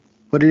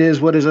What it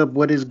is, what is up,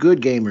 what is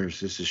good,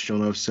 gamers? This is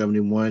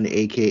Shonuff71,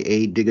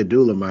 aka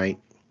Digadulamite,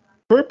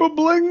 Purple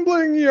bling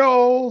bling,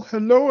 y'all.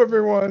 Hello,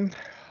 everyone.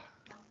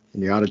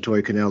 and your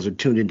auditory canals are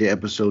tuned into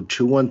episode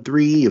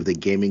 213 of the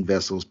Gaming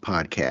Vessels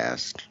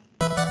podcast.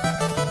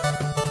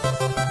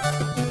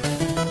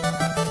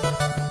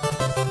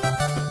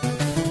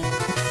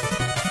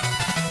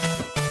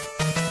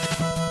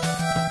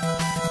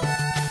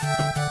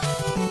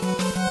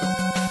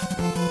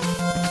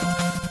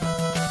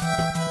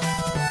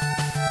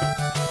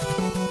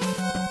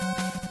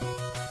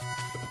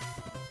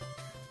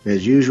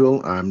 As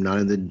usual, I'm not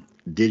in the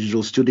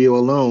digital studio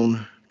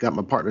alone. Got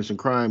my partners in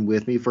crime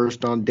with me.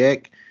 First on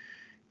deck,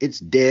 it's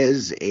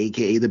Dez,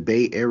 aka the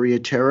Bay Area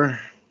Terror,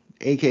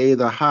 aka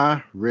the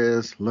High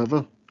Res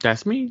Lover,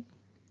 That's me.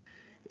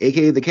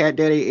 aka the Cat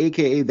Daddy,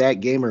 aka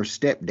that gamer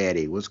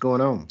stepdaddy. What's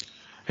going on?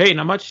 Hey,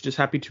 not much. Just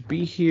happy to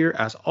be here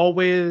as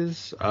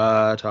always,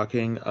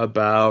 talking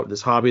about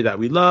this hobby that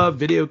we love,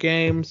 video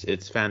games.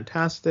 It's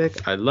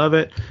fantastic. I love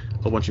it.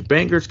 A bunch of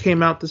bangers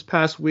came out this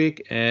past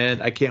week,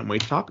 and I can't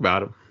wait to talk about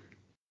them.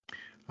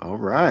 All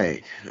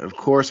right. Of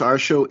course, our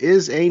show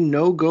is a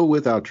no-go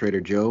without Trader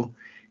Joe,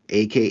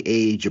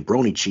 aka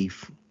Jabroni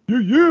Chief.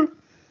 Yeah.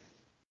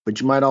 But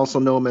you might also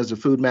know him as the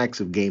Food Max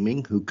of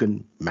gaming, who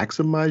can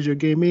maximize your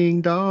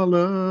gaming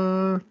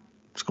dollar.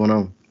 What's going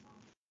on?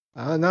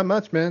 Not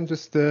much, man.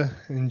 Just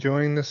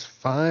enjoying this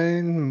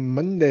fine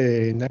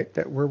Monday night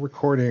that we're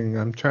recording.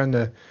 I'm trying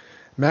to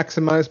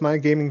maximize my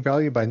gaming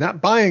value by not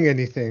buying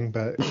anything,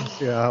 but we'll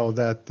see how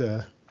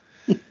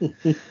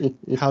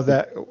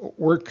that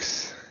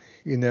works.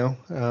 You know,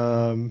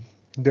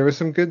 there were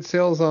some good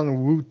sales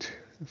on Woot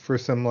for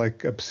some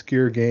like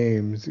obscure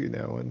games, you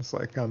know, and it's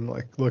like I'm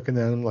like looking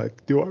at them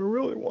like, do I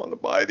really want to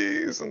buy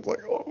these? And it's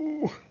like,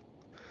 oh,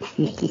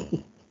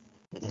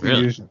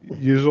 Really?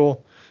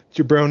 usual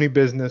jabroni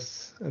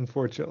business,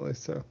 unfortunately.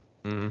 So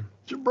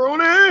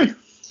Jabroni!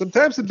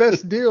 sometimes the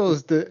best deal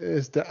is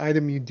the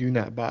item you do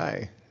not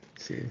buy.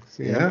 See,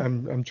 Yeah.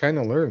 I'm trying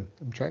to learn.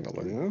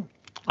 Yeah.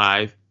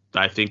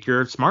 I think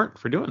you're smart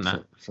for doing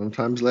that.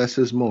 Sometimes less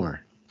is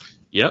more.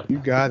 Yep. You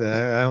got it.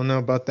 I don't know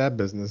about that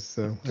business,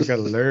 so I got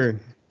to learn.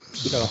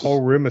 Got a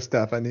whole room of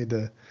stuff I need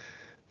to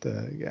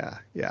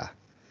yeah.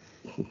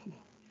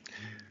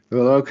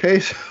 Well,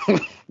 okay. So,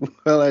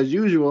 well, as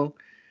usual,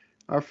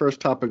 our first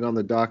topic on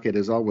the docket,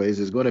 as always,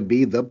 is going to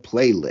be the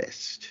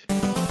playlist.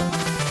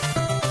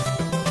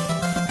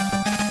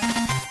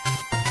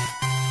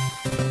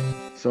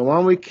 So why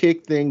don't we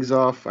kick things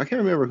off? I can't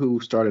remember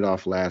who started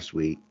off last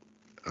week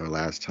or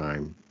last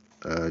time.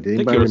 Did it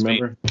anybody was me.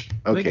 remember?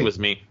 I think it was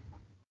me.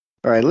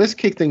 All right, let's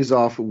kick things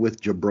off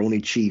with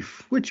Jabroni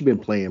Chief. What you been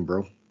playing,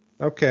 bro?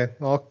 Okay,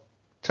 I'll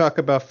talk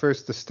about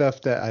first the stuff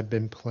that I've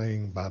been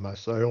playing by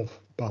myself.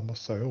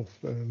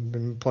 I've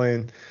been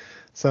playing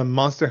some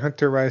Monster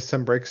Hunter Rise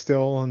Sunbreak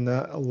still, and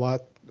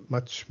not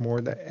much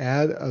more to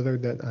add other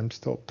than I'm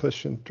still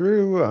pushing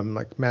through. I'm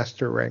like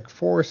Master Rank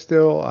 4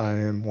 still. I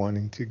am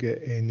wanting to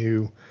get a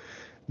new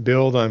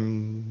build.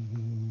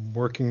 I'm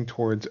working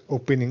towards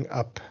opening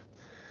up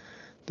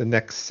the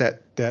next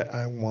set that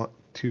I want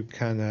to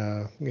kind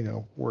of,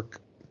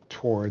 work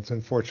towards.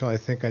 Unfortunately, I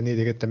think I need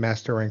to get the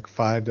Master Rank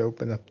 5 to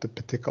open up the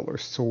particular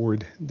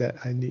sword that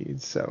I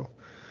need. So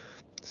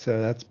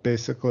that's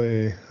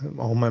basically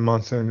all my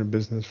Monster Hunter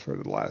business for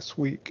the last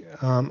week.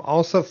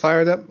 Also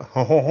fired up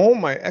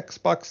my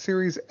Xbox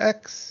Series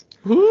X.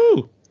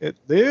 Woo! It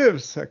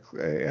lives. I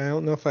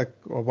don't know if I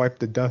wiped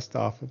the dust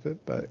off of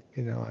it, but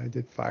I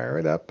did fire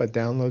it up. I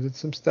downloaded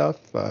some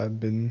stuff. I've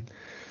been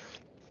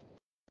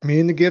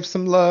meaning to give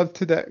some love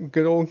to that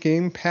good old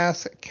Game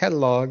Pass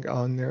catalog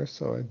on there,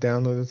 so I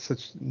downloaded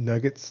such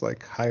nuggets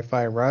like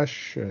Hi-Fi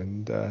Rush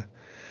and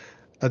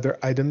other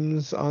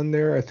items on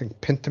there. I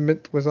think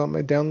Pentiment was on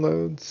my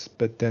downloads,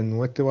 but then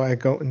what do I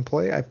go and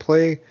play? I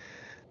play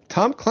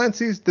Tom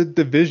Clancy's The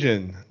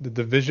Division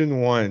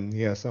 1.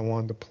 Yes, I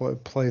wanted to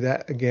play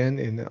that again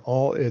in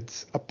all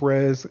its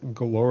up-res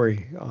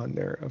glory on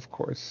there, of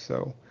course.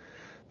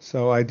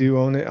 So I do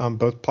own it on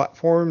both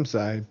platforms.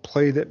 I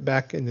played it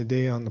back in the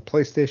day on the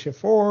PlayStation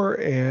 4,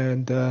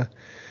 and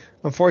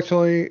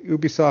unfortunately,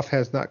 Ubisoft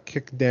has not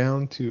kicked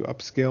down to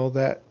upscale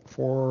that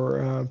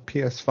for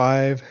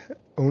PS5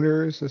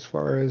 owners as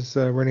far as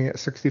running at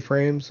 60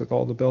 frames with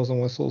all the bells and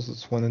whistles.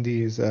 It's one of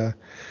these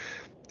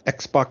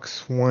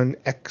Xbox One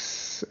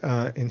X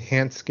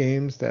enhanced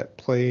games that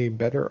play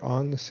better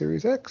on the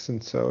Series X,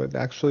 and so it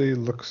actually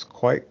looks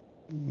quite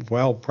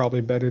well, probably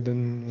better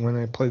than when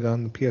I played it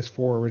on the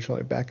PS4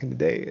 originally back in the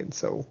day. And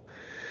so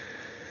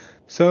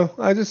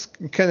I just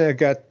kind of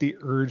got the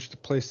urge to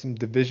play some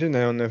Division.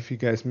 I don't know if you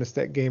guys missed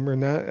that game or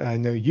not. I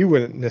know you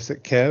wouldn't miss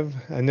it, Kev.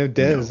 I know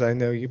Dez. No. I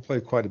know you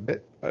played quite a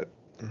bit, but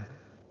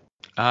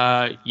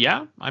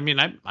Yeah. I mean,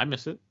 I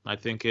miss it. I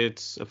think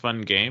it's a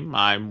fun game.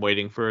 I'm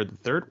waiting for the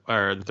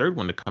third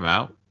one to come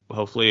out.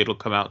 Hopefully, it'll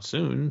come out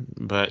soon.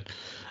 But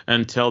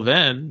until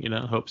then,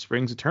 hope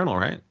springs eternal,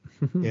 right?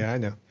 yeah, I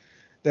know.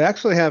 They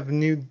actually have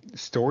new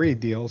story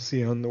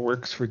DLC on the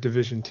works for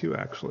Division 2,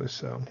 actually.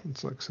 So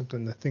it's like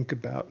something to think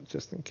about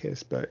just in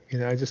case. But,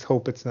 I just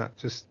hope it's not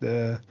just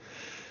I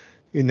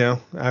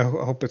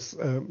hope it's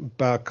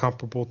about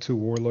comparable to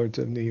Warlords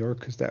of New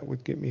York, because that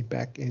would get me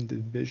back into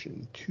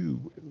Division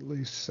 2 at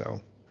least. So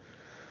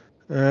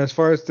as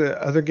far as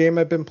the other game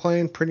I've been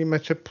playing, pretty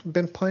much I've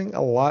been playing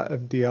a lot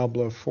of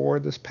Diablo 4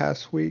 this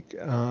past week.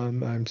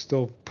 I'm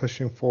still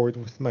pushing forward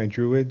with my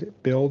Druid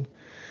build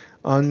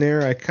on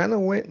there. I kind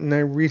of went and I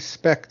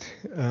respect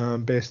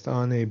based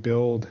on a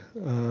build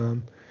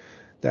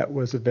that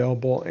was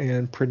available,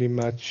 and pretty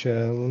much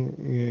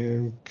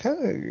went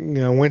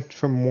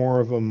from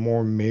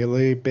more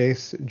melee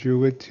based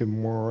druid to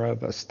more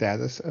of a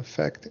status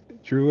effect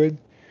druid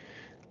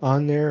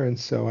on there. And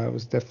so I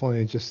was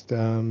definitely just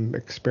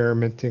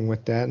experimenting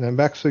with that, and I've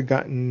actually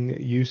gotten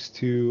used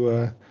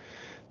to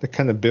the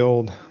kind of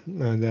build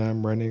that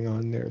I'm running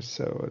on there.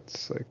 So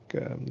it's like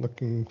I'm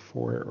looking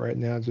for it right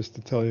now just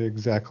to tell you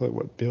exactly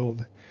what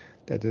build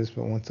that is,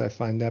 but once I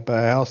find that.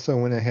 But I also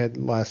went ahead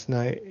last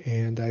night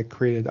and I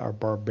created our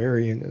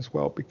barbarian as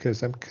well,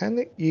 because I'm kind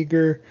of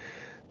eager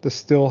to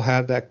still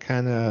have that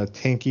kind of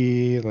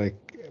tanky, like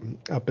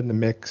up in the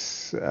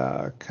mix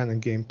kind of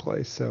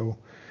gameplay.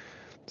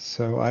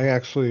 So I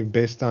actually,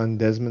 based on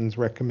Desmond's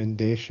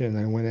recommendation,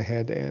 I went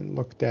ahead and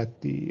looked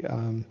at the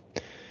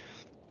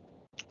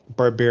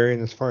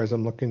barbarian, as far as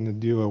I'm looking to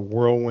do a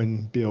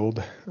whirlwind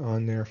build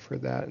on there for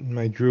that. And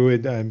my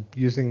druid, I'm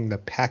using the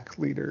pack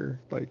leader,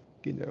 like,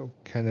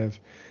 kind of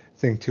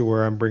thing, to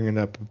where I'm bringing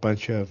up a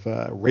bunch of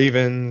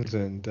ravens,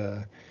 and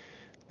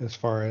as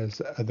far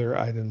as other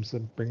items,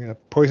 I'm bringing up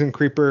poison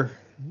creeper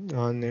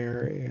on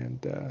there,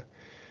 and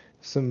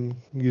some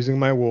using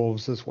my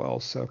wolves as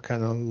well. So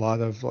kind of a lot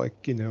of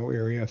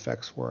area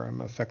effects where I'm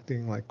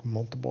affecting like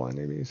multiple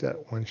enemies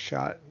at one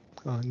shot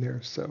on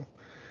there. So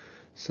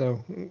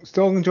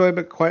still enjoying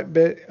it quite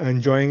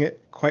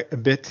a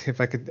bit,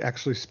 if I could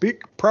actually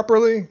speak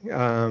properly.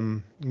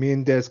 Me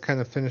and Des kind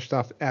of finished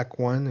off Act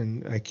 1,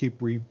 and I keep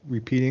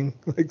repeating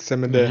like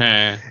some of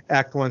the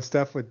Act 1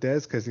 stuff with Des,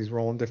 because he's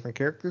rolling different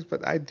characters,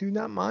 but I do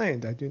not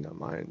mind. I do not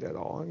mind at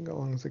all, as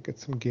long as I get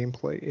some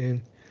gameplay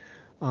in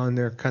on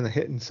there, kind of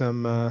hitting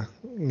some,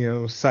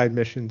 side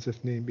missions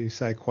if need be,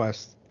 side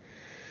quests,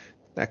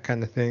 that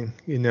kind of thing.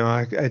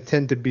 I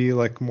tend to be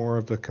like more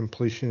of a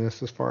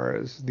completionist as far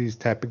as these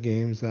type of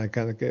games. I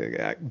kind of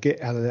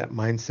get out of that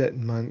mindset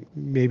and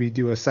maybe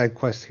do a side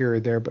quest here or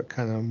there, but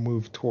kind of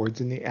move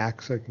towards in the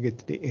act so I can get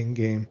to the end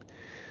game,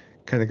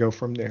 kind of go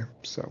from there.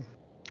 So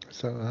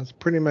that's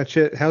pretty much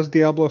it. How's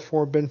Diablo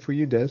 4 been for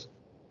you, Des?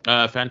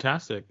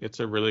 Fantastic. It's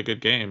a really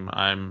good game.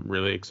 I'm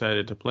really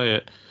excited to play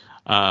it.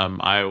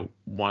 I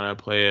want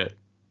to play it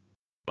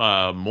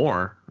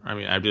more. I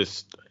mean,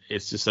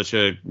 it's just such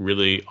a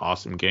really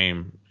awesome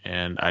game,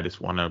 and I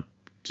just want to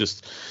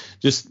just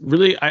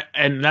really,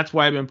 and that's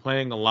why I've been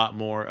playing a lot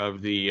more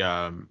of the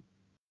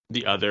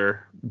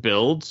other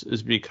builds,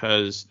 is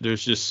because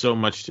there's just so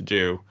much to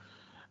do,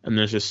 and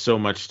there's just so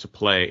much to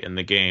play in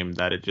the game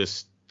that it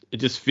just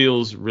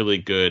feels really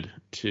good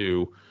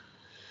to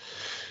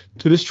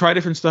just try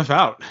different stuff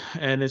out.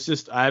 And it's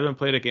just, I haven't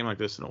played a game like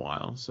this in a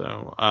while.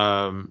 So,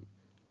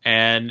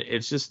 and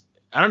it's just,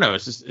 I don't know,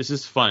 it's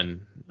just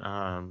fun.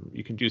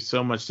 You can do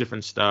so much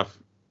different stuff,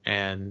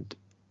 and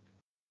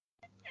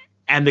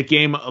the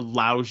game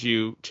allows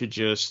you to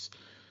just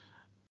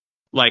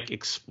like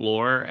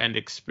explore and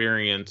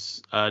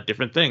experience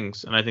different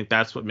things. And I think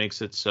that's what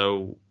makes it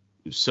so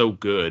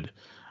good.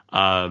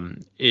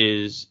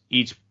 Is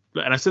each,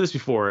 and I said this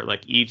before,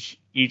 like each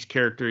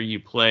character you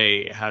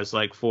play has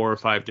like 4 or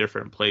 5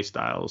 different play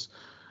styles,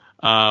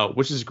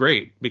 which is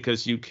great,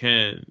 because you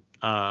can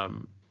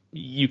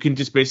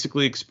just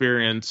basically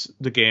experience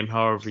the game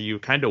however you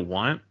kind of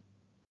want,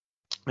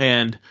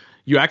 and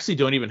you actually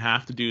don't even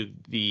have to do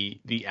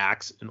the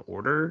acts in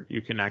order.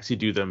 You can actually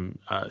do them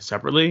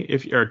separately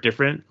if you're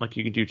different. Like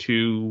you can do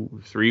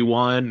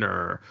 2-3-1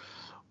 or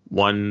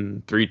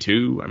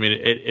 1-3-2. I mean,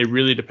 it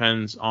really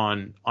depends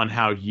on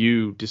how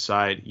you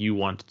decide you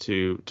want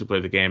to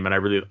play the game, and I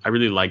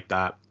really like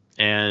that.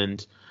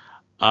 And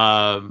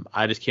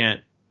I just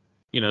can't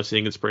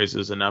sing its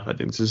praises enough. I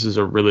think this is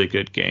a really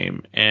good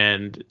game,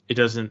 and it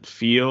doesn't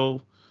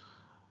feel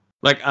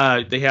like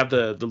they have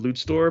the loot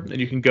store, and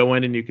you can go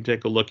in and you can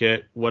take a look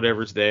at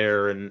whatever's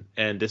there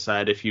and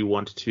decide if you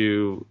want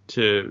to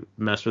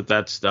mess with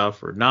that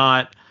stuff or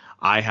not.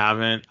 I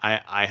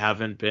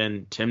haven't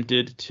been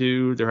tempted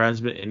to. There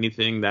hasn't been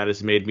anything that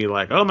has made me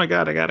like, oh my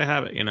god, I gotta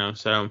have it,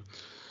 so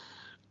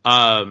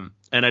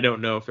and I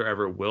don't know if there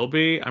ever will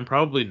be. I'm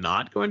probably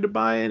not going to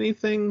buy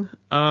anything,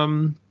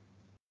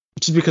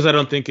 just because I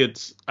don't think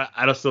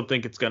I still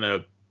think it's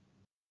gonna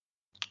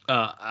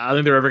I don't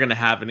think they're ever gonna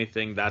have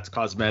anything that's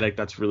cosmetic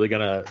that's really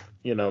gonna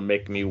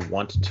make me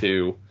want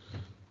to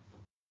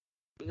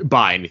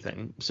buy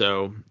anything.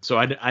 So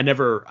I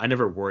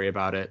never worry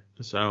about it.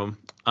 So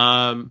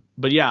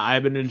but yeah,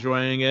 I've been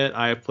enjoying it.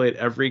 I have played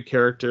every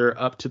character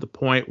up to the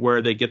point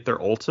where they get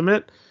their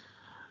ultimate.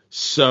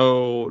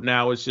 So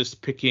now it's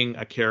just picking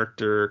a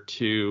character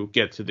to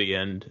get to the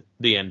end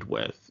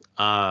with.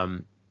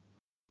 And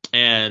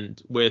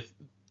with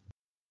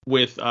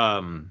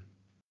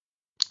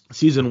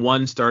season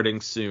 1 starting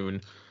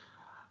soon,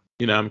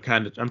 I'm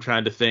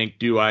trying to think,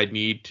 do I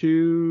need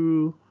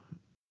to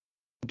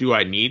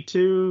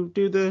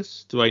do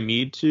this? Do I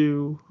need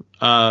to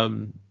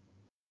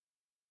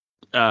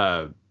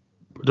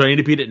do I need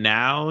to beat it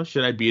now?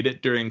 Should I beat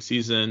it during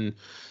season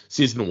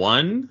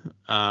 1,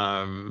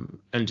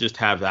 and just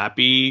have that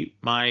be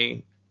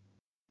my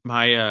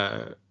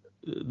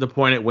the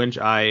point at which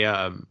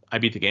I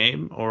beat the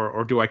game,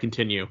 or do I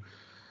continue?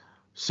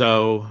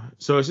 So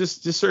it's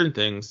just certain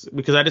things,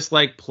 because I just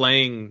like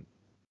playing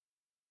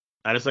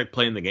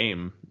the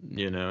game.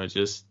 It's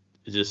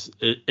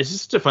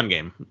just a fun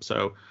game.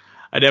 So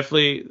I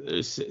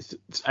definitely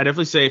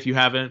say, if you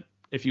haven't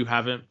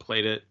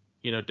played it,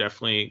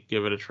 definitely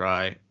give it a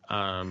try.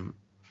 I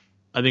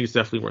think it's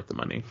definitely worth the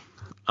money.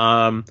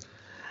 And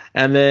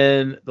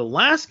then the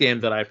last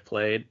game that I've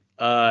played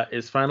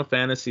is Final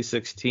Fantasy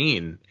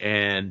 16,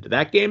 and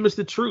that game is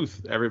the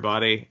truth,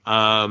 everybody.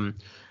 And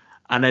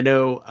I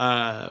know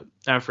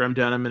after I'm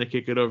done, I'm going to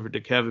kick it over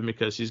to Kevin,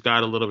 because he's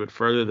got a little bit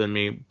further than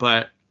me,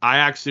 but I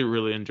actually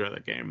really enjoy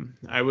that game.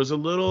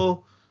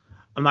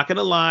 I'm not going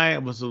to lie, I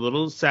was a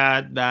little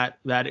sad that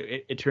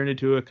it turned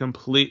into a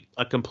complete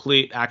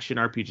action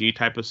RPG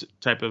type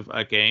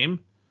of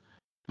game.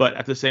 But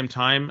at the same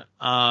time,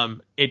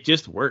 it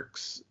just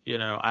works.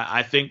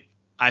 I think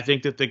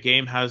that the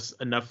game has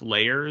enough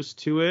layers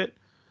to it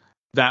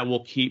that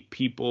will keep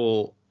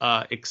people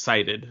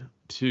excited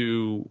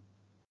to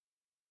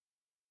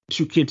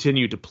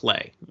continue to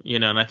play.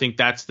 And I think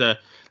that's the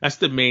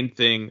main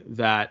thing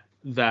that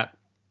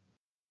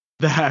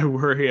I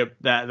worry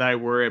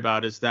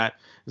about, is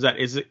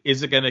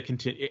it going to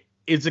continue?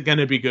 Is it going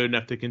to be good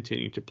enough to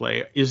continue to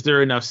play? Is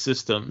there enough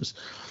systems?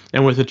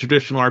 And with a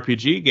traditional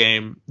RPG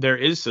game, there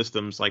is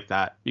systems like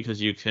that,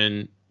 because you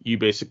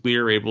basically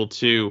are able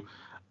to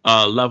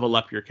level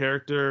up your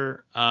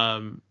character,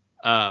 and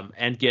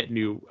get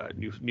new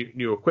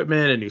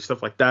equipment and new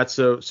stuff like that.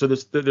 So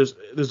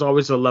there's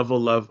always a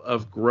level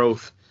of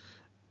growth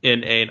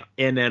in an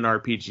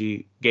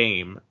RPG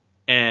game,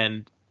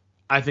 and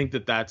I think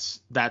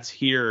that's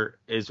here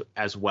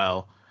as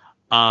well.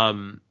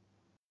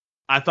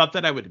 I thought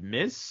that I would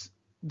miss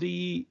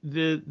the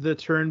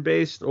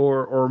turn-based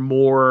or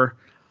more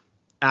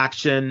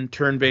action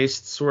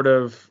turn-based sort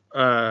of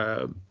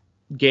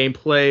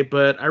gameplay,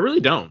 but I really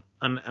don't.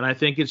 And I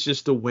think it's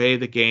just the way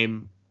the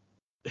game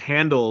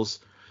handles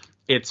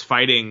its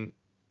fighting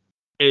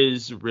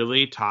is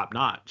really top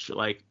notch.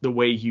 Like the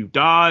way you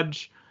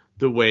dodge,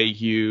 the way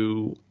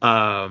you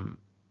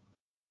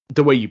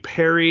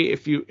parry,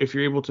 if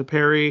you're able to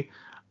parry,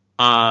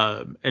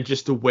 and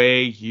just the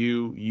way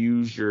you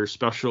use your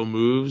special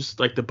moves.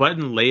 Like the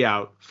button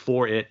layout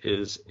for it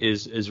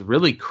is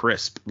really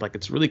crisp. Like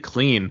it's really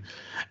clean,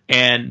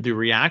 and the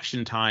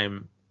reaction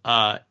time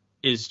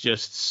is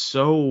just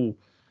so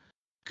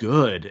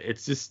good.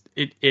 It's just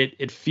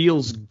it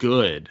feels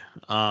good,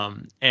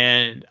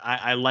 and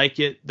I like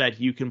it that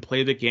you can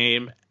play the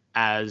game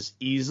as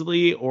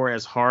easily or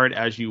as hard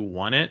as you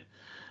want it.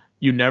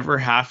 You never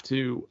have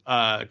to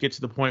get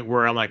to the point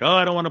where I'm like, oh,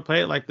 I don't want to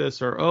play it like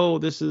this, or oh,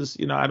 this is,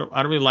 I don't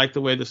really like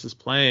the way this is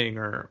playing,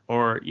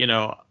 or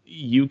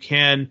you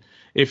can,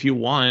 if you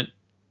want,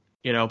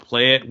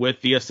 play it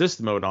with the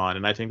assist mode on,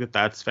 and I think that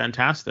that's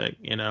fantastic.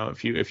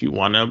 If you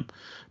want to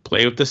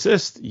play with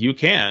assist, you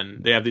can.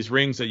 They have these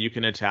rings that you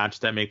can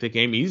attach that make the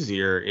game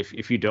easier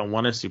if you don't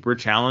want a super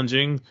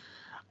challenging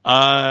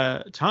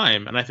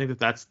time, and I think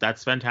that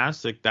that's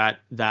fantastic. That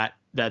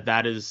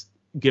is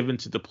given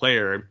to the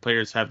player, and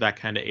players have that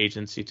kind of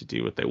agency to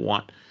do what they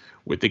want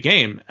with the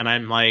game, and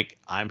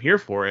I'm here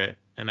for it,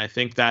 and I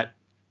think that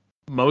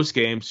most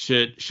games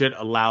should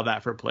allow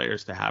that for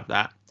players to have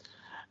that.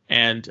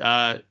 And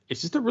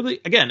it's just a really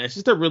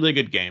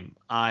good game.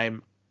 I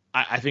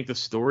think the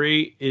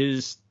story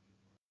is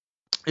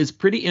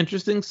pretty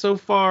interesting so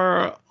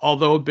far,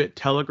 although a bit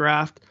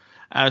telegraphed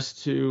as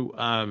to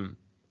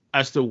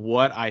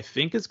what I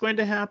think is going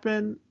to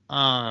happen.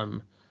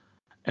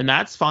 And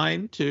that's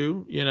fine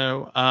too.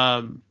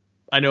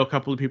 I know a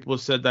couple of people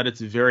have said that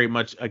it's very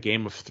much a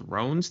Game of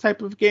Thrones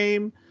type of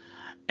game,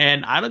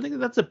 and I don't think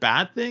that's a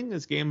bad thing,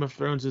 as Game of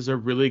Thrones is a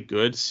really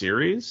good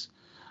series.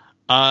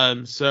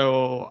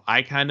 So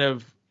I kind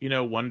of,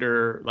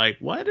 wonder, like,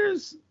 what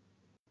is,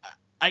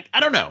 I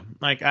don't know.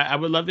 Like, I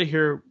would love to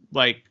hear,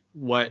 like,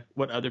 what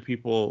other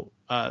people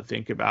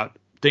think about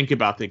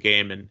the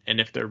game,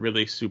 and if they're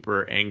really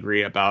super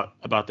angry about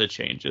the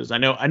changes. I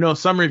know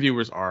some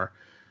reviewers are,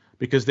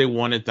 because they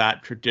wanted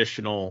that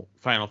traditional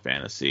Final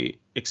Fantasy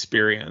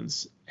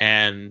experience,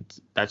 and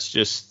that's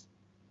just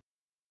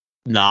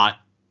not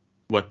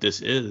what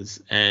this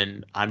is,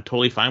 and I'm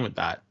totally fine with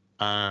that.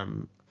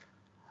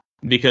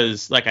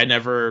 Because like I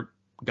never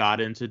got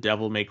into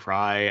Devil May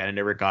Cry, I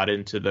never got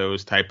into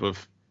those type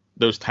of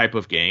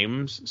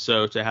games.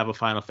 So to have a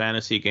Final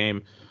Fantasy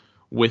game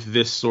with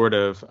this sort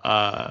of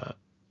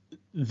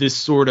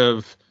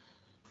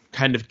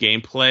kind of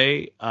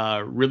gameplay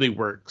really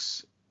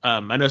works. I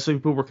know some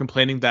people were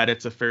complaining that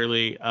it's a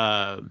fairly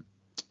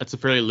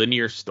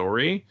linear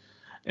story,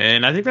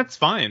 and I think that's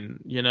fine.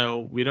 You know,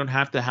 we don't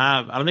have to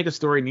have. I don't think a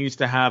story needs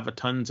to have a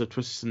tons of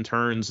twists and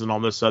turns and all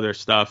this other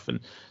stuff. And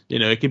you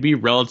know, it can be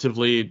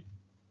relatively,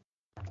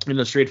 you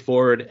know,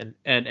 straightforward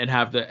and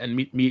have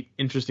meet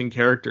interesting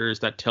characters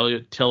that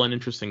tell an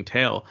interesting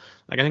tale.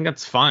 Like, I think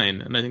that's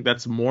fine, and I think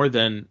that's more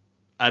than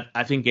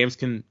I think games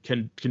can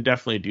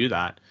definitely do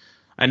that.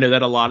 I know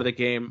that a lot of the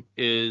game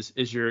is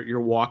you're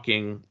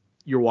walking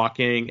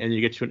and you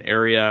get to an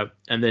area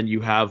and then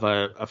you have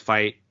a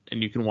fight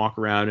and you can walk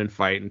around and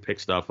fight and pick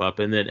stuff up,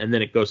 and then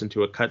it goes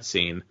into a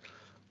cutscene,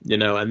 you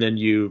know, and then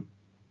you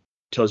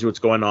tells you what's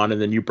going on,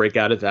 and then you break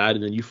out of that,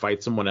 and then you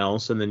fight someone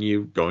else, and then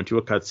you go into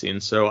a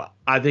cutscene. So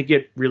I think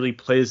it really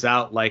plays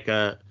out like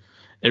a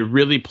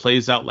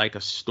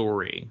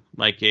story,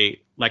 like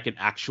an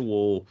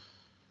actual,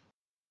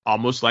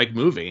 almost like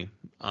movie.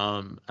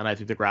 And I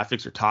think the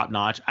graphics are top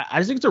notch. I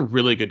just think it's a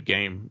really good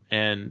game,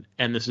 and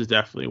this is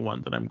definitely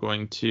one that I'm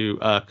going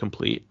to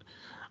complete.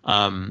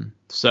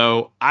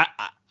 So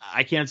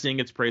I can't sing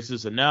its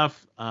praises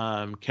enough.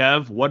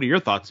 Kev, what are your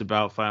thoughts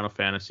about Final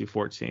Fantasy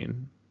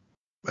 14?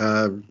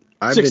 I've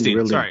 16, been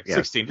really, sorry, yeah.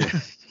 16.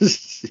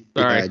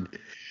 Sorry.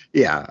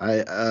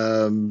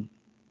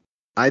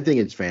 I think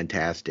it's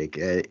fantastic.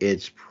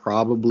 It's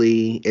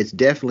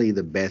definitely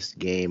the best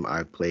game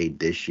I've played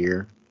this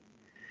year.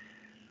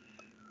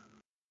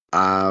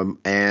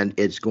 And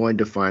it's going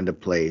to find a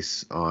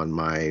place on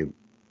my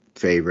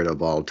favorite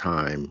of all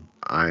time.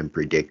 I'm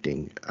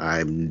predicting.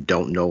 I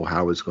don't know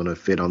how it's going to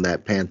fit on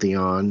that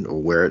pantheon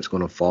or where it's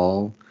going to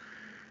fall,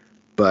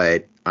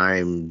 but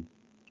I'm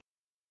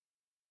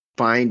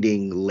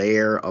finding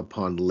layer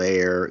upon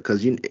layer,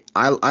 because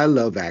I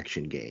love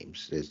action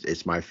games.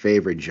 It's my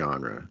favorite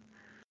genre.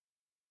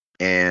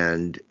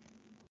 And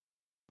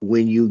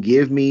when you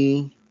give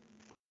me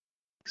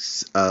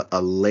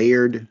a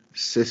layered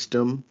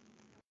system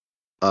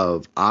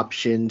of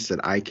options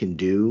that I can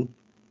do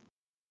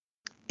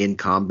in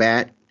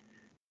combat,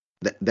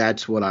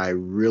 that's what I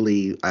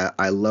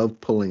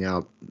love, pulling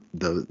out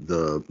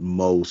the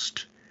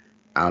most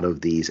out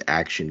of these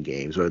action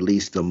games, or at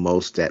least the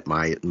most that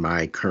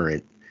my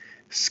current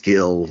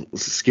skill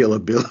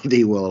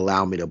ability will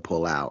allow me to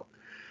pull out.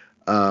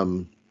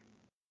 And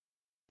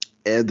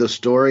the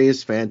story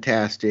is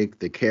fantastic.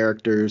 The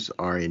characters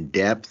are in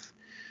depth.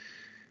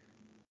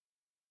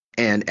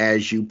 And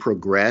as you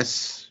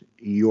progress,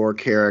 your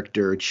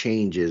character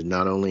changes,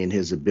 not only in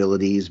his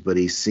abilities, but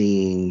he's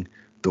seeing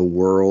the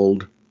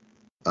world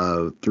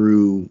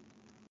through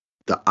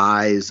the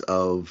eyes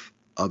of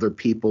other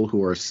people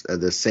who are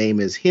the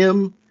same as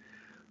him,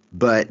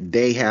 but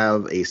they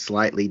have a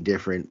slightly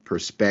different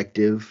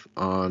perspective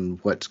on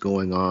what's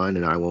going on,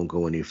 and I won't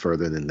go any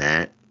further than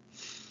that.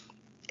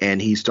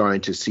 And he's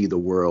starting to see the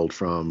world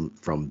from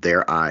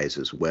their eyes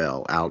as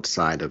well,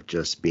 outside of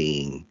just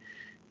being,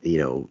 you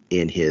know,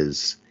 in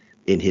his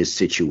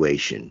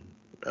situation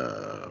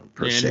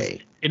per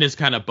se. In his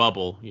kind of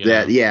bubble, you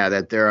know?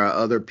 that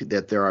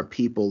there are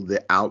people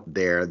out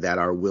there that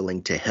are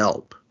willing to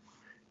help,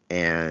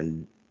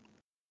 and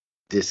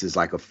this is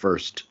like a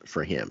first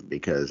for him,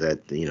 because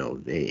that, you know,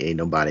 ain't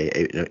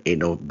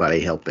nobody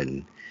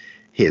helping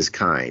his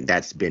kind.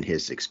 That's been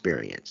his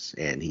experience,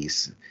 and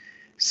he's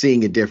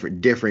seeing a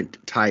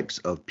different types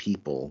of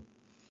people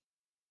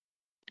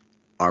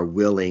are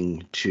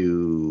willing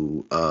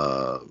to.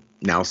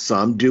 Now,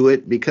 some do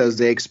it because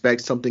they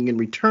expect something in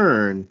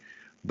return,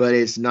 but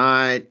it's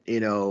not, you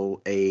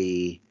know,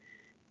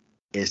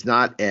 it's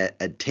not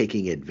a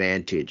taking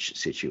advantage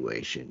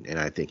situation. And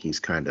I think he's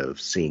kind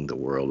of seeing the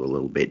world a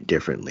little bit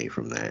differently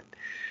from that.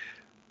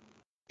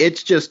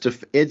 It's just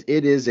it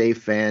is a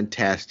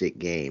fantastic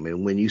game.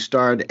 And when you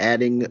start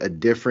adding a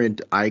different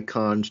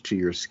icons to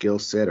your skill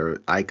set,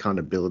 or icon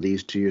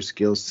abilities to your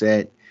skill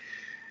set,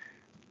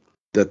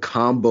 the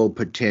combo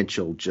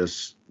potential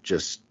just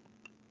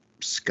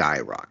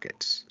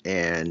skyrockets.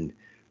 And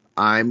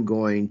I'm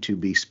going to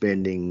be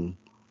spending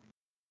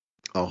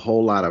a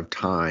whole lot of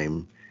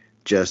time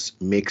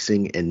just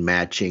mixing and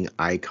matching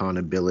icon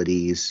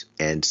abilities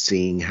and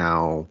seeing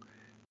how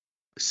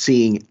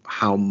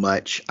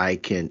much I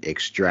can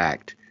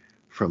extract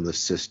from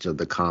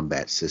the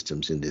combat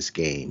systems in this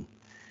game.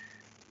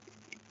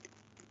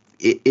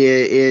 It's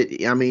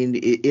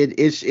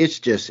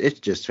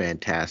just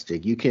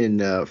fantastic. You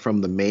can from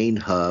the main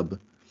hub,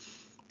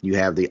 you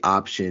have the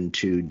option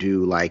to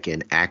do like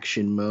an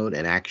action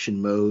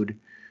mode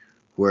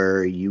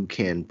where you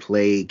can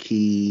play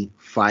key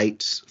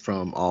fights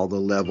from all the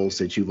levels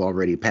that you've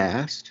already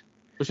passed.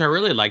 Which I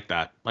really like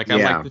that. Like, I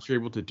like that you're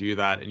able to do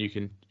that, and you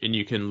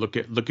can look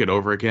it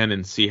over again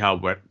and see how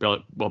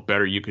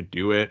better you could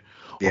do it,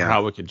 or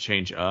how it could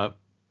change up.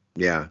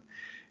 Yeah,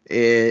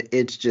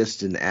 it's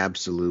just an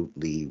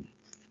absolutely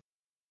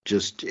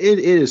it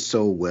is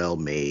so well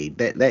made.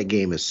 That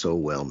game is so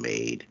well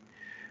made.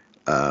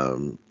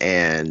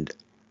 And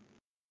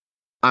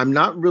I'm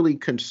not really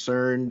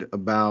concerned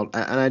about,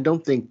 and I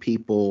don't think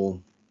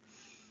people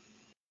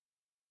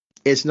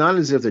it's not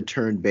as if the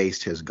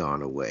turn-based has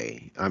gone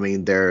away. I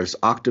mean, there's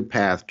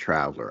Octopath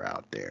Traveler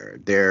out there.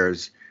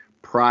 There's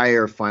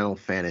prior Final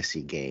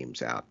Fantasy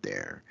games out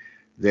there.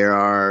 There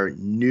are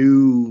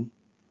new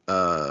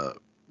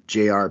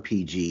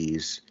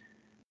JRPGs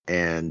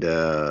and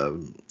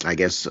I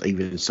guess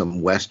even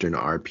some Western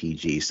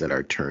RPGs that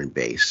are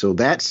turn-based. So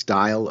that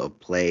style of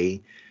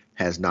play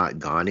has not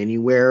gone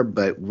anywhere,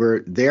 but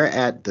they're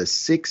at the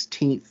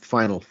 16th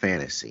Final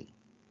Fantasy,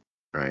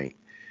 right?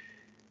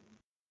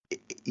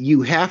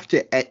 You have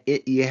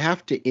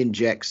to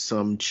inject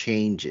some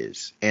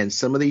changes, and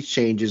some of these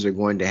changes are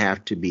going to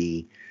have to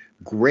be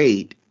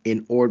great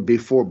in order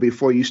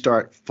before you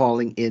start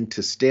falling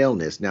into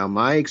staleness. Now,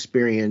 my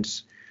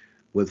experience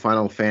with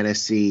Final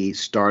Fantasy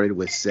started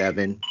with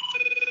 7,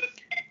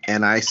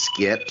 and I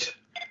skipped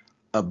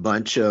a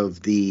bunch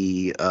of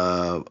the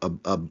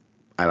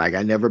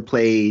I never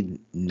played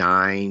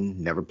 9,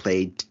 never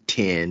played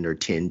 10 or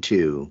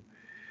 10-2.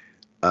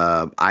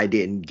 I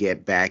didn't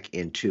get back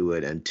into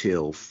it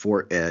until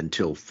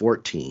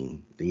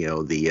 14. You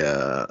know,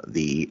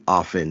 the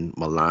often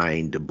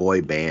maligned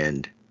boy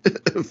band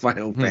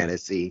Final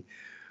Fantasy,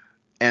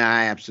 and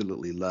I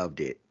absolutely loved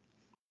it.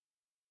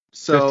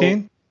 So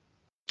 15?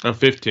 Oh,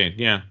 15,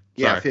 yeah.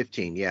 Yeah, Sorry.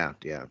 15. Yeah.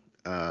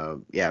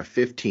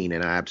 15,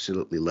 and I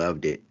absolutely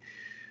loved it.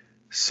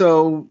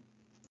 So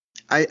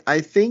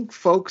I think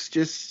folks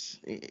just,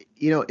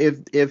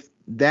 if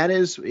that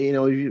is,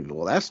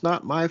 well, that's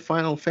not my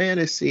Final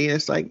Fantasy.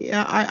 It's like,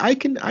 yeah, I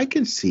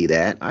can see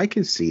that. I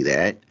can see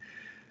that.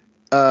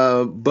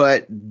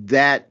 But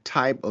that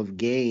type of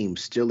game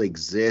still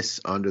exists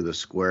under the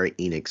Square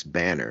Enix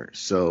banner.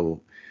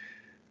 So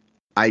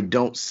I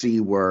don't see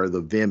where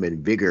the vim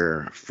and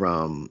vigor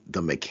from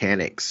the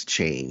mechanics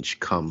change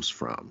comes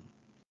from.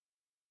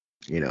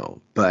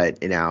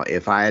 But now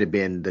if I had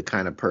been the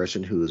kind of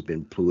person who has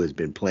been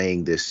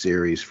playing this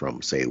series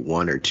from say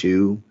 1 or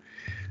 2,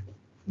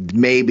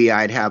 maybe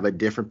I'd have a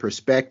different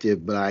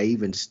perspective, but I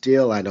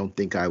don't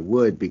think I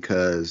would,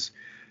 because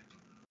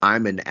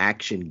I'm an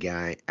action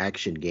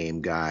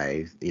game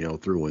guy,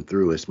 through and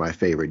through. It's my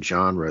favorite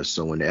genre.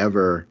 So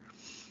whenever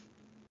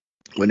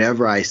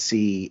I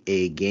see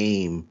a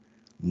game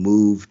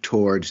move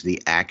towards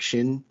the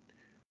action,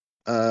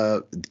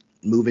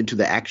 move into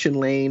the action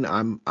lane,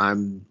 I'm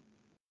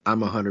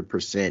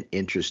 100%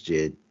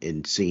 interested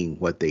in seeing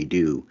what they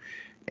do.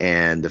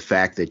 And the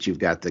fact that you've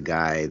got the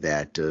guy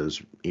that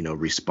is,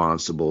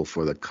 responsible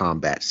for the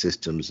combat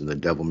systems in the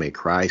Devil May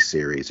Cry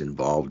series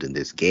involved in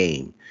this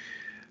game,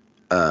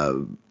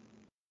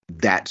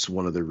 that's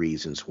one of the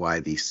reasons why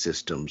these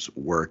systems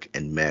work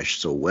and mesh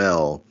so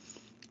well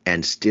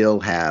and still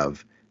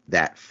have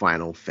that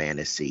Final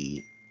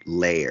Fantasy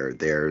layer.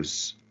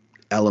 There's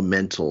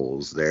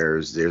elementals,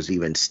 there's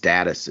even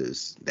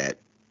statuses that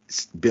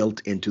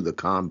built into the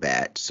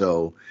combat.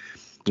 So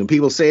when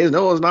people say,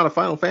 no, it's not a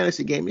Final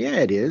Fantasy game, yeah,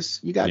 it is.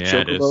 You got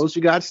chocobos,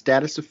 you got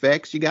status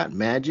effects, you got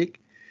magic.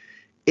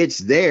 It's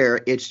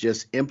there. It's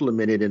just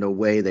implemented in a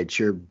way that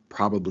you're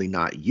probably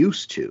not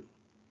used to.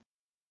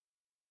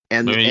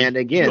 And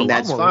again,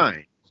 that's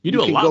fine. You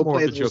do a lot more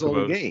with the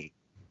chocobos.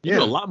 You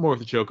do a lot more with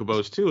the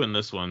chocobos too in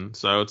this one.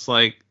 So it's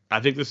like, I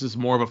think this is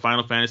more of a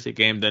Final Fantasy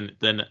game than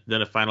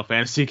a Final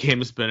Fantasy game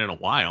has been in a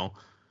while.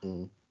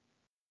 Mm.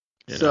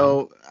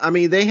 So, I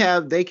mean,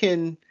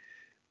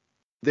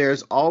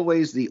 there's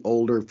always the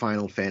older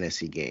Final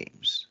Fantasy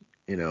games.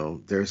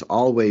 There's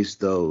always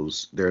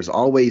those. There's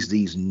always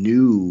these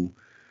new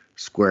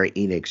Square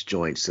Enix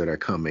joints that are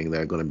coming.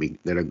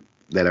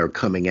 That are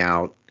coming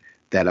out,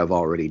 that have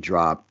already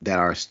dropped.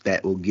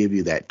 That will give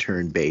you that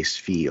turn-based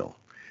feel.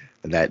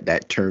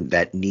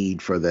 That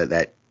need for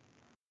that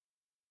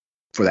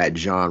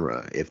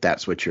genre, if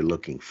that's what you're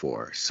looking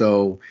for.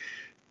 So,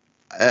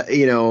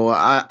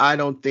 I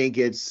don't think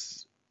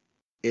it's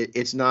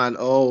not,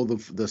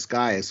 the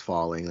sky is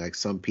falling like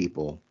some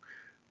people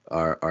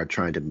are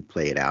trying to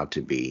play it out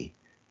to be.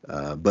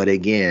 But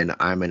again,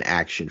 I'm an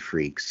action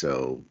freak,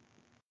 so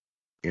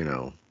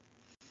you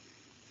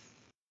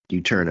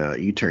turn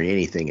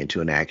anything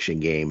into an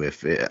action game.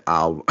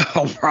 I'll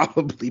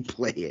probably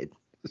play it.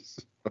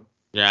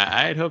 Yeah,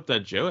 I would hope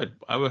that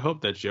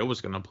Joe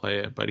was going to play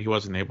it, but he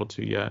wasn't able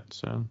to yet.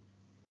 So,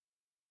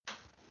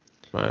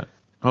 but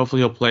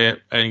hopefully he'll play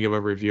it and give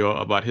a review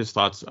about his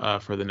thoughts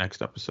for the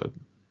next episode.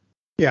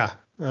 Yeah,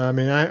 I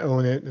mean, I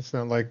own it. It's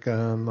not like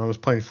I was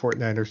playing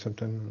Fortnite or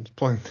something. I was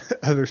playing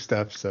other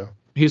stuff. So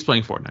he's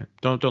playing Fortnite.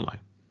 Don't lie.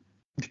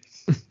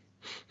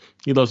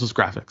 He loves those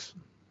graphics.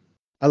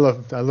 I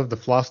love the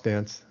floss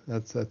dance.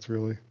 That's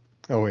really.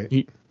 Oh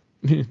wait.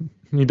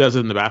 He does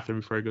it in the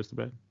bathroom before he goes to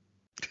bed.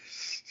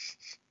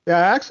 Yeah,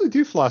 I actually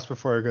do floss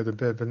before I go to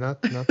bed, but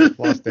not the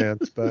floss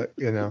dance. But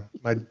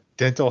my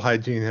dental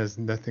hygiene has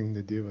nothing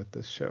to do with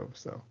this show,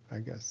 so I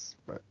guess.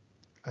 But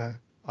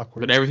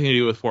awkward. But everything to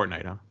do with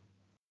Fortnite, huh?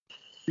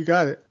 You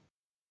got it.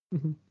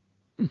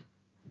 Mm-hmm.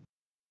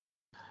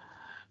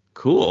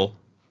 Cool.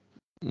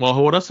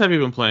 Well, what else have you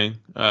been playing,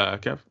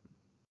 Kev?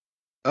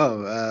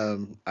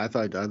 Oh, I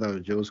thought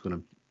Joe was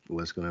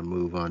gonna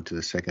move on to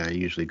the second. I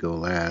usually go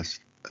last.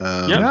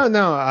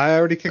 No, I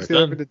already kicked it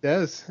over Done. to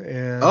Des.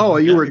 And Oh,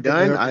 you were kicked it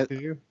done? over to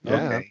you. Yeah,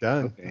 I'm Okay.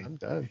 done. Okay. I'm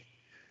done.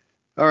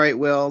 All right.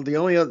 Well, the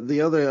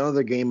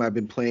other game I've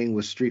been playing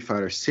was Street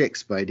Fighter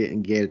 6, but I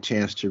didn't get a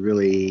chance to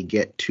really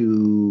get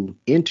too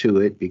into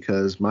it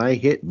because my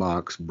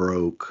hitbox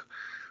broke,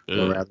 or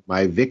Ugh. rather,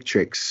 my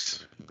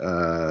Victrix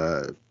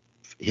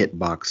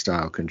hitbox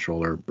style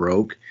controller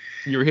broke.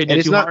 You were hitting And it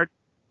it's too not. hard.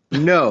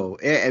 No,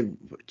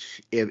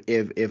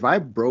 if I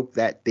broke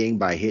that thing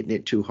by hitting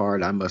it too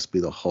hard, I must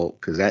be the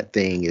Hulk because that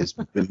thing is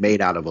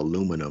made out of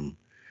aluminum,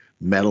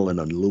 metal and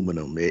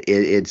aluminum.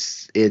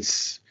 It's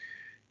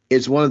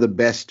one of the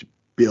best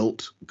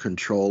built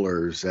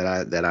controllers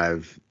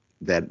that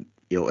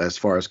as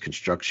far as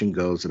construction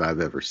goes that I've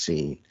ever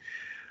seen.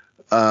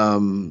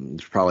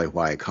 It's probably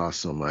why it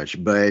costs so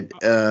much, but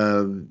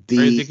Are you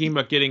the thinking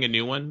about getting a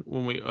new one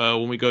when we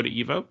go to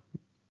Evo?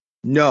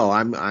 no,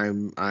 I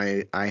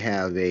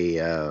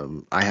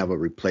have a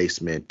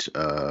replacement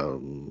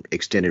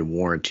extended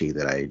warranty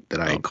that I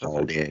Oh,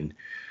 called perfect. in.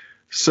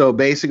 So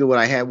basically,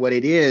 what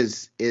it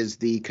is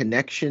the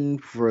connection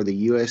for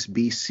the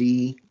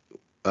USB-C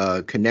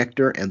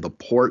connector and the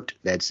port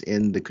that's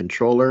in the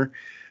controller.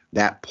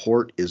 That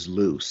port is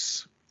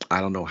loose.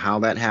 I don't know how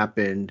that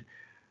happened.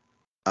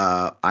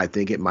 I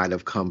think it might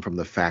have come from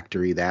the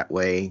factory that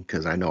way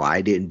because I know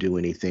I didn't do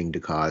anything to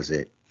cause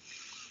it.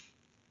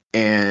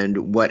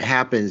 And what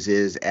happens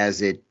is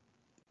as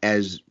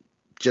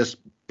just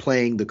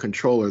playing the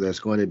controller, there's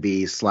going to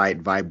be slight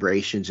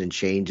vibrations and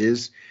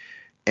changes.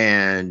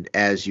 And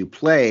as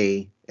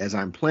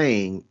I'm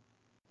playing,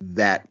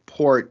 that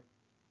port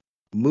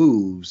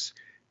moves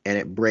and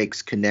it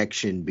breaks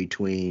connection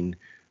between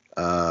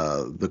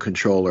the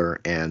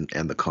controller and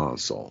the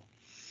console.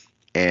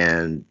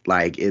 And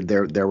like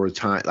there were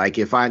times like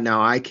if I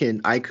now I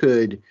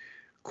could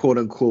quote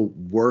unquote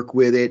work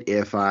with it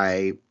if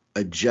I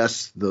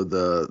adjust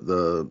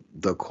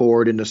the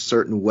cord in a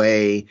certain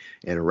way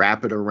and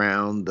wrap it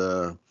around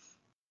the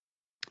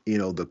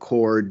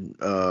cord.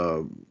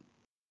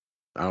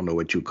 I don't know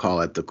what you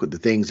call it, the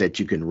things that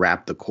you can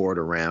wrap the cord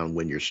around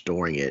when you're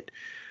storing it.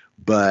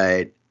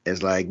 But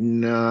it's like,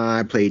 nah,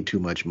 I paid too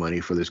much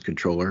money for this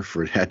controller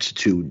for that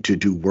to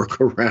do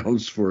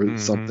workarounds for Hmm.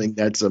 something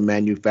that's a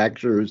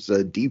manufacturer's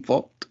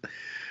default.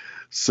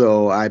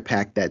 So I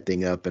packed that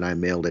thing up and I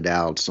mailed it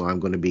out. So I'm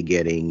going to be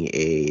getting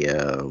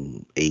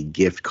a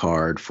gift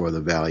card for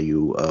the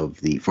value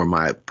for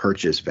my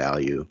purchase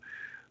value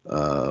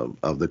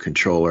of the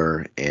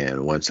controller.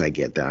 And once I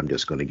get that, I'm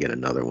just going to get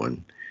another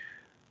one.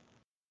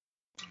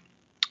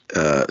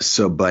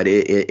 But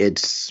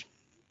it's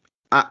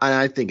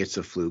I think it's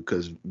a fluke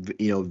because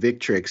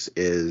Victrix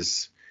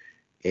is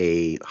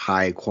a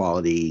high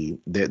quality.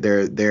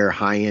 Their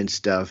high end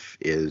stuff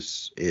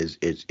is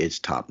it's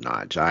top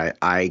notch.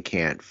 I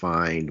can't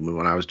find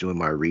when I was doing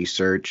my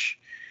research,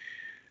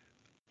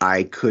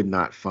 I could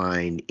not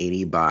find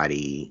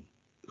anybody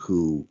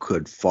who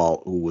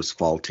was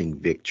faulting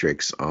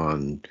Victrix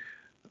on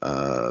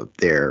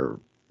their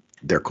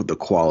the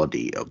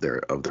quality of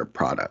their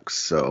products.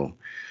 So.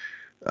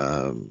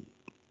 Um,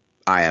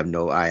 I have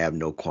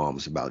no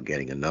qualms about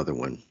getting another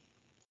one.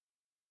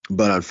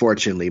 But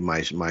unfortunately,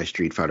 my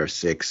Street Fighter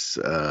 6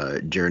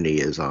 journey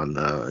is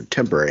on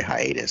temporary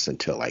hiatus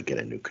until I get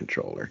a new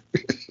controller.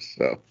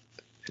 So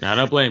I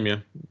don't blame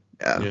you.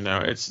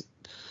 yeah. It's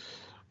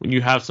when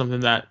you have something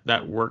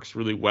that works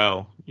really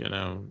well.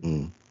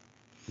 Mm.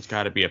 It's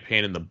got to be a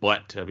pain in the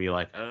butt to be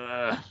like,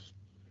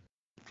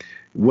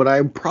 What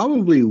I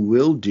probably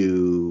will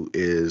do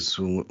is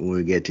when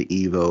we get to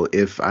Evo,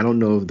 if I don't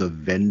know if the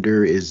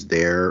vendor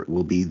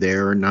will be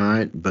there or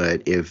not,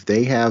 but if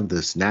they have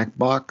the snack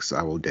box,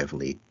 I will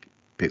definitely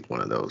pick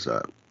one of those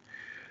up.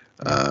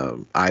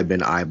 I've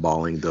been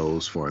eyeballing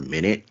those for a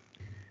minute,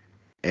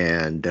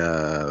 and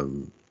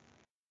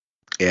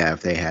yeah,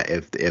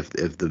 if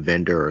the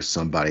vendor or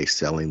somebody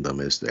selling them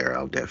is there,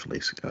 I'll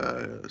definitely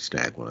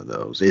snag one of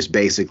those.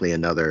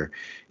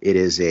 It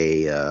is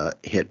a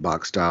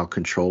hitbox style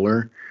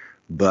controller,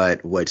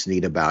 but what's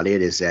neat about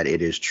it is that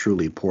it is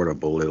truly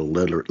portable. It'll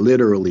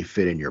literally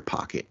fit in your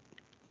pocket,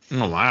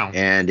 oh wow.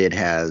 and it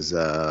has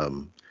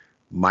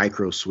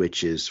micro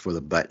switches for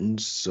the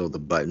buttons, so the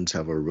buttons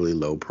have a really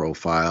low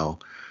profile.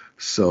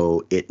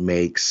 So it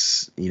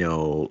makes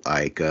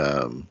like.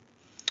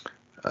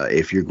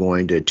 If you're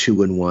going to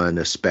 2-in-1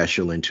 a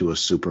special into a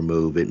super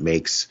move, it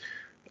makes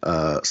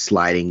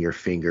sliding your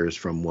fingers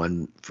from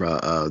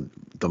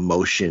the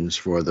motions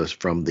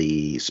from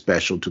the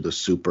special to the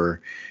super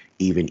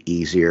even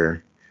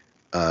easier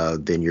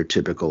than your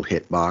typical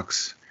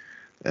hitbox.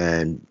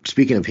 And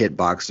speaking of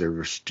hitbox,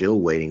 they're still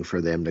waiting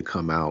for them to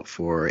come out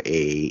for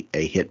a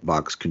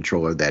hitbox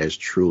controller that is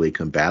truly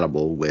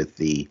compatible with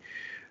the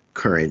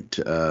current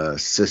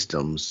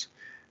systems.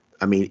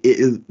 I mean,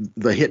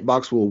 the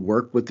hitbox will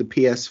work with the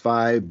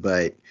PS5,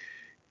 but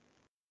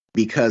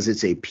because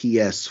it's a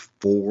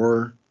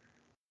PS4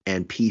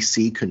 and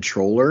PC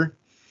controller,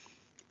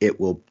 it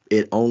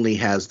only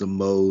has the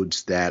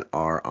modes that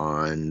are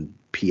on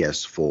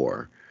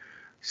PS4.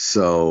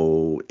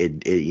 So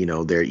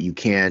there you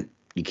can't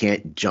you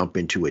can't jump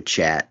into a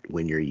chat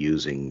when you're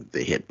using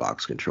the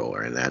Hitbox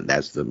controller, and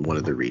that's one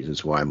of the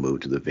reasons why I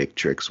moved to the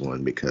Victrix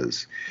one,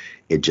 because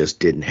it just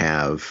didn't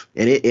have,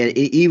 and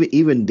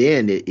even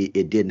then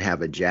it didn't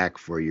have a jack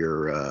for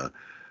your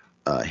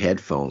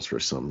headphones for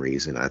some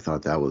reason. I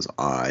thought that was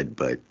odd,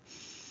 but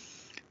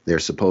they're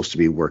supposed to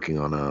be working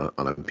on a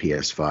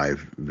PS5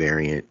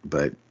 variant,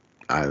 but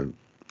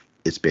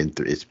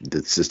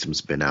the system's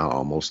been out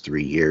almost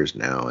 3 years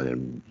now,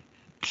 and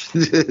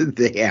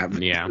they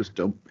they're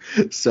still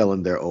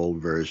selling their old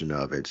version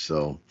of it.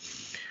 So,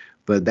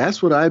 but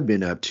that's what I've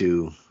been up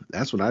to.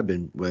 That's what I've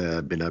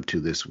been up to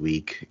this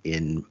week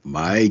in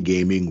my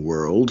gaming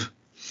world.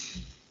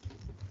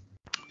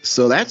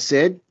 So that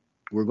said,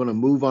 we're going to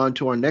move on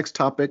to our next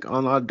topic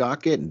on our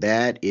docket, and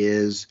that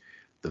is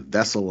the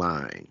Vessel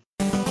line.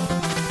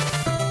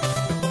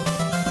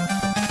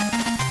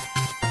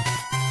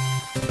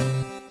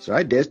 So, all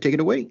right, Des, take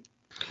it away.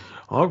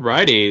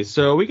 Alrighty,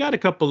 so we got a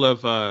couple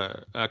of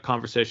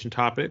conversation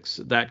topics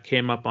that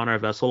came up on our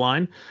Vessel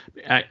line.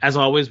 As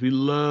always, we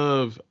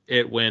love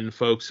it when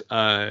folks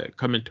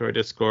come into our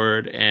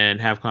Discord and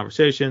have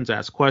conversations,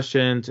 ask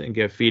questions, and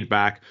give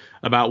feedback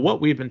about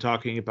what we've been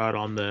talking about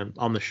on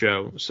the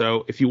show.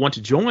 So if you want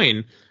to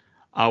join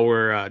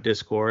our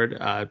Discord,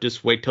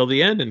 just wait till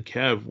the end, and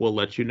Kev will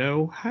let you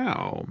know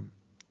how.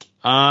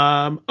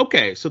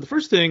 Okay, so the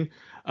first thing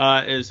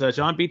is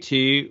John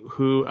BT,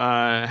 who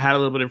had a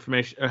little bit of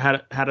information,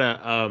 had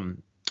a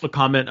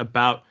comment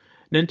about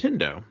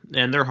Nintendo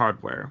and their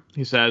hardware.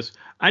 He says,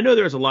 I know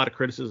there's a lot of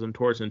criticism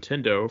towards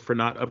Nintendo for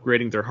not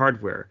upgrading their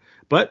hardware,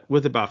 but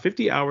with about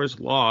 50 hours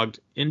logged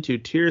into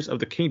Tears of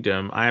the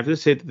Kingdom, I have to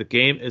say that the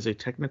game is a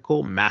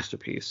technical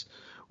masterpiece.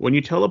 When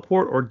you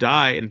teleport or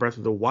die in Breath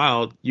of the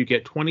Wild, you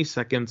get 20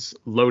 seconds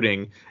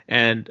loading,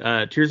 and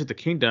Tears of the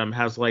Kingdom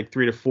has like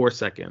 3 to 4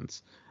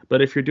 seconds.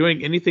 But if you're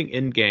doing anything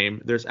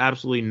in-game, there's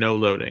absolutely no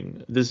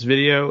loading. This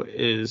video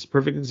is a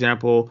perfect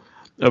example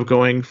of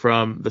going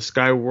from the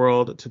Sky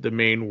World to the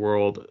main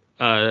world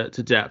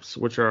to Depths,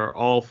 which are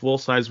all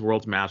full-size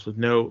world maps with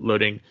no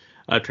loading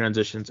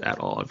transitions at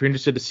all. If you're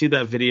interested to see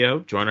that video,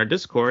 join our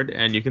Discord,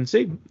 and you can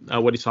see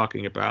what he's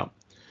talking about.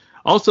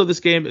 Also, this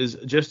game is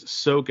just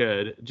so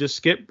good. Just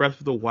skip Breath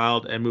of the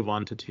Wild and move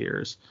on to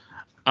Tears.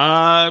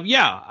 I've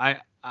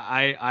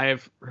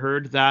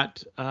heard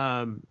that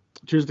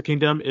Tears of the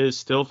Kingdom is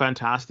still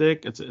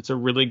fantastic. It's a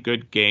really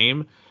good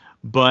game,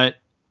 but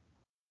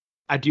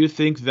I do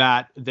think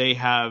that they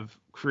have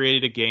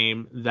created a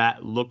game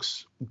that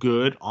looks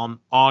good on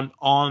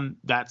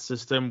that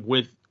system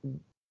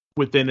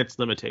within its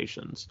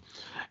limitations,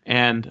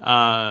 and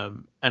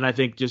I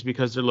think just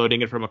because they're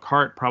loading it from a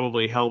cart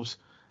probably helps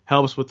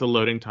with the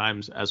loading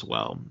times as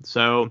well.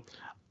 So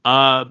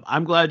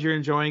I'm glad you're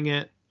enjoying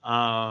it.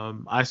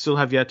 I still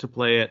have yet to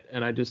play it,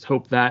 and I just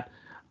hope that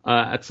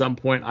at some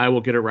point I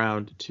will get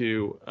around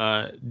to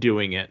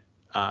doing it,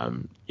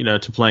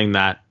 to playing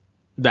that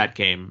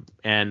game.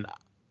 And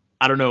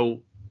I don't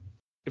know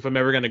if I'm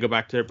ever going to go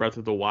back to Breath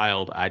of the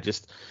Wild. I'm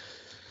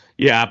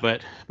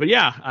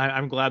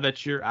glad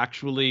that you're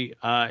actually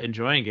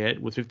enjoying it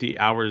with 50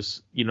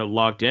 hours,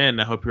 logged in.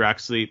 I hope you're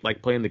actually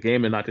like playing the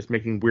game and not just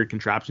making weird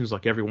contraptions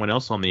like everyone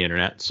else on the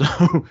internet.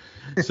 So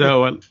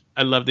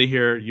I'd love to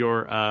hear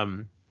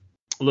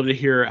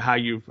how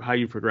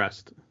you've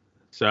progressed.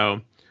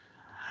 So.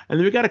 And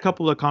then we got a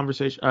couple of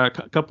comments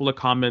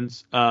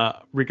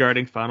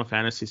regarding Final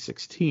Fantasy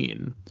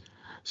 16.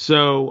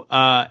 So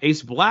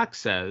Ace Black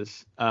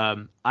says,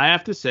 I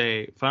have to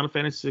say, Final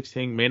Fantasy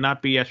 16 may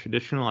not be as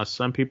traditional as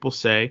some people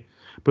say,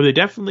 but they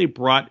definitely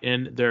brought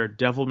in their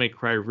Devil May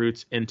Cry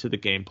roots into the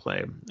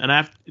gameplay. And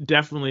I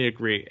definitely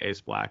agree,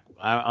 Ace Black.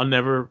 I'll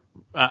never.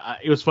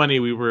 It was funny.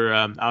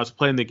 I was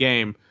playing the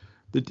game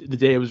the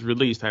day it was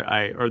released.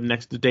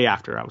 The day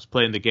after I was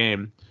playing the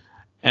game.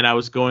 And I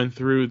was going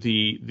through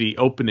the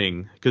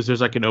opening, because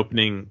there's like an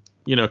opening,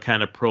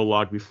 kind of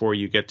prologue before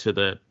you get to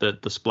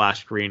the splash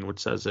screen, which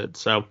says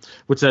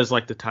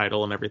like the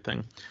title and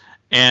everything.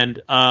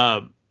 And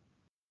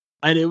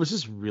it was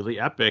just really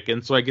epic.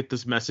 And so I get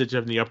this message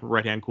in the upper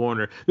right hand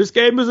corner, this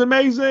game is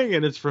amazing,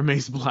 and it's from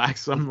Ace Black.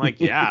 So I'm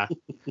like, yeah.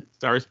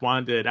 So I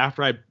responded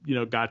after I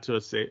got to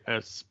a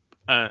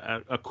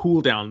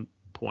cooldown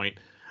point.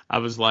 I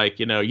was like,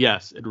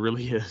 yes, it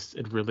really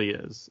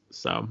is.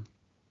 So.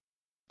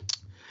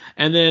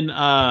 And then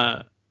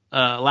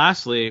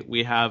lastly,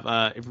 we have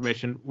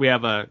information. We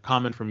have a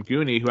comment from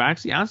Goonie, who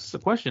actually asks a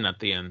question at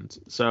the end.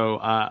 So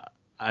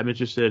I'm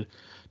interested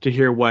to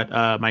hear what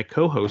my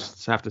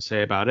co-hosts have to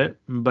say about it.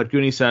 But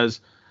Goonie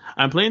says,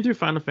 I'm playing through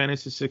Final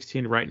Fantasy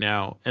 16 right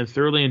now and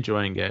thoroughly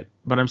enjoying it,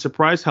 but I'm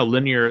surprised how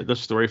linear and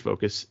story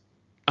focused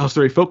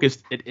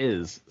it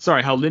is.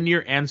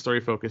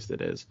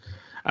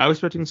 I was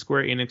expecting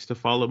Square Enix to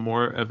follow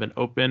more of an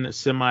open,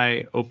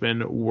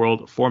 semi-open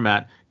world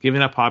format, given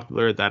how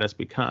popular that has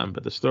become.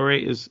 But the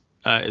story is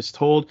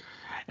told,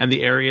 and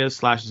the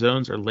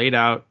areas/zones are laid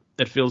out.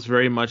 It feels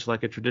very much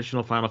like a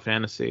traditional Final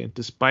Fantasy.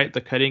 Despite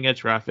the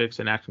cutting-edge graphics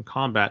and action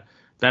combat,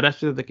 that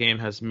aspect of the game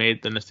has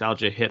made the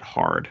nostalgia hit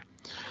hard.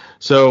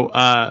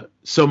 So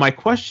my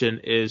question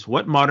is,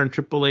 what modern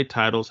AAA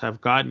titles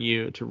have gotten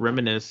you to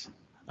reminisce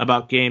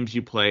about games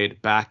you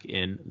played back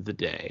in the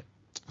day?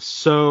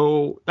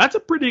 So that's a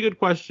pretty good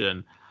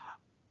question.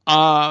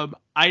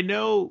 I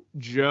know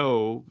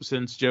Joe,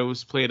 since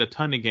Joe's played a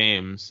ton of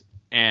games,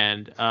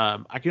 and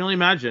I can only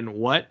imagine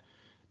what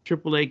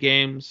AAA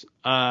games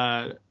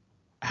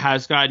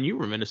has gotten you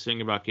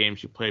reminiscing about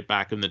games you played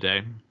back in the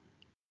day.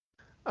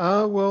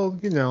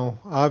 Well,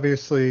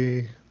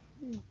 obviously,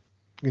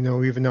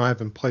 even though I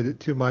haven't played it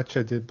too much,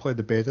 I did play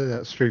the beta.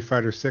 That Street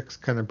Fighter 6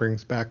 kind of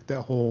brings back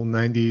that whole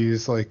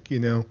 90s,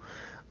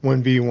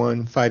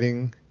 1v1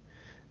 fighting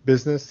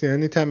business. Yeah,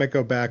 anytime I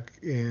go back,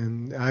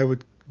 and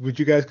would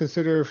you guys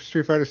consider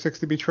Street Fighter 6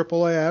 to be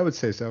AAA? I would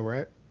say so,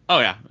 right? Oh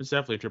yeah, it's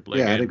definitely a AAA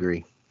Yeah, game. I'd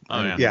agree.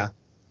 Oh yeah. Yeah.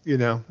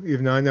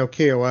 Even though I know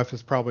KOF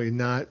is probably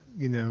not,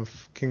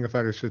 King of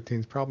Fighters 15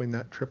 is probably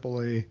not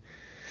AAA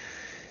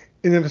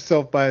in of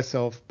itself by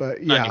itself,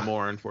 but yeah. Not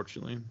anymore,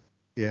 unfortunately.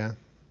 Yeah.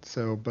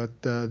 So, but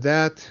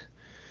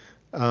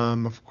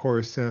of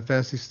course,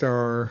 Phantasy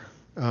Star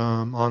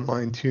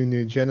Online 2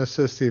 New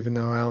Genesis, even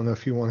though I don't know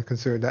if you want to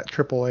consider that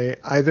AAA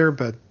either,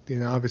 but,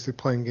 obviously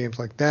playing games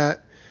like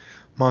that.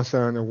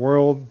 Monster Hunter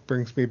World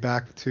brings me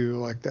back to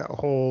like that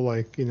whole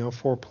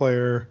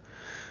 4-player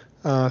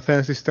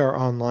Phantasy Star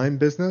Online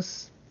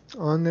business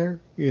on there,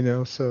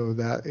 so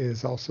that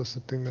is also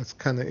something that's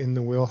kind of in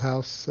the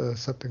wheelhouse,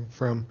 something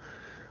from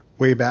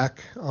way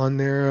back on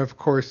there. Of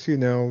course,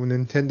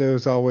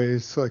 Nintendo's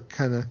always like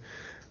kind of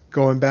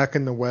going back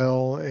in the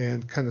well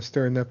and kind of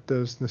stirring up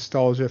those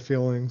nostalgia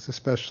feelings,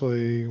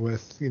 especially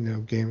with,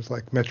 games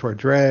like Metroid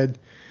Dread,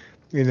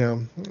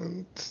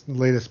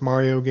 latest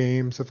Mario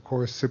games, of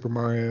course, Super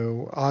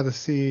Mario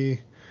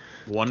Odyssey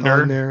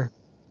Wonder on there.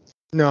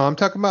 No, I'm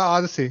talking about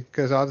Odyssey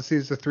because Odyssey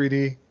is a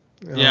 3D.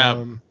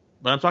 Yeah,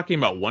 but I'm talking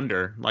about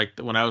Wonder. Like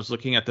when I was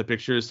looking at the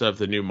pictures of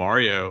the new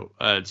Mario,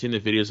 seeing the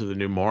videos of the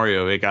new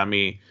Mario, it got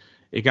me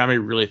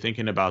really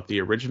thinking about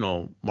the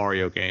original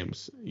Mario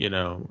games,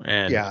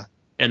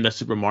 and the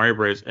Super Mario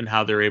Bros. And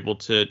how they're able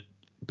to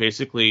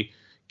basically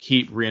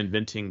keep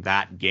reinventing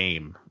that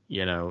game.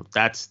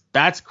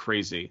 That's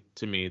crazy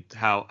to me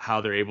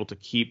how they're able to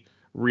keep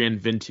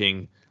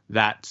reinventing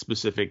that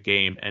specific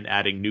game and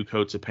adding new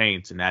coats of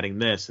paints and adding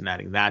this and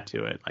adding that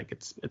to it. Like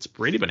it's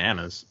pretty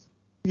bananas.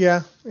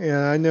 Yeah,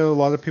 I know a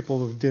lot of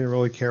people didn't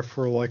really care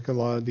for like a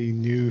lot of the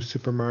new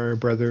Super Mario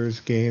Brothers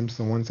games,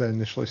 the ones that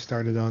initially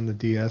started on the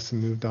DS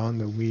and moved on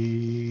to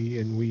Wii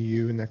and Wii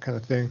U and that kind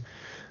of thing.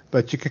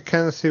 But you could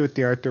kind of see with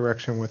the art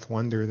direction with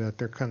Wonder that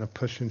they're kind of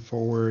pushing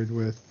forward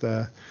with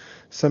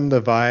some of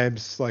the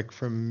vibes like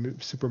from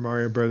Super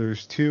Mario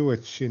Brothers 2,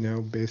 which,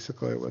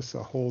 basically it was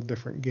a whole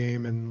different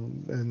game,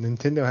 and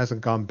Nintendo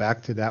hasn't gone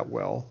back to that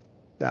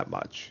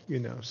much,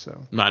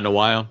 so. Not in a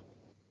while.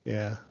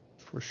 Yeah,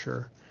 for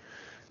sure.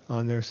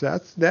 On there. So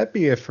that'd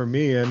be it for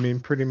me. I mean,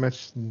 pretty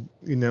much, and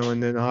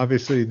then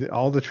obviously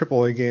all the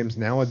AAA games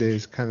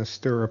nowadays kind of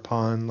stir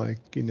upon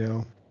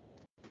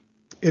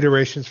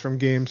iterations from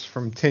games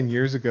from 10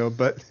 years ago,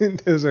 but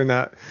those are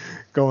not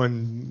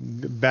going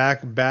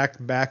back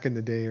in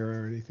the day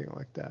or anything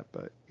like that.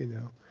 But,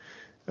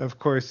 of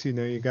course,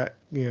 you got,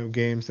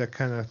 games that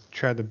kind of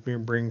try to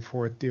bring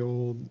forth the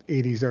old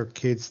 80s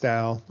arcade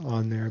style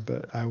on there,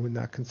 but I would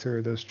not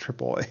consider those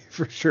AAA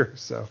for sure.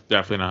 So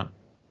definitely not.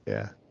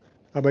 Yeah.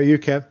 How about you,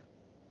 Kev?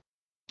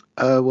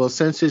 Well,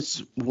 since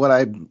it's what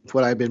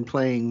I've been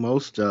playing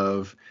most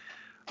of,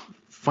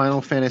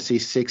 Final Fantasy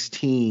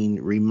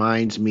 16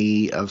 reminds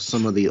me of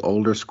some of the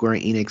older Square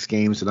Enix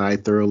games that I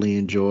thoroughly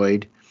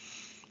enjoyed,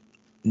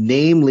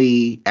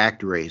 namely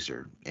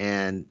ActRaiser.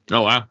 And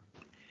oh wow,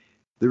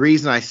 the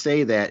reason I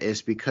say that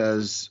is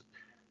because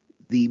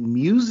the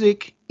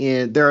music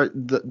in there,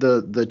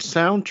 the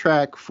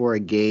soundtrack for a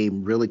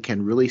game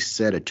can really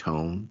set a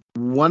tone.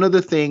 One of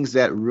the things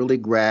that really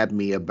grabbed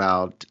me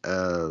about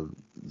the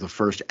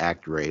first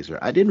ActRaiser,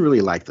 I didn't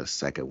really like the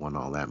second one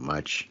all that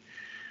much.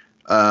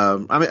 I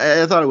mean,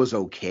 I thought it was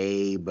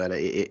okay, but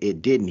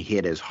it didn't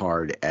hit as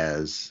hard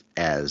as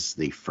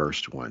the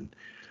first one.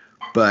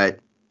 But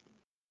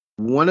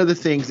one of the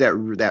things that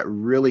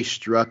really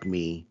struck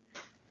me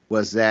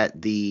was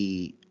that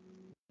the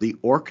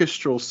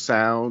orchestral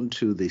sound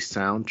to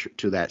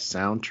that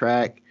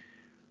soundtrack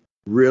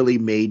really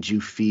made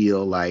you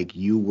feel like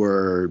you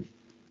were,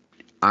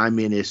 I'm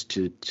in this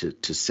to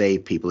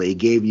save people. It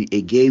gave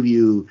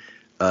you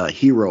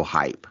hero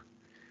hype.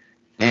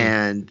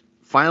 And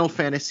Final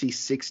Fantasy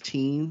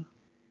 16,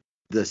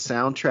 the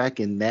soundtrack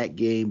in that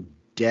game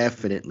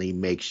definitely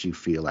makes you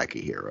feel like a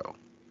hero.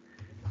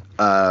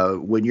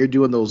 When you're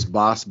doing those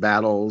boss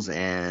battles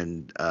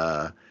and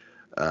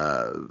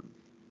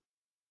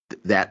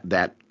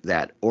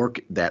that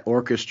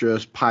orchestra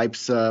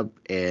pipes up,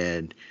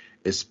 and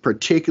it's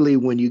particularly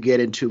when you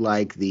get into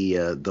like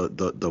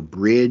the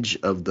bridge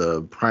of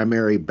the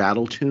primary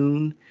battle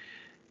tune,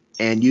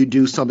 and you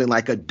do something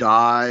like a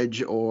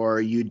dodge, or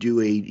you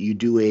do a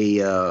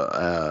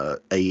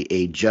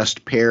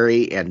just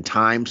parry, and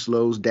time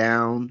slows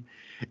down,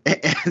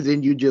 and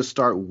then you just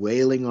start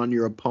wailing on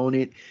your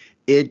opponent.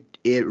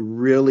 it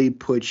really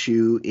puts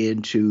you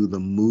into the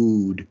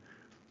mood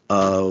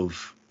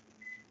of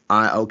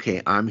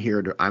I'm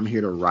here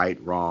to right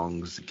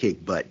wrongs,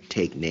 kick butt,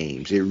 take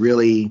names. It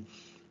really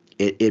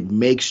it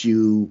makes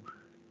you,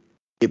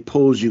 it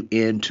pulls you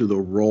into the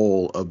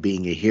role of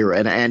being a hero.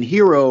 And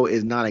hero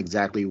is not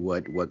exactly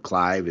what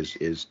Clive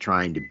is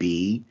trying to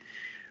be,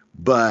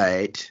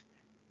 but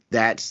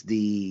that's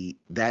the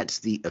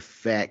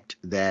effect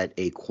that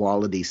a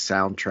quality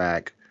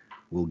soundtrack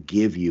will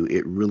give you.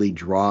 It really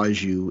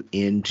draws you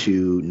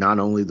into not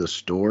only the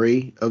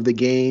story of the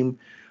game,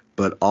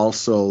 but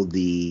also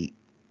the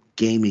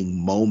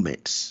gaming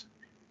moments,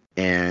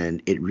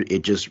 and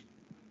it just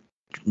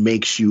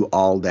makes you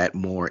all that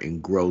more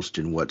engrossed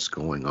in what's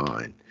going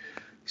on.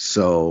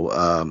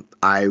 So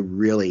I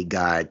really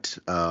got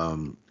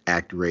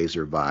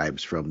ActRaiser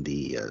vibes from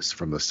the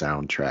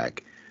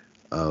soundtrack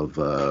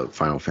of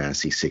Final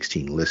Fantasy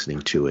 16, listening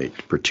to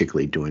it,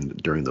 particularly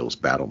during those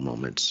battle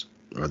moments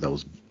or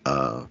those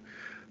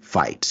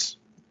fights.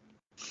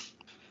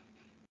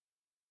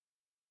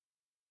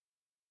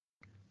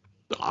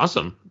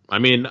 Awesome. I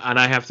mean, and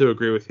I have to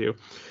agree with you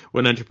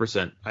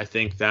 100%. I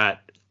think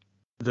that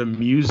the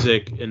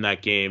music in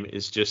that game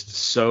is just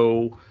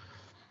so,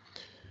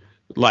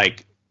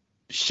 like,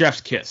 chef's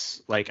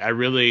kiss. Like, I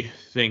really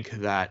think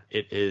that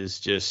it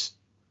is just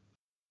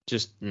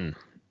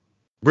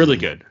really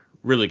good,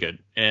 really good.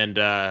 And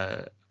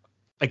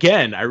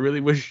again, I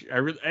really wish you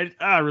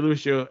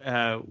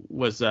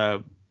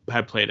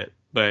had played it,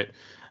 but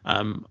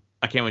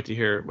I can't wait to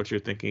hear what you're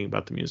thinking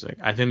about the music.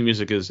 I think the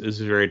music is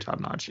very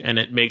top notch, and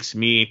it makes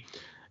me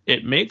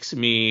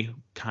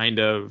kind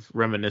of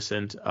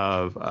reminiscent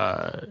of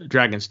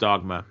Dragon's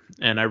Dogma,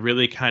 and I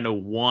really kind of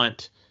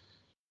want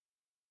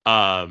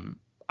I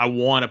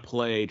want to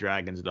play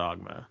Dragon's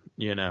Dogma,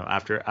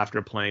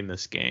 after playing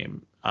this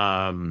game.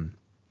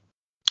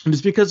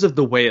 Just because of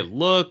the way it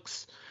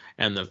looks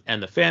and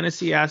the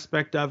fantasy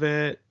aspect of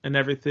it and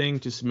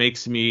everything just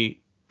makes me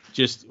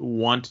just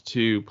want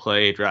to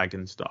play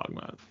Dragon's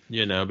Dogma,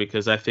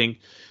 because I think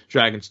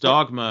Dragon's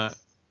Dogma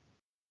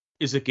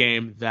is a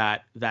game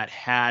that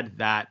had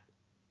that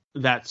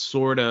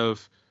sort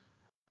of,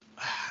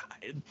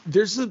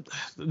 there's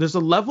a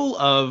level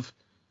of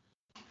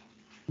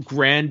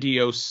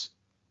grandiose,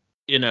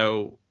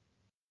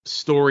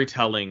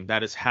 storytelling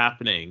that is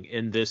happening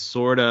in this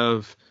sort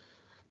of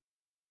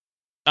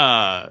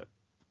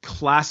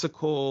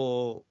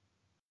classical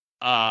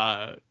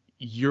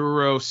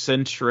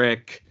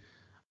Eurocentric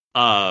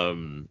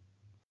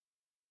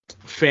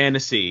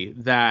fantasy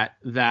that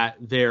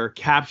they're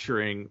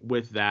capturing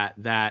with that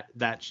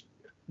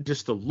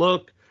just the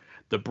look,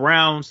 the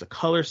browns, the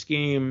color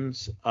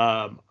schemes.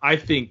 I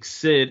think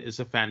Cid is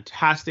a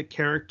fantastic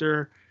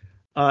character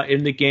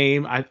in the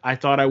game. I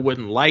thought I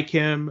wouldn't like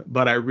him,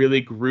 but I really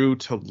grew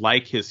to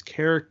like his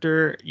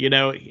character,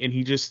 and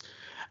he just,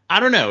 I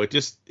don't know, it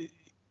just,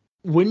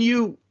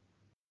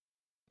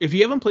 if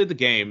you haven't played the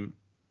game,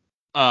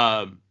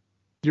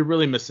 you're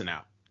really missing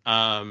out.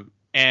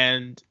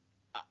 And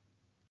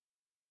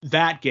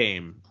that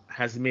game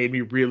has made me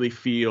really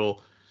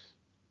feel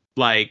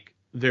like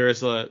there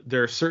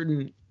are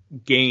certain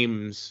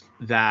games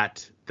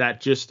that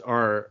just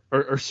are,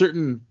 or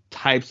certain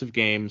types of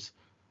games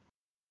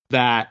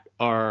that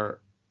are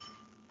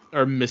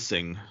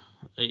missing,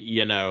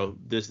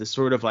 there's this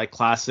sort of like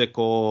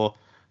classical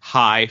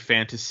high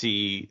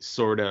fantasy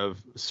sort of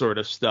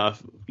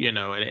stuff,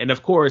 and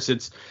of course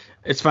it's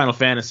Final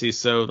Fantasy,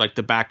 so like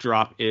the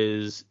backdrop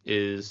is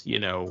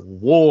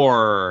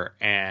war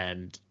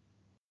and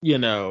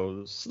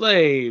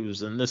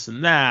slaves and this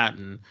and that,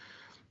 and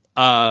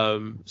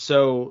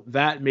so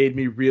that made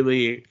me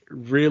really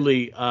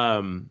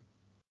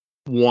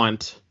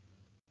want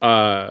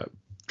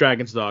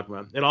Dragon's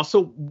Dogma. It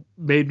also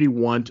made me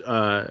want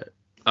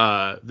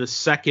the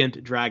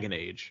second Dragon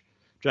Age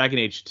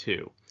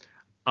 2.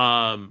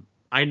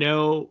 I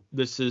know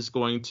this is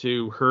going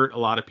to hurt a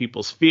lot of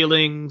people's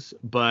feelings,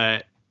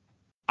 but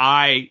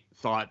I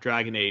thought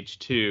Dragon Age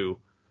 2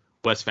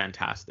 was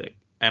fantastic.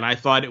 And I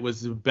thought it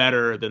was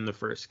better than the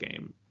first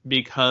game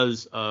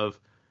because of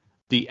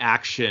the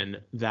action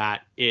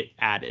that it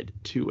added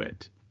to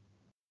it.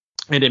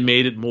 And it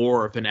made it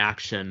more of an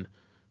action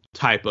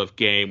type of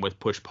game with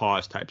push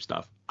pause type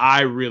stuff.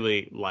 I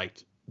really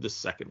liked the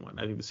second one.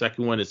 I think the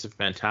second one is a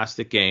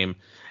fantastic game,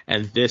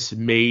 and this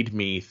made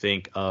me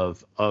think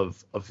of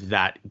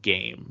that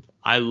game.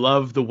 I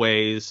love the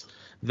ways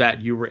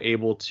that you were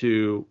able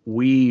to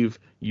weave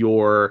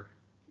your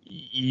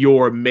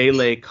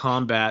melee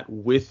combat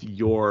with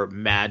your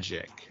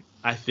magic.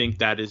 I think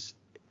that is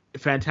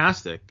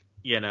fantastic,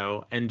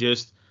 and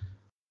just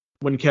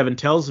when Kevin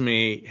tells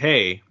me,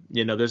 hey,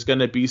 there's going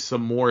to be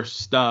some more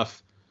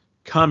stuff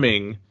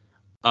coming,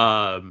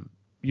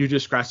 you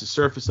just scratch the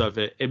surface of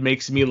it. It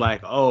makes me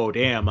like, oh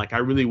damn, like I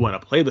really want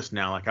to play this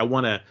now. Like I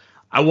want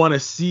to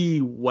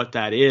see what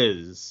that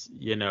is,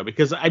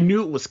 because I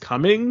knew it was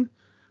coming,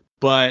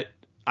 but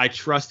I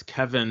trust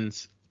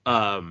Kevin's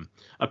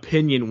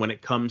opinion when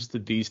it comes to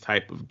these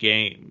type of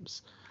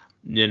games.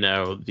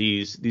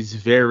 these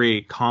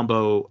very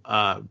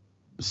combo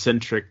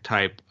centric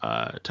type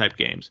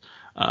games.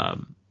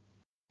 And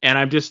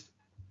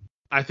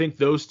I think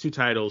those two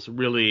titles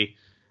really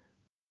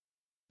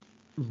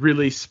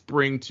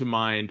spring to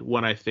mind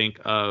when I think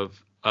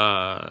of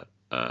Final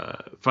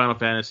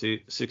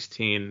Fantasy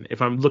 16.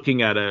 If I'm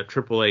looking at a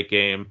AAA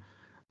game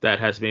that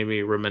has made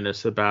me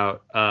reminisce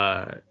about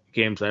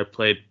games I've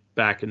played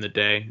back in the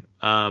day,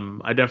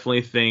 I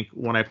definitely think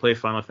when I play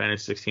Final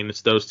Fantasy 16,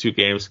 it's those two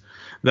games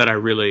that I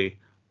really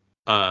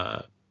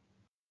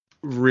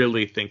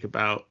think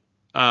about.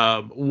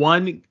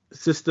 One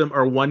system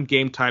or one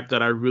game type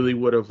that I really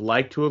would have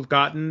liked to have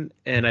gotten,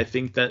 and I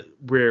think that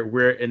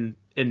we're in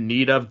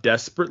need of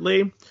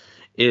desperately,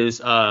 is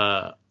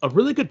a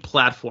really good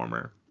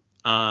platformer.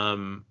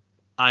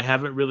 I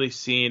haven't really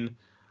seen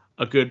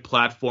a good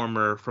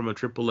platformer from a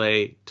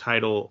AAA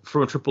title,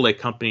 from a AAA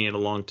company, in a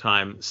long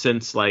time,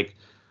 since like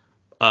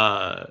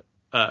Ratchet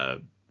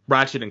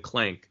and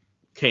Clank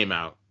came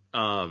out.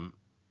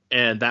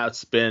 And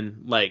that's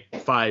been like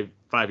 5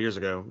 years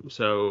ago,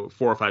 so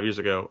 4 or 5 years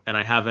ago, and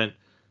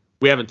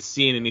we haven't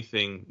seen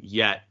anything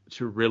yet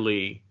to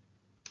really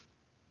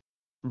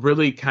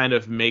kind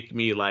of make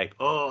me like,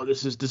 oh,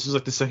 this is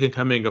like the second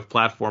coming of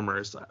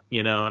platformers,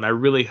 and I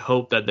really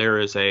hope that there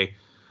is a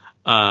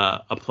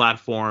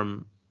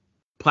platformer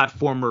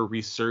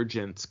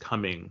resurgence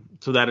coming,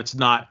 so that it's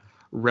not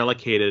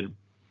relegated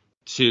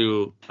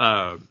to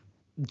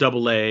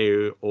double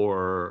A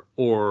or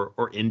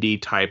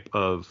indie type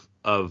of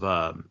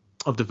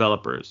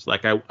developers.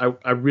 Like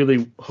I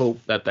really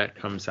hope that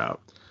comes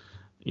out,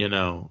 and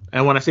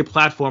when I say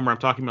platformer, I'm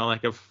talking about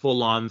like a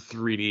full-on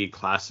 3D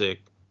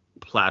classic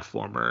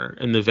platformer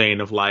in the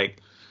vein of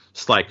like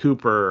Sly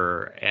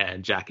Cooper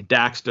and Jak and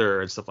Daxter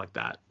and stuff like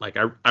that. Like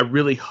I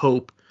really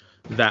hope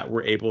that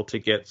we're able to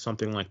get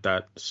something like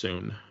that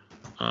soon.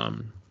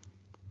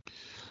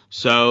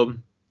 So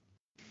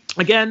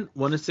again,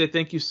 want to say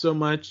thank you so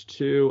much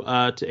to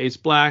Ace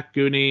Black,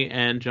 Goonie,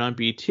 and John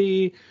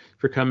BT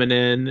for coming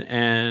in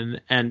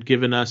and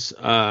giving us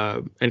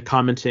and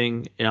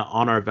commenting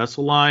on our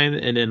Vessel line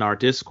and in our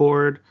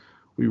Discord.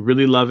 We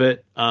really love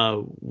it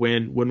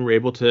when we're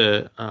able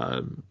to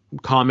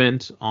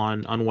comment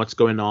on what's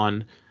going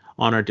on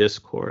our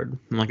Discord.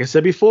 And like I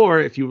said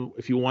before, if you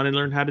want to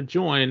learn how to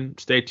join,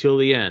 stay till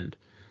the end,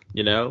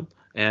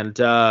 and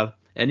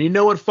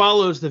what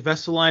follows the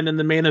Vessel line in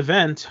the main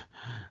event,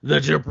 the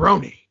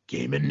Jabroni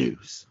Gaming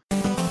News.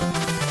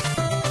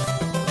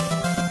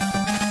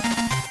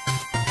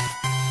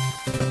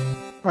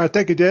 All right,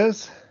 thank you,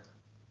 Des.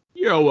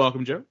 You're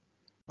welcome, Joe.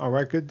 All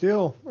right, good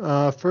deal.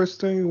 First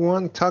thing we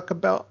want to talk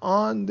about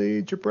on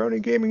the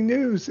Jabroni Gaming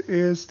News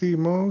is the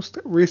most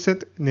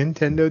recent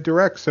Nintendo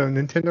Direct. So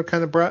Nintendo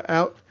kind of brought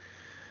out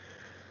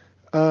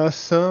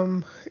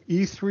some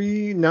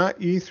E3, not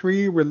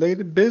E3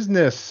 related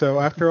business. So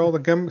after all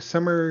the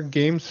Summer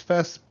Games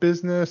Fest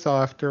business,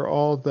 after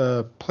all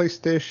the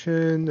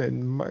PlayStation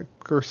and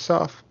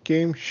Microsoft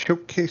Game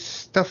Showcase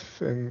stuff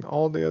and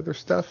all the other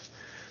stuff,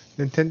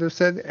 Nintendo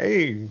said,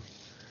 hey,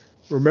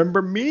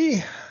 remember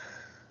me?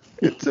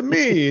 It's a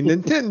me,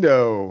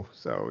 Nintendo.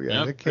 So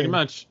yeah, yep, pretty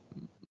much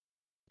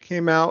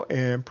came out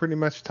and pretty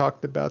much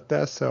talked about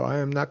that. So I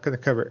am not going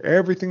to cover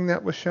everything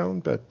that was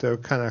shown, but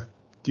kind of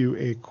do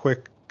a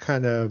quick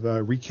kind of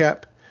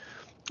recap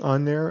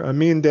on there.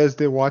 Me and Des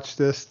did watch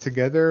this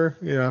together.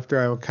 After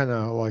I kind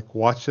of like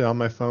watched it on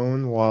my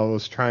phone while I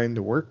was trying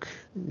to work.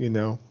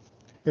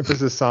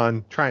 Emphasis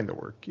on trying to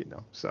work.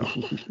 So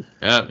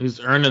yeah, he's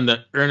earning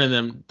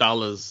them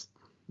dollars.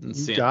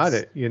 You got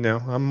it.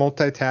 I'm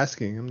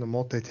multitasking. I'm the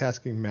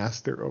multitasking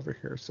master over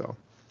here.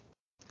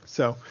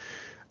 So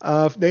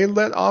they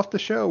let off the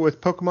show with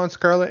Pokemon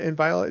Scarlet and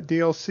Violet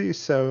DLC.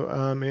 So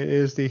it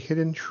is the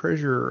Hidden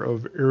Treasure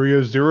of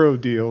Area Zero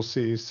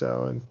DLC.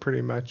 So, and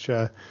pretty much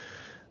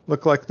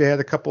looked like they had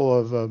a couple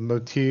of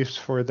motifs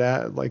for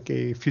that, like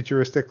a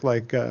futuristic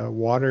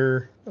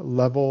water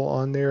level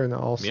on there, and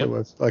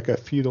also like a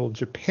feudal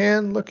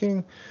Japan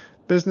looking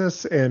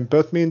business. And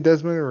both me and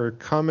Desmond were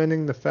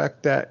commenting the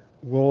fact that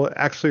will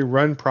actually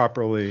run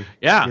properly.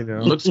 Yeah,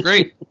 looks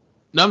great.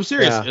 No, I'm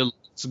serious. Yeah. It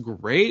looks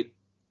great.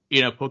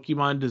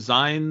 Pokemon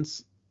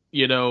designs,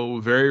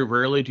 very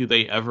rarely do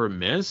they ever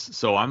miss.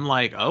 So I'm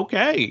like,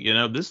 okay,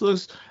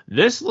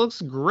 this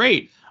looks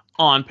great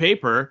on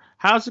paper.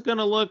 How's it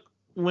gonna look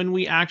when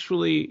we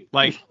actually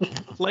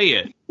play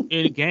it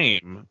in a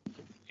game?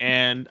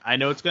 And I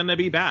know it's gonna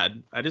be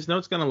bad. I just know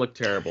it's gonna look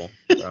terrible.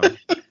 So.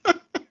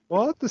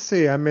 We'll have to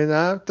see. I mean,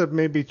 I have to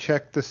maybe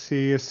check to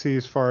see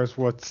as far as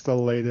what's the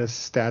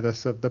latest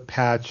status of the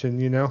patch.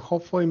 And,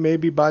 hopefully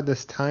maybe by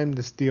this time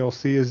this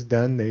DLC is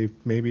done, they've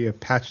maybe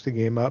patched the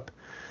game up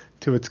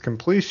to its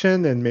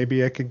completion. And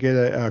maybe I could get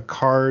a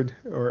card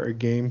or a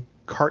game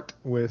cart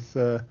with,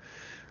 the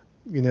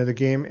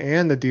game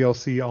and the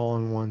DLC all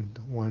in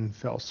one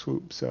fell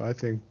swoop. So I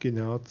think,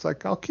 it's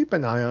like I'll keep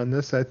an eye on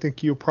this. I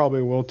think you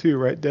probably will too,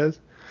 right, Des?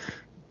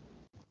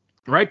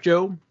 Right,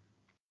 Joe.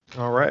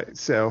 All right.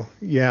 So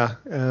yeah.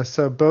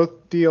 So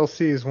both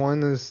DLCs.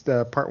 One is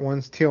the part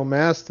one's Teal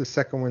Mask. The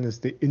second one is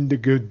the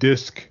Indigo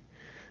Disc.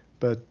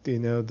 But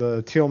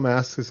the Teal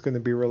Mask is going to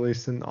be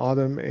released in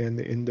autumn, and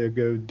the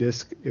Indigo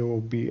Disc it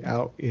will be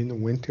out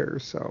in winter.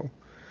 So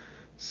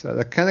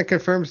that kind of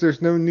confirms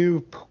there's no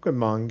new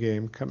Pokemon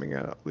game coming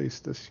out at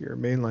least this year.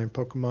 Mainline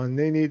Pokemon.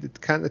 They need to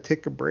kind of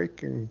take a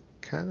break and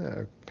kind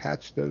of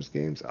patch those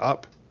games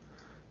up.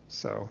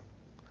 So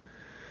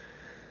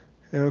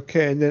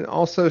okay, and then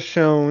also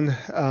shown,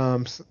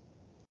 of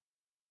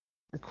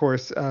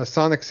course,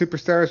 Sonic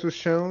Superstars was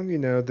shown.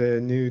 The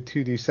new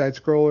 2D side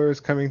scroller is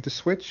coming to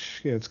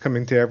Switch. It's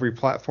coming to every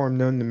platform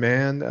known to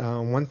man.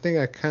 One thing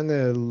I kind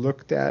of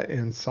looked at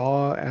and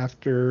saw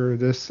after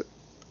this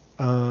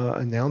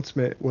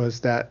announcement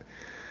was that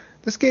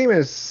this game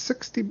is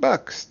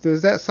 $60.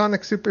 Does that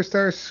Sonic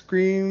Superstars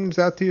screams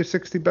out to you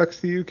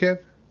 $60 to you, Kev?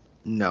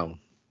 No,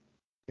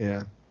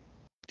 Yeah.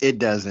 it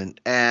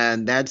doesn't.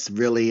 And that's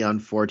really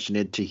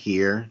unfortunate to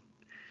hear.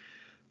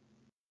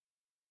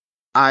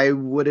 I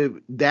would have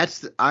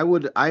that's I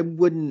would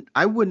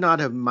not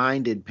have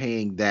minded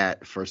paying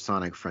that for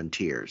Sonic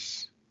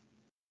Frontiers.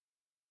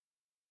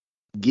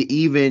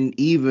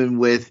 Even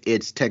with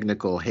its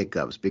technical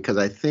hiccups, because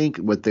I think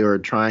what they were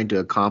trying to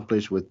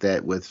accomplish with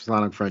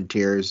Sonic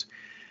Frontiers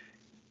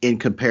in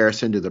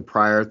comparison to the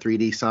prior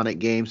 3D Sonic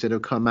games that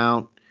have come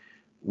out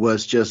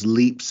was just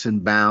leaps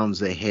and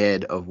bounds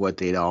ahead of what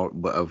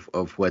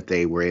what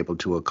they were able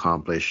to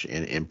accomplish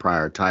in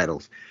prior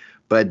titles.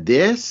 But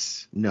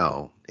this,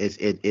 no,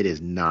 it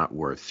is not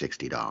worth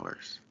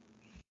 $60.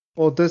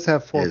 Well, it does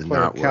have It is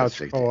four-player not worth couch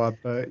 60. co-op,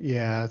 but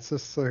yeah, it's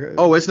just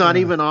Oh, it's not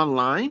even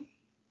online?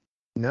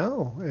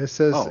 no. It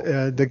says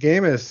Oh, the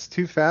game is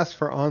too fast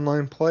for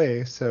online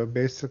play, so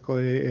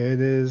basically it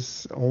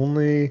is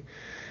only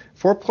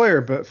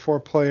four-player, but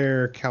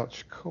four-player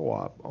couch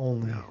co-op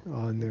only no,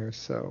 on there.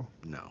 So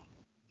no,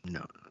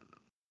 no.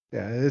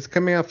 yeah, it's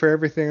coming out for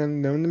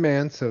everything known to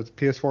man. So it's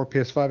PS4,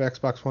 PS5,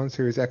 Xbox One,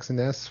 Series X and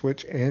S,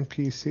 Switch, and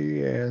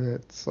PC. And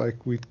it's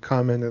like we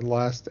commented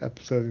last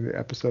episode, the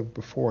episode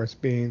before, it's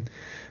being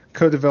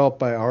co-developed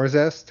by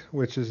Arzest,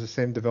 which is the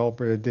same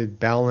developer that did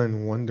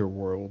Balan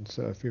Wonderworld.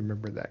 So if you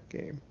remember that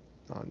game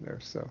on there,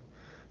 so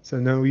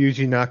no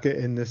Yuji Naka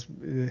in this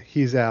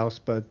his house,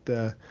 but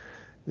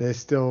they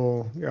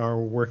still are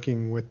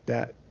working with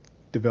that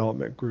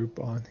development group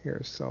on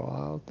here. So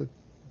I'll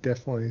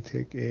definitely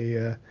take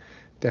a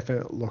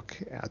definite look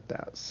at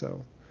that.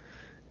 So,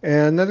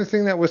 and another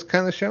thing that was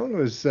kind of shown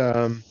was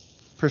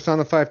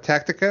Persona 5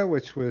 Tactica,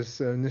 which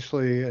was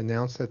initially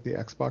announced at the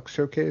Xbox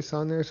showcase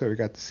on there. So we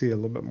got to see a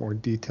little bit more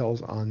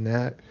details on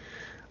that.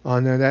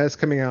 On there, that is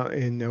coming out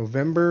in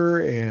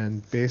November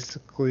and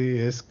basically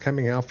is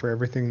coming out for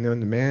everything known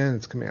to man.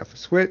 It's coming out for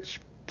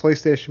Switch,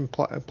 PlayStation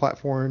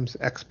platforms,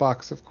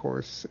 Xbox, of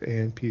course,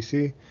 and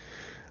PC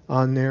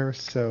on there.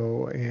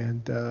 So,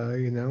 and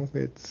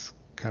it's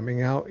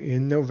coming out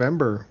in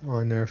November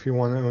on there. If you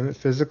want to own it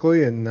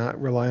physically and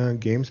not rely on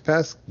Games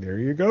Pass, there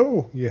you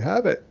go. You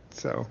have it.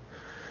 So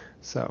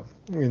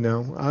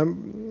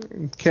I'm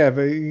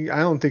Kev. I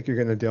don't think you're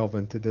going to delve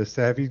into this.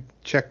 Have you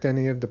checked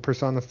any of the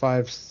Persona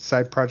 5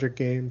 side project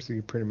games? Are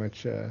you pretty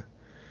much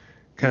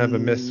kind of a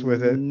miss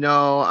with it?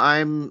 No,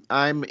 I'm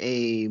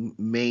a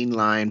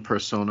mainline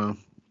Persona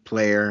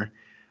player.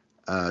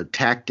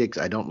 Tactics,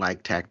 I don't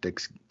like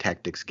tactics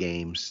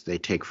games. They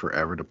take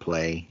forever to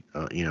play.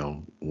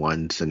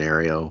 One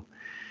scenario,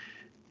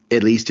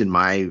 at least in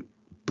my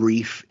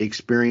brief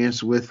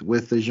experience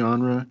with the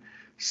genre.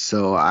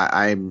 So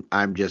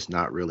I'm just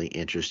not really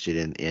interested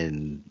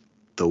in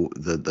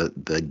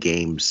the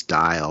game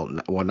style.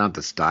 Well, not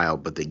the style,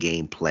 but the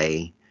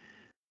gameplay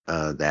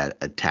that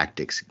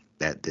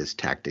this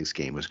tactics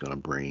game is going to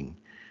bring.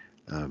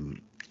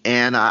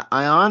 And I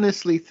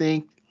honestly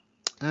think,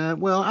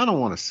 well, I don't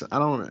want to. I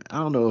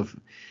don't know if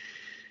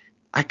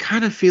I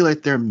kind of feel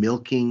like they're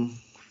milking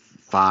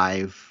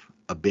 5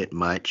 a bit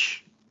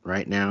much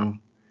right now.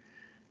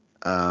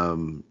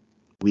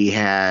 We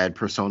had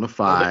Persona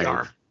Oh, they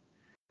are. 5.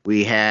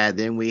 We had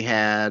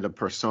a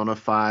Persona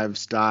 5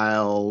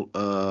 style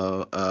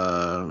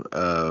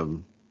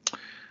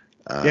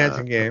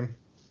Dancing game.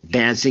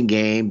 dancing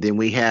game. Then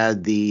we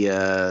had the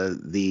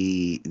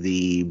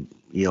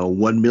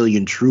 1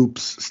 million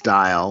troops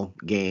style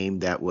game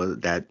that Oh,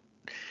 that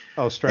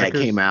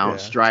Strikers. came out, Yeah.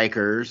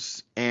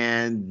 Strikers,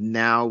 and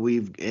now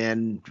we've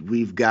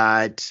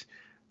got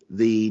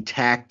the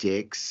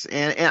tactics,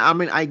 and I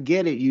mean I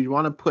get it. You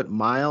want to put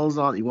miles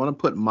on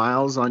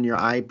your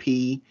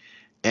IP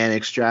and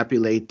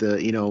extrapolate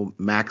the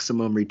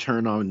maximum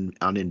return on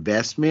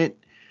investment.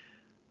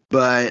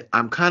 But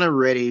I'm kind of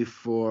ready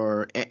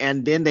for,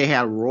 and then they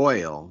had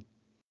Royal.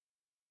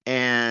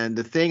 And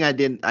the thing I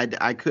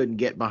couldn't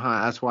get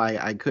behind, that's why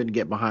I couldn't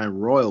get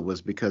behind Royal,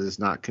 was because it's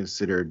not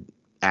considered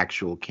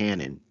actual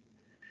canon.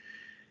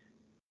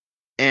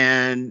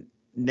 And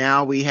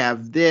now we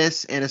have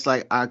this, and it's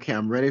like, okay,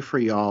 I'm ready for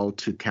y'all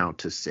to count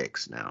to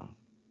 6 now.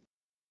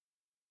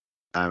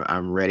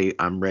 I'm ready.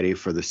 I'm ready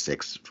for the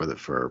 6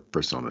 for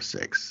Persona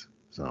 6.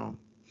 So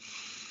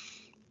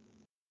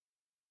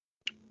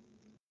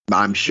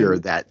I'm sure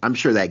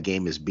that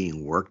game is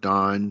being worked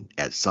on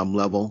at some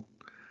level.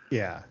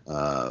 Yeah.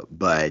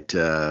 But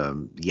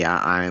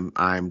yeah,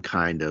 I'm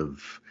kind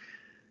of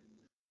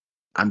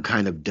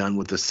done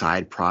with the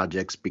side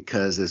projects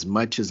because as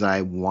much as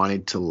I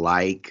wanted to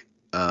like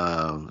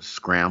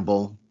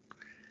Scramble,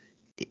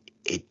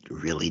 it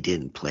really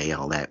didn't play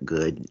all that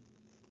good.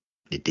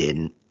 It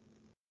didn't.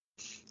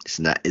 It's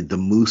not. The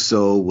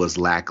Muso was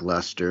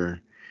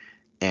lackluster,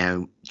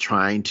 and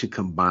trying to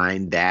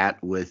combine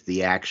that with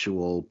the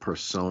actual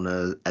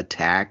Persona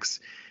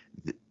attacks,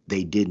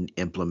 they didn't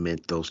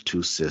implement those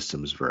two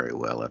systems very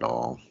well at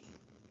all.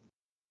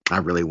 I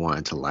really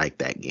wanted to like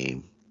that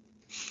game.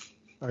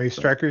 Are you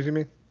Strikers, you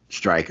mean?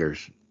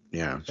 Strikers.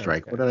 Yeah,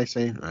 Strike. Okay. What did I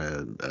say?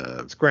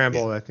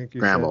 Scramble, I think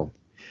you Scramble. said.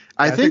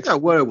 I think that's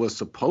what it was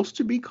supposed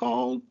to be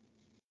called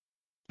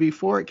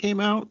before it came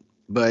out,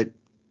 but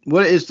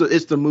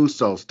it's the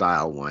Muso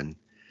style one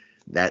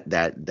that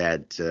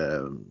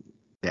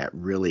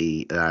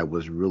really I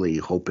was really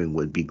hoping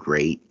would be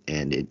great,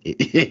 and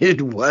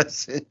it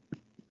wasn't.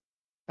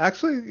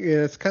 Actually,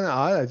 yeah, it's kind of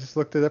odd. I just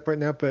looked it up right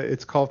now, but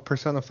it's called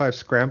Persona 5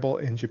 Scramble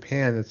in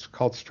Japan. It's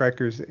called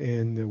Strikers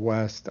in the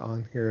West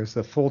on here. It's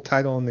the full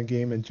title in the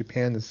game in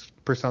Japan is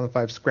Persona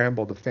 5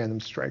 Scramble, the Phantom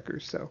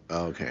Strikers. So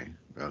Okay.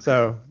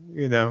 So,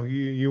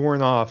 you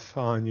weren't off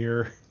on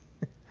your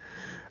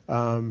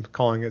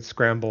calling it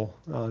Scramble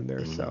on there.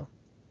 Mm-hmm.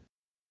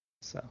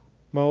 So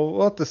well,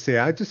 we'll have to see.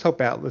 I just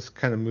hope Atlas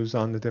kind of moves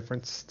on to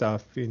different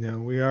stuff.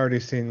 We already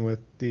seen with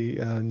the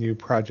new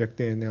project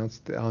they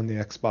announced on the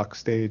Xbox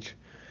stage.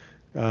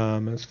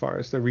 As far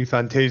as the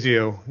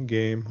ReFantazio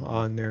game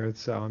on there.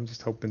 So I'm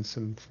just hoping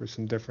for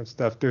some different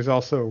stuff. There's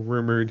also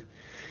rumored,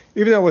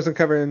 even though it wasn't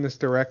covered in this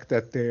direct,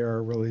 that they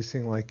are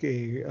releasing like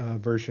a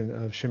version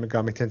of Shin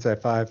Megami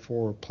Tensei 5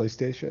 for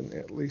PlayStation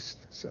at least.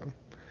 So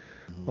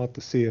we'll have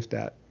to see if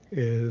that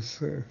is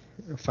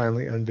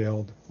finally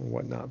unveiled and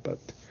whatnot. But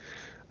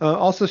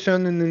also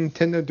shown in the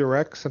Nintendo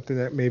Direct, something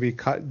that maybe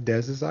caught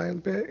Dez's eye a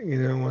bit,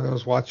 when I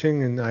was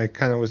watching, and I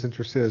kind of was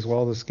interested as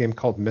well. This game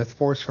called Myth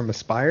Force from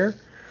Aspyr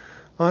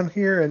on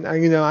here, and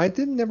I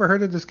didn't never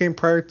heard of this game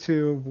prior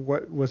to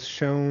what was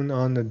shown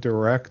on the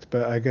Direct,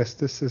 but I guess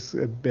this has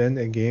been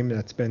a game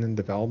that's been in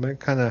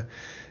development. Kind of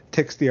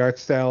takes the art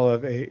style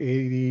of a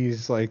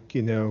 80s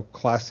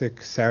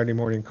classic Saturday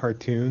morning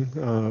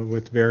cartoon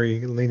with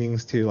very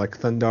leanings to like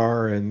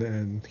Thundar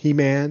and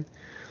He-Man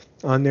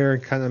on there,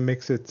 and kind of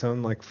makes its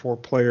own like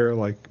 4-player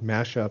like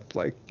mashup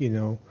like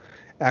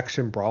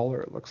action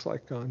brawler it looks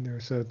like on there.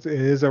 So it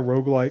is a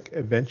roguelike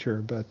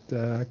adventure, but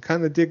I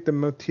kind of dig the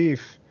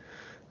motif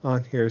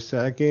on here.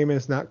 So that game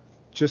is not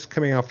just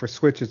coming out for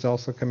Switch, it's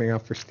also coming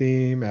out for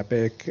Steam,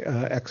 Epic,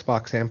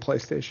 Xbox, and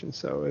PlayStation.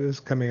 So it is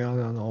coming out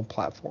on all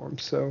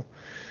platforms. So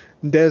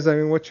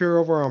Des, what's your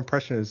overall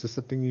impression? Is this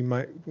something you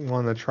might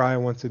want to try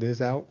once it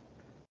is out?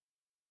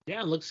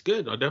 Yeah, it looks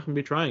good. I'll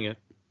definitely be trying it.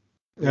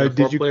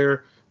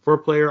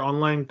 Four-player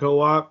online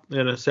co-op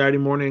and a Saturday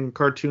morning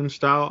cartoon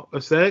style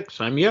aesthetic.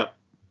 Sign me up.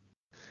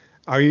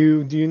 Do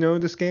you know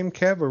this game,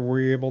 Kev, or were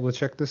you able to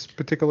check this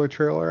particular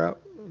trailer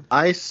out?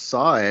 I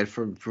saw it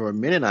for a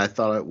minute. I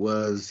thought it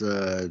was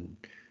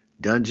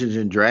Dungeons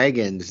and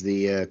Dragons,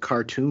 the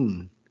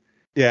cartoon.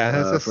 Yeah, it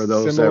has for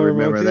those that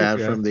remember motif, that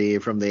from the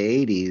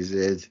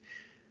 80s.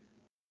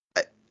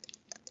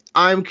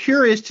 I'm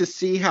curious to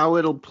see how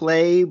it'll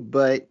play,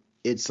 but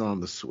it's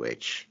on the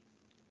Switch.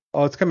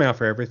 Oh, it's coming out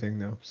for everything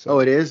though. So. Oh,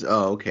 it is?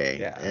 Oh, okay.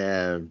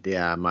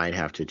 Yeah. I might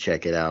have to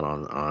check it out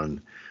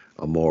on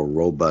a more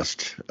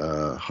robust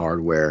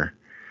hardware,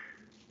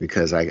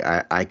 because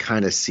I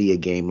kind of see a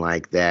game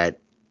like that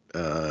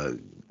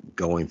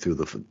going through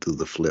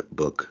the flip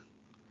book.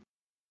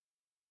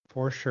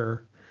 For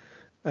sure.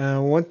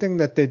 One thing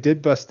that they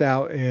did bust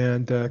out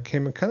and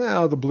came kind of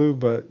out of the blue,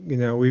 but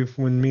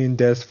when me and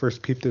Des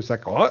first peeped, it's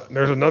like, what?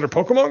 There's another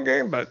Pokemon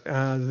game, but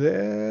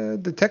the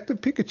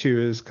Detective Pikachu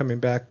is coming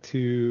back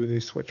to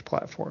the Switch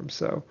platform.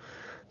 So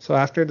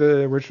after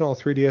the original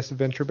 3DS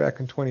adventure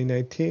back in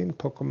 2019,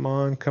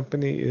 Pokemon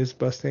Company is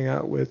busting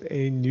out with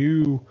a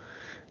new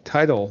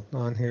title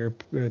on here.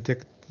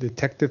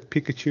 Detective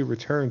Pikachu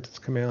Returns. It's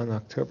coming out on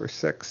October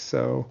 6th.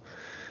 So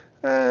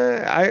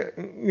I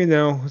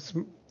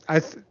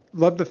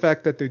love the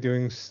fact that they're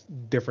doing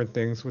different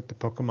things with the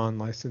Pokemon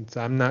license.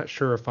 I'm not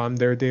sure if I'm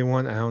there day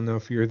one. I don't know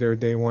if you're there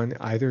day one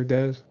either,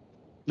 Des.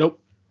 Nope.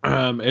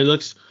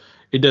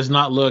 It doesn't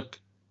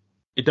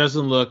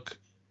look,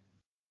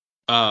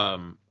 I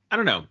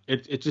don't know.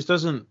 It just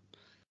doesn't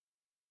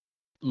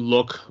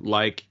look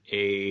like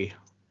a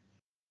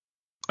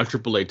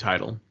AAA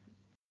title.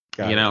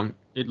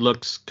 It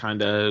looks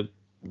kind of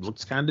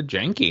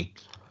janky.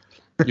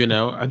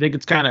 I think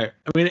it's kind of.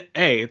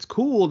 It's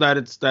cool that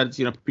it's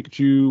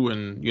Pikachu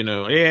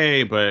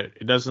and but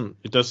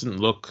it doesn't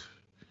look.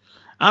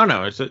 I don't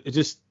know.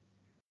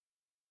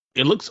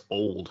 It looks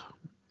old.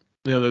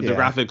 The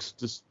graphics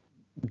just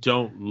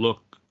don't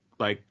look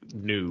like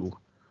new.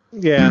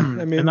 Yeah,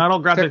 and not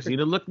all graphics need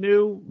to look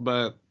new,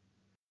 but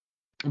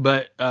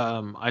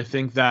I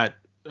think that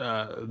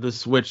the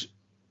Switch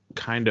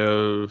kind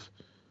of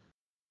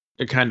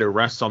it kind of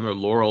rests on their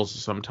laurels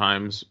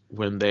sometimes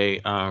when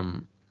they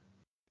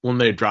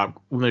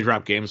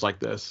drop games like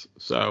this.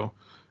 So,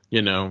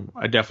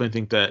 I definitely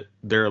think that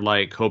they're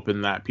like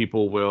hoping that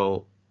people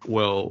will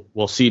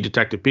see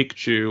Detective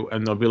Pikachu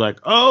and they'll be like,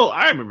 "Oh,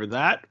 I remember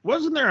that.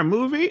 Wasn't there a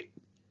movie?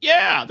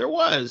 Yeah, there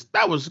was.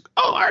 That was.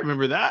 Oh, I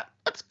remember that.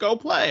 Let's go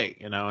play."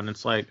 And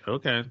it's like,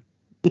 okay,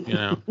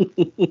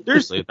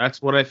 seriously,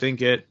 that's what I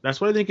think it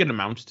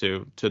amounts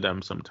to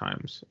them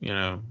sometimes.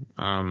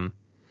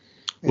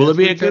 Will it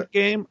be a good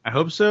game? I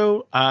hope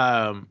so.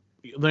 The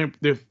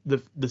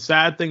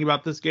sad thing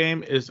about this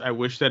game is I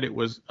wish that it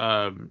was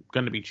going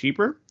to be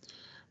cheaper,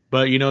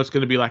 but it's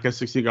going to be like a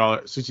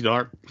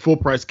 $60 full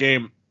price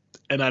game,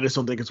 and I just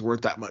don't think it's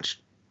worth that much.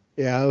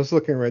 Yeah, I was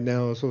looking right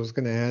now. So I was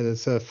going to add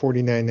it's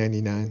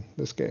 $49.99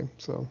 this game,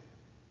 so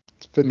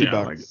it's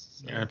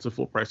 $50. Yeah, it's a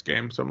full price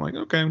game, so I'm like,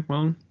 okay,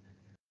 well,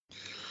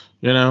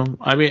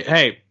 I mean,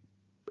 hey,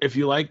 if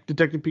you like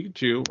Detective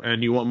Pikachu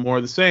and you want more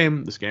of the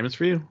same, this game is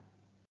for you.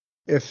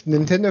 If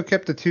Nintendo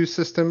kept a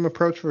two-system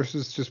approach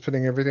versus just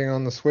putting everything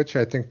on the Switch,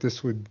 I think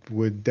this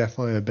would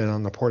definitely have been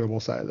on the portable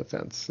side of the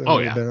fence. It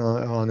would have been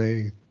on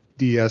a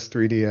DS,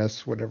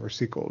 3DS, whatever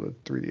sequel to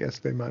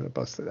 3DS they might have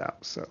busted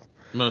out. So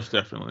most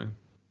definitely.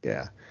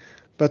 Yeah.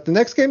 But the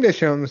next game they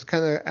shown was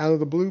kind of out of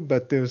the blue,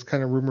 but there was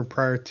kind of rumor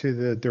prior to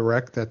the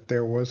Direct that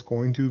there was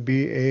going to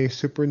be a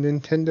Super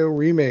Nintendo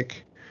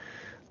remake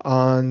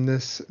on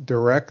this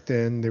Direct,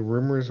 and the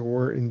rumors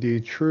were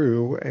indeed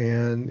true,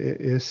 and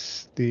it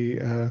is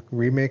the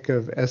remake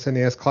of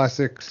SNES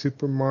classic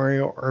Super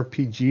Mario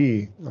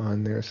RPG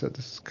on there. So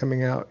this is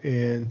coming out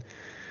in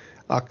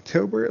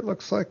October, it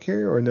looks like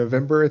here, or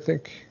November, I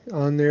think,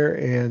 on there,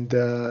 and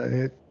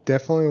it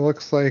definitely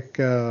looks like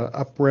a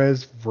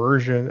up-res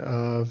version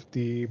of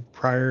the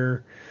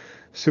prior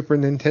Super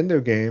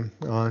Nintendo game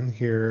on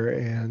here,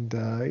 and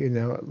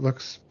it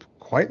looks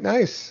quite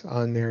nice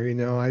on there.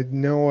 I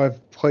know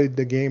I've played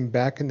the game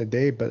back in the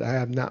day, but I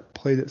have not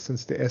played it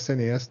since the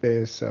SNES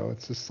days, so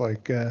it's just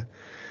like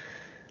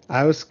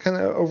I was kind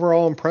of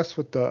overall impressed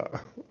with the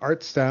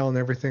art style and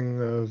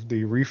everything of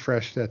the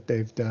refresh that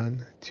they've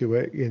done to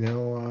it. And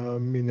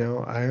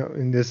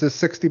this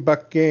is a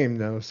 $60 game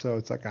though, so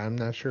it's like I'm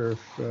not sure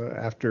if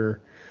after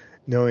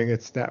knowing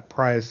it's that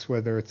price,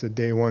 whether it's a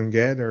day one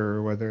get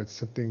or whether it's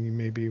something you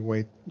maybe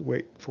wait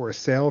for a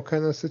sale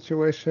kind of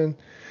situation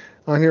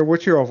on here.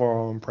 What's your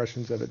overall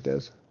impressions of it,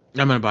 Des?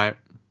 I'm gonna buy it.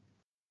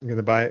 You're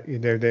gonna buy it? You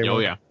there, day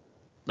one? Yeah.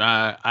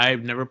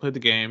 I've never played the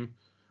game,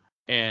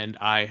 and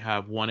I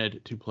have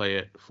wanted to play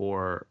it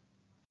for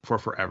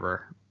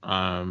forever.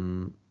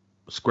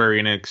 Square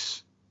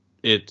Enix,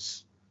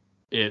 it's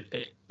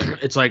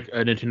like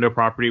a Nintendo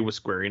property with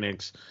Square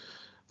Enix.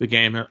 The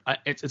game,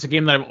 it's a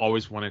game that I've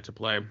always wanted to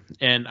play,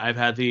 and I've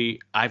had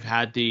the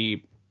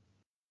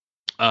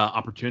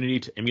opportunity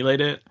to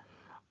emulate it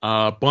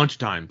a bunch of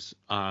times,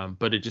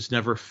 but it just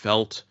never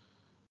felt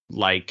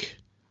like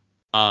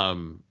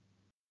it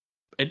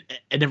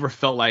never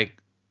felt like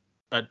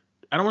I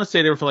don't want to say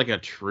it never felt like a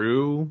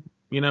true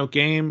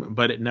game,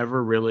 but it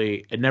never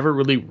really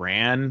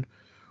ran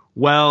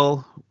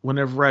well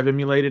whenever I've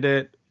emulated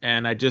it,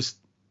 and I just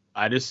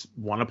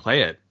want to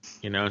play it.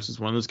 It's just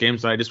one of those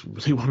games that I just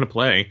really want to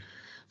play.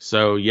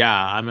 So yeah,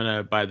 I'm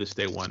gonna buy this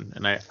day one,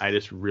 and I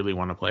just really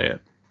want to play it.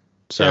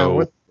 So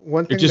yeah,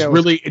 one thing it just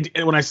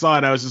when I saw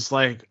it, I was just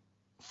like,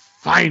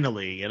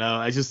 finally,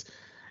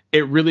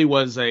 it really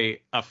was a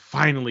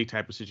finally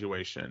type of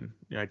situation.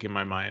 Like in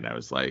my mind, I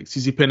was like,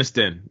 CC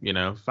Peniston,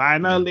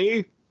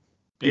 finally,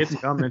 it's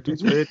coming to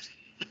Switch.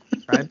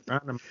 Right in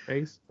my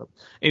face. So,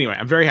 anyway,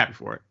 I'm very happy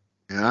for it.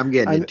 Yeah, I'm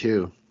getting it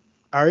too.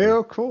 Are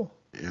you? Cool.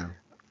 Yeah.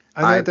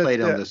 I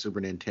played on the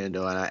Super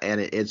Nintendo, and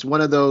it's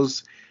one of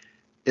those.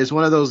 It's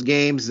one of those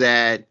games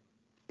that,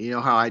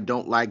 how I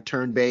don't like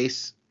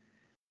turn-based.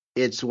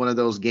 It's one of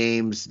those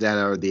games that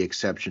are the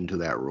exception to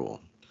that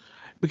rule.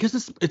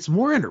 Because it's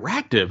more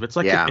interactive. It's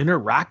like an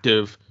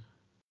interactive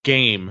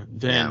game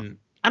than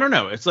I don't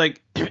know. It's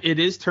like it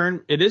is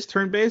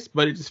turn-based,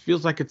 but it just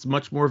feels like it's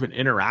much more of an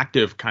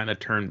interactive kind of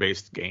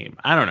turn-based game.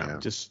 I don't know.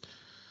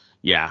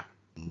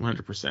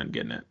 100%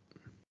 getting it.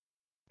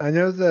 I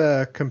know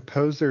the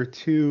composer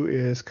too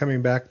is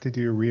coming back to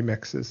do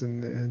remixes,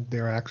 and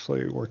they're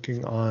actually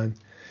working on.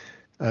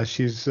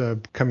 She's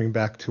coming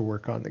back to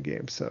work on the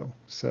game, so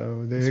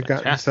they've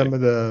got some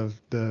of the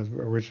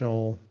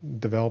original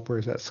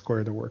developers at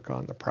Square to work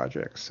on the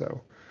project.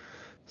 So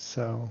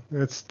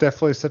it's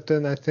definitely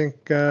something I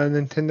think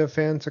Nintendo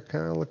fans are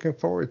kind of looking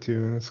forward to,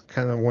 and it's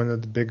kind of one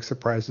of the big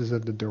surprises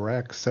of the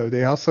Direct. So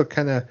they also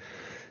kind of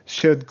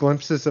showed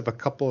glimpses of a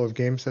couple of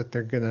games that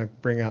they're going to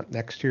bring out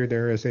next year.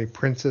 There is a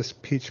Princess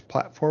Peach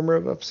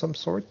platformer of some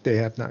sort. They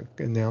have not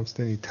announced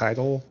any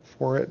title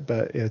for it,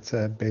 but it's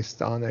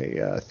based on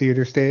a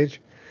theater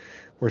stage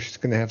where she's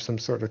going to have some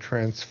sort of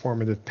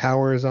transformative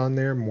powers on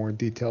there. More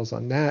details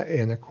on that.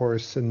 And, of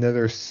course,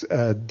 another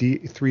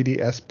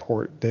 3DS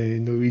port, the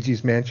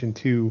Luigi's Mansion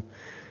 2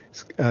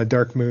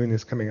 Dark Moon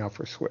is coming out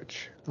for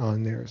Switch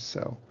on there.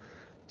 So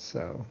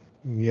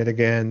yet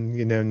again,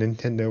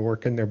 Nintendo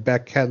working their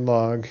back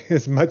catalog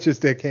as much as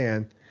they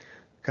can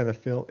kind of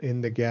fill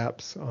in the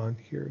gaps on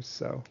here.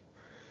 So,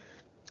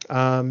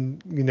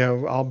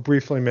 I'll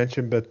briefly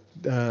mention, but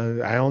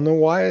I don't know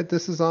why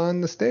this is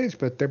on the stage,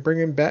 but they're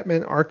bringing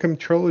Batman Arkham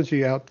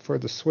Trilogy out for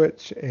the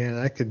Switch, and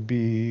I could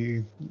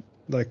be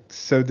like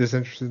so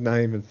disinterested, not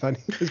even funny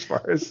as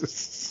far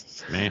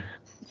as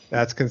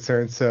that's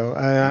concerned. So,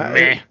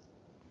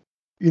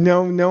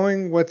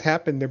 knowing what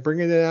happened, they're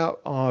bringing it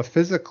out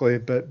physically,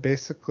 but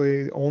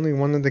basically only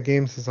one of the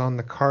games is on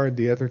the card.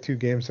 The other two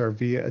games are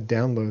via a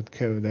download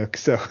code.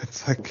 So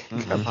it's like,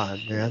 come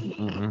on,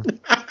 man.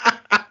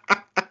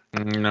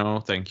 No,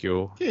 thank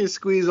you. Can you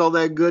squeeze all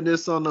that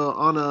goodness on a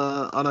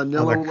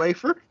Nilla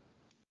wafer?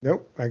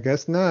 Nope, I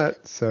guess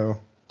not. So.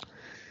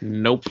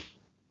 Nope.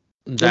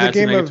 That's a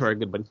negatory,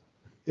 good buddy.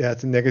 Yeah,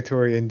 it's a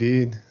negatory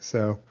indeed.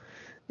 So.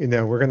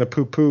 We're going to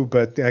poo-poo,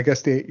 but I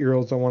guess the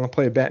 8-year-olds don't want to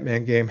play a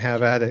Batman game.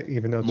 Have at it,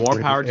 even though it's more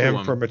power to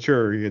them. For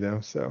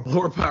mature, so.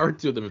 More power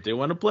to them. If they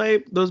want to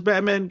play those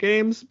Batman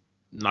games,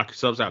 knock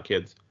yourselves out,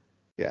 kids.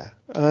 Yeah.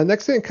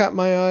 Next thing caught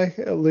my eye,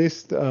 at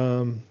least,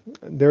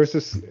 there's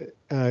this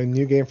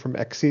new game from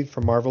Xseed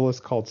from Marvelous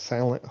called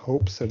Silent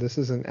Hope. So this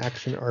is an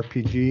action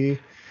RPG.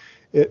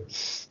 It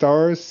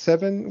stars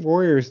 7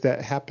 warriors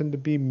that happen to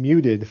be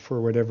muted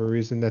for whatever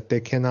reason, that they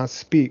cannot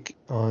speak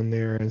on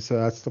there. And so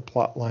that's the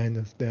plot line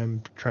of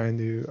them trying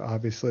to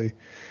obviously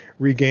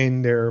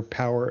regain their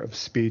power of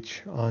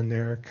speech on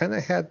there. Kind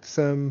of had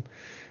some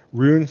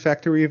Rune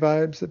Factory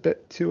vibes a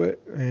bit to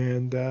it,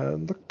 and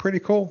looked pretty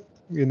cool.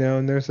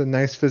 And there's a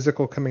nice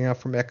physical coming out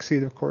from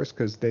Xseed, of course,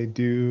 because they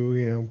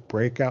do,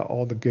 break out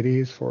all the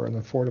goodies for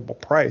an affordable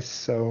price.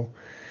 So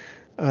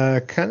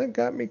kind of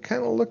got me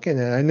kind of looking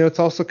at it. I know it's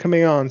also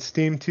coming on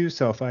Steam too,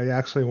 so if I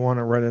actually want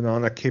to run it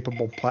on a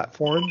capable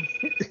platform,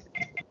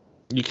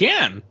 you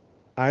can.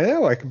 I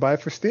know I can buy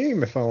it for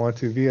Steam if I want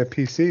to via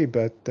PC,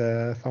 but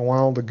if I want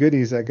all the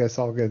goodies, I guess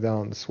I'll get it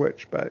on the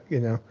Switch. But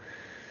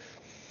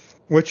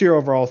what's your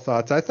overall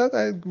thoughts? I thought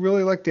I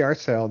really liked the art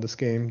style of this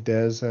game,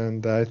 Des,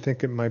 and I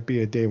think it might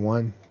be a day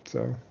one.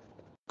 So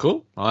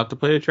cool. I'll have to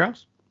play it at your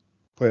house.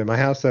 Play it at my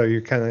house, so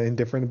you're kind of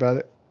indifferent about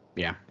it.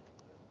 Yeah.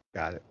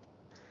 Got it.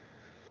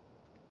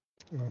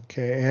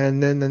 Okay,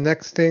 and then the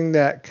next thing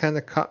that kind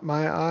of caught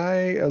my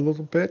eye a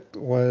little bit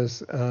was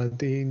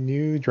the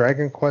new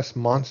Dragon Quest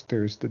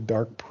Monsters, the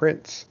Dark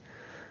Prince,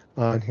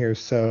 on here.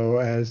 So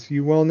as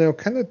you well know,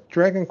 kind of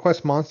Dragon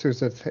Quest Monsters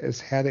has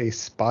had a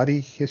spotty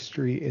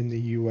history in the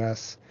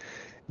U.S.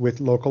 with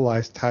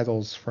localized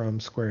titles from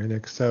Square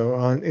Enix. So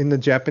in the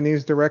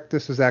Japanese Direct,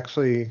 this is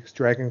actually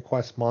Dragon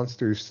Quest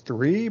Monsters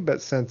 3,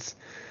 but since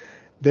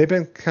they've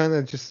been kind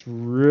of just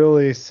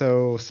really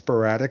so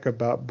sporadic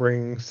about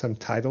bringing some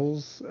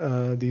titles,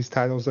 these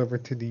titles over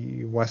to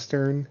the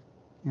Western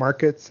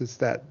markets, is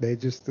that they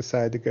just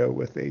decided to go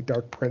with a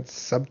Dark Prince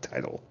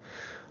subtitle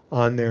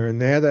on there.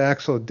 And they had an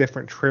actual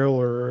different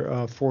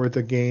trailer for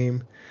the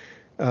game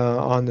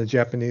on the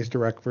Japanese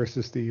Direct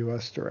versus the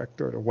US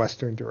Direct, or the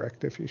Western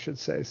Direct, if you should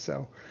say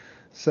so.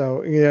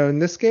 So, in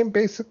this game,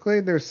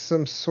 basically, there's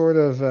some sort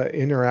of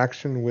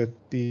interaction with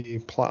the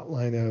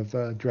plotline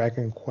of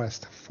Dragon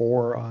Quest IV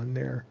on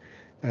there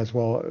as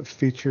well. It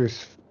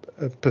features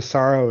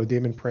Pissarro, a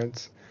Demon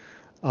Prince,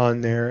 on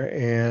there.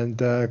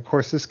 And, of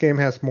course, this game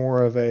has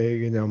more of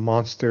a,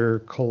 monster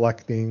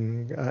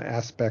collecting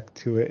aspect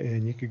to it.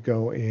 And you could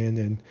go in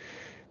and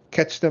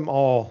catch them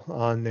all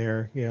on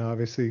there.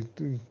 Obviously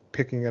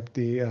picking up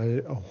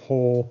the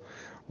whole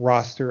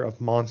roster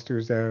of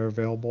monsters that are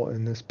available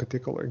in this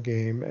particular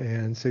game,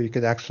 and so you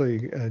could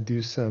actually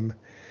do some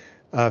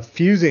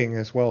fusing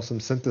as well, some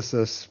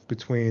synthesis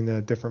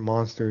between different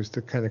monsters to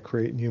kind of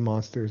create new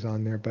monsters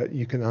on there. But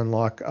you can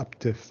unlock up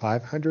to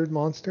 500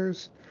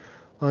 monsters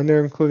on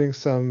there, including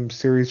some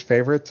series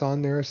favorites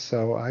on there.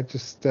 So I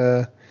just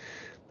I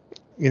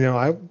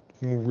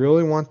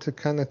really want to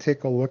kind of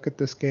take a look at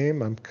this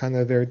game. I'm kind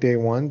of there day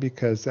one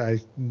because I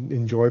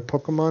enjoy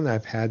Pokemon.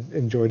 I've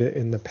enjoyed it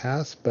in the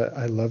past, but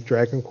I love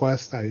Dragon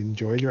Quest. I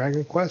enjoy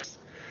Dragon Quest.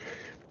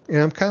 And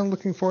I'm kind of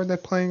looking forward to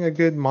playing a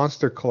good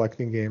monster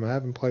collecting game. I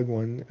haven't played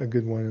a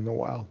good one in a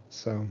while.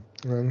 So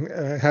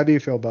how do you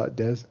feel about it,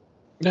 Des?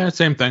 Yeah,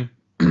 same thing.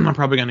 I'm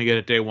probably going to get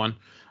it day one.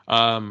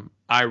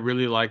 I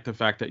really like the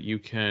fact that you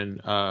can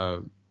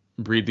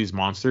breed these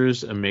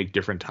monsters and make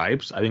different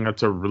types. I think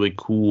that's a really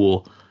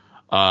cool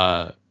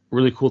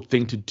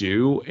thing to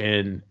do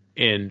in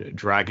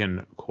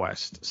Dragon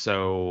Quest.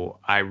 So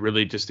I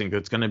really just think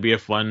that's going to be a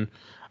fun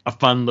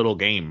little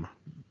game.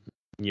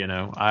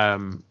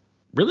 I'm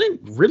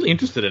really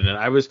interested in it.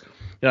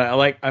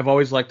 I've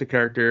always liked the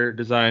character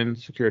design,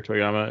 Akira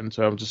Toriyama, and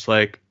so I'm just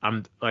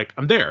I'm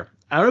there.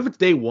 I don't know if it's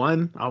day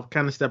one. I'll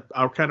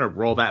kind of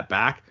roll that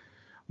back,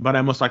 but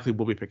I most likely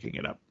will be picking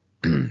it up.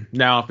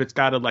 Now, if it's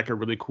got a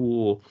really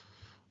cool,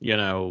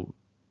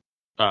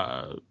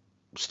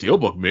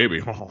 steelbook maybe,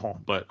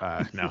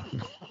 but no.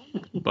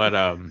 But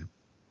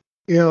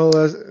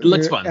it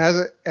looks fun.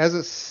 As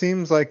it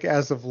seems like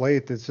as of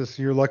late, it's just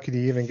you're lucky to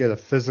even get a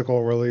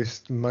physical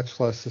release, much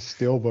less a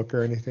steelbook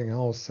or anything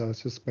else. So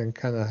it's just been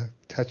kind of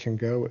touch and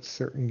go with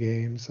certain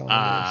games.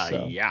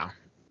 Yeah,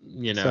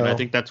 and I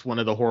think that's one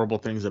of the horrible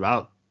things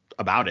about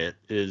about it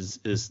is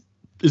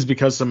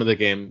because some of the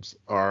games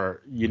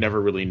are, you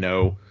never really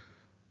know,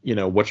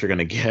 what you're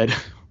gonna get.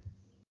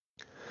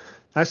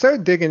 I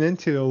started digging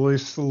into at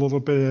least a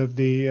little bit of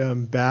the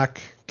back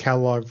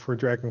catalog for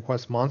Dragon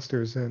Quest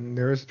Monsters, and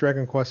there is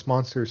Dragon Quest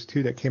Monsters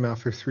 2 that came out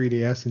for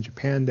 3DS in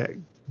Japan that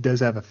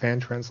does have a fan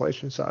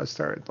translation. So I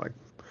started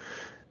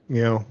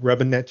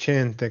rubbing that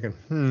chin,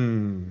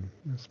 thinking,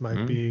 this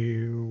might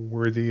be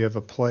worthy of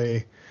a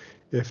play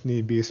if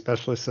need be,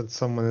 especially since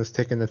someone has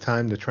taken the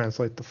time to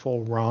translate the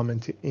full ROM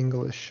into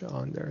English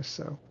on there.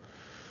 So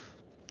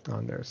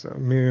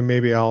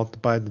maybe I'll have to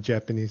buy the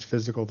Japanese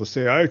physical to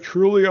say I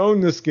truly own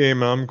this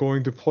game. I'm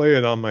going to play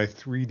it on my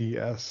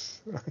 3DS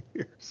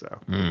here. So,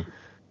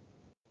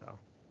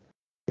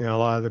 a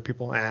lot of the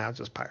people, I'll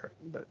just pirate,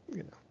 but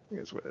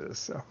here's what it is.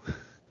 So,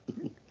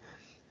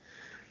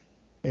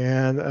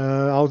 and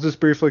I'll just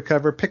briefly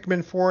cover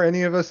Pikmin 4.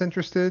 Any of us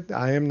interested?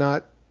 I am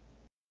not.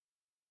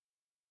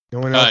 No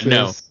one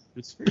else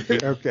is. No.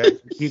 Okay.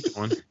 Keep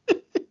going.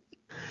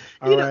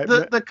 All right.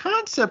 The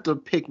concept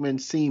of Pikmin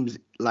seems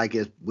like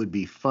it would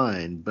be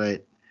fun,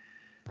 but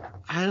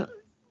I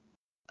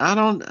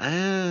don't.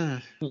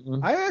 I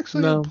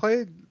actually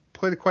played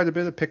quite a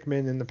bit of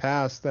Pikmin in the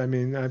past. I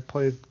mean, I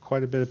played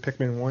quite a bit of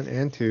Pikmin 1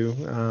 and 2.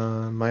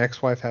 My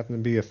ex-wife happened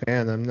to be a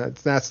fan.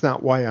 That's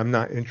not why I'm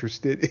not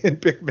interested in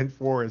Pikmin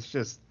 4. It's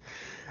just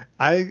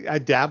I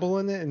dabble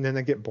in it and then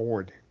I get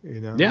bored.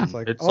 Yeah,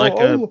 it's like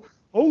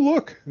oh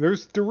look,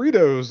 there's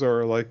Doritos,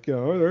 or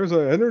there's an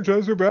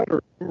Energizer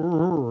battery.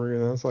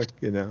 It's like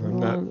I'm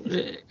not.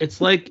 It's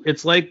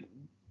like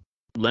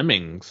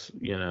Lemmings,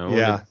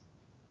 Yeah.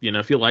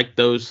 If you like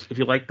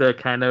the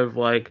kind of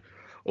like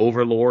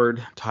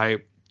Overlord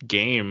type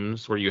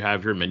games where you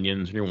have your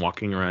minions and you're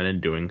walking around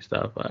and doing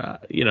stuff,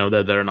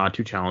 that are not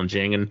too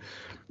challenging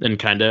and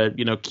kind of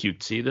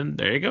cutesy, then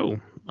there you go.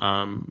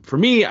 For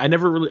me, I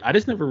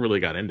just never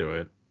really got into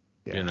it.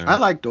 Yeah. I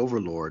liked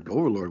Overlord.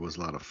 Overlord was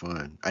a lot of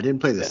fun. I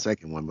didn't play the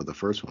second one, but the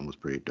first one was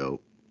pretty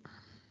dope.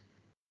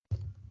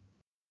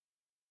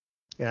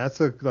 Yeah, that's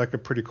a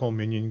pretty cool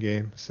minion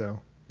game. So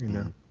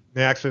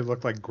they actually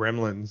look like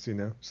gremlins.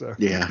 So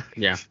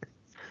Yeah.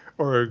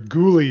 Or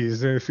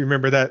Ghoulies, if you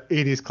remember that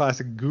 80s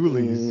classic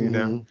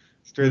Ghoulies.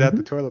 Straight out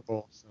the toilet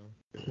bowl. So.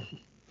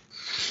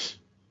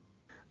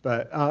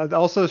 But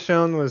also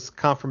shown was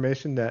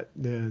confirmation that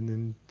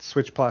the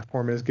Switch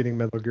platform is getting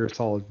Metal Gear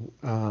Solid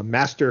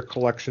Master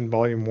Collection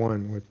Volume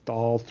 1 with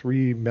all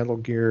 3 Metal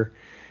Gear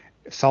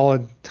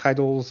Solid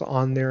titles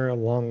on there,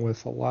 along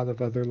with a lot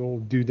of other little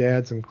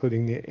doodads,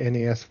 including the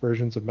NES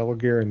versions of Metal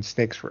Gear and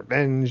Snake's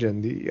Revenge,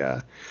 and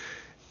the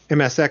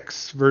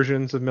MSX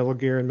versions of Metal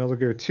Gear and Metal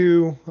Gear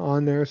 2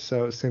 on there.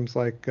 So it seems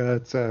like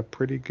it's a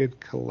pretty good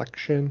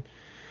collection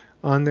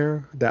on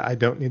there that I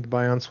don't need to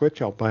buy on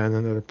Switch. I'll buy on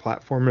another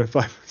platform if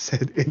I'm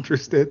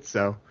interested.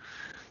 So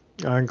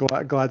I'm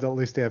glad that at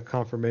least they have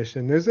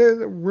confirmation. There's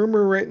a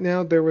rumor right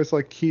now there was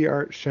key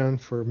art shown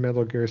for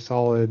Metal Gear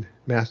Solid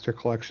Master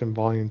Collection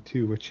Volume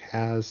 2, which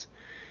has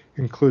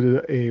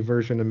included a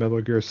version of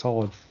Metal Gear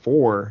Solid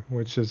 4,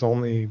 which has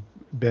only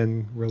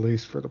been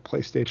released for the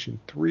PlayStation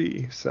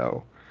 3.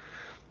 So,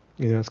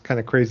 it's kind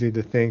of crazy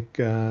to think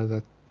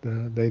that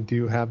they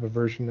do have a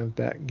version of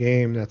that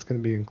game that's going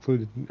to be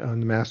included on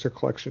the Master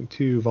Collection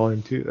 2,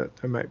 Volume 2, that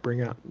they might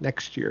bring out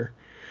next year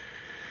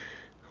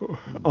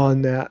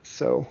on that.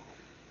 So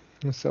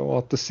we'll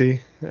have to see.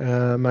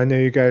 I know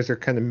you guys are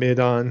kind of mid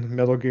on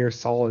Metal Gear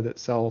Solid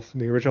itself.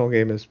 The original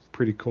game is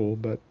pretty cool,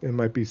 but it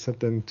might be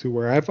something to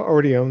where I've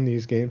already owned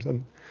these games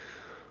on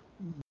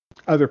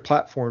other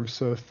platforms.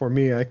 So for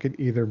me, I could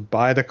either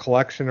buy the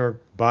collection or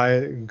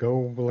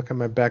go look at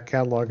my back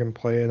catalog and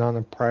play it on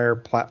a prior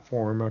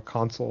platform, a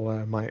console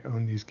I might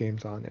own these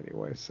games on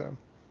anyway. So,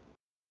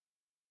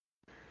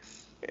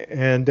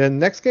 and then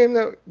next game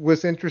that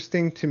was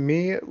interesting to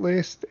me, at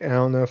least, I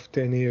don't know if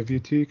to any of you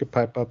two, you could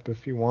pipe up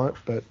if you want,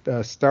 but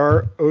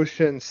Star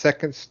Ocean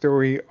Second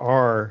Story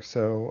R.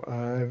 So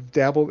I've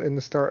dabbled in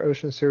the Star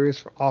Ocean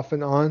series off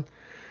and on.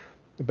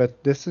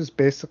 But this is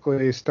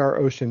basically Star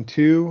Ocean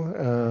 2.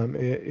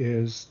 It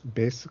is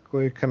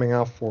basically coming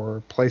out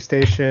for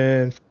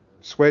PlayStation,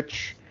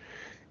 Switch,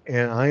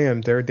 and I am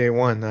there day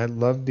one. I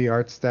love the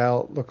art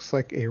style. It looks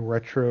like a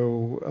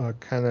retro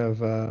kind of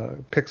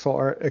pixel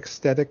art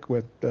aesthetic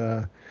with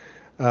kind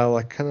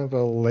of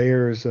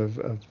layers of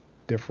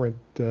different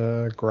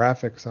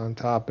graphics on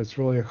top. It's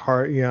really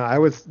hard. I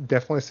would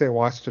definitely say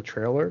watch the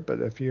trailer, but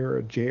if you're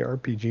a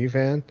JRPG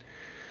fan,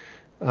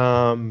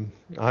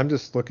 I'm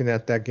just looking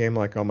at that game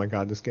like, oh my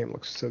god, this game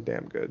looks so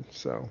damn good.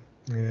 So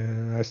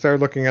I started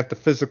looking at the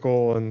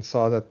physical and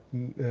saw that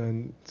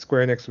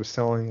Square Enix was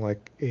selling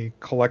a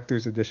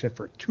collector's edition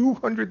for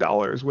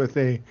 $200 with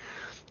a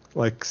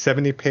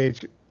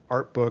 70-page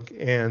art book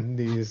and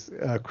these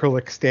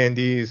acrylic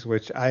standees,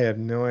 which I have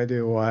no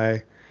idea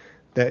why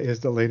that is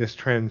the latest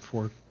trend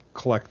for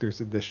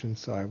collector's edition.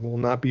 So I will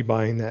not be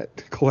buying that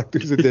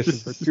collector's edition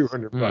for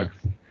 $200.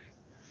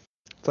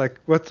 It's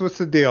like, what's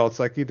the deal? It's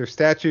like either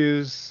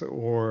statues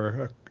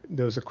or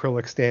those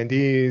acrylic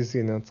standees.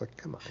 It's like,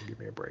 come on, give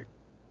me a break.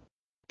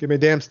 Give me a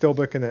damn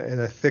steelbook and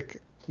a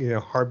thick,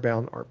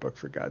 hardbound art book,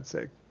 for God's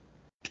sake.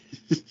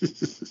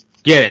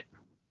 Get it.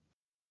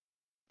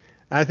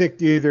 I think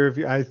either of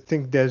you. I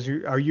think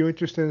Des, are you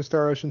interested in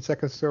Star Ocean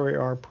Second Story?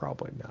 Or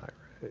probably not.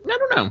 Right? I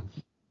don't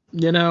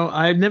know.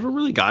 I've never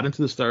really got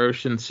into the Star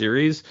Ocean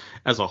series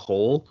as a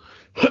whole.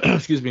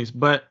 Excuse me.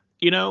 But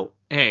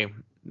hey,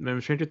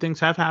 stranger things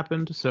have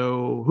happened,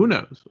 so who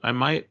knows? I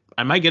might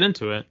get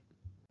into it.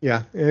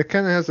 Yeah, it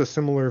kind of has a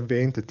similar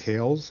vein to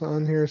Tales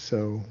on here,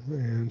 so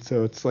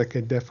it's like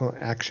a definite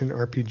action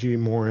RPG,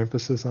 more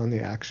emphasis on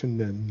the action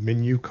than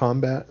menu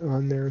combat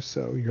on there.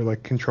 So you're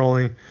like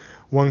controlling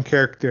one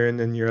character, and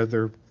then your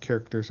other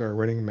characters are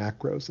running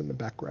macros in the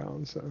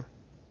background. So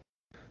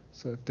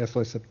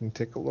definitely something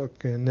to take a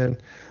look. And then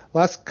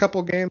last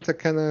couple games that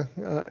kind of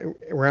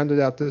rounded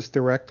out this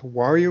direct,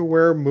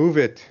 WarioWare Move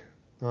It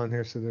on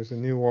here. So there's a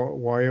new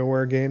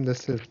WarioWare game.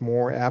 This is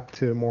more apt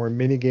to more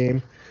mini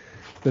game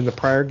than the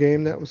prior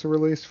game that was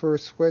released for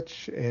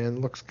Switch, and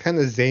looks kind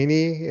of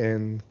zany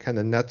and kind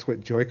of nuts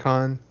with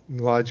Joy-Con.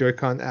 A lot of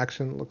Joy-Con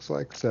action, looks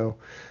like. So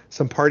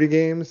some party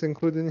games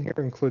included in here,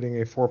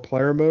 including a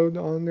 4-player mode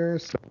on there.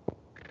 So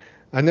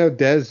I know,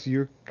 Des,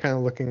 you're kind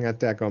of looking at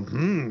that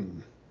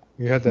going,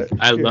 You had that.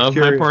 I love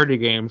my party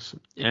games,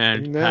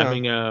 and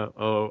having a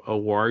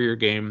Wario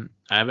game.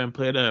 I haven't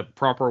played a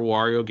proper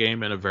Wario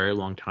game in a very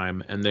long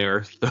time, and they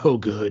are so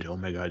good. Oh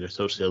my god, they're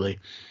so silly.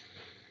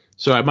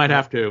 So I might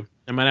have to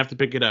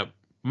pick it up.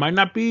 Might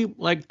not be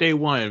like day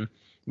one,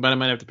 but I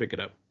might have to pick it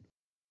up.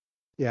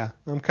 Yeah,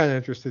 I'm kind of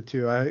interested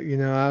too. Out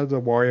of the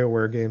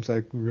WarioWare games,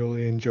 I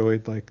really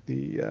enjoyed like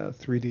the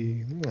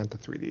 3D, not the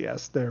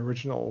 3DS, the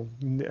original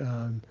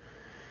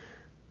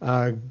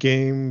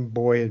Game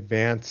Boy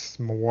Advance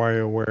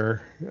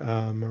WarioWare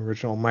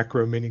original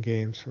micro mini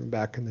games from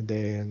back in the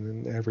day,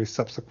 and then every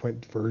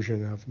subsequent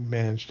version I've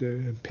managed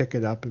to pick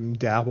it up and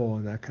dabble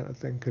in that kind of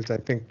thing, because I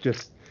think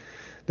just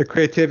the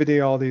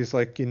creativity, all these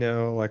like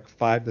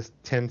 5 to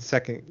 10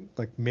 second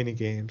like mini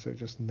games are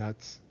just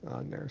nuts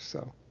on there.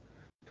 So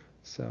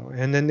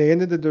and then they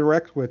ended the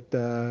direct with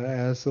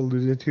as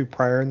alluded to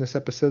prior in this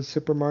episode,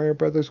 Super Mario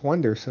Brothers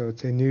Wonder. So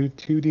it's a new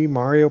 2D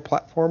Mario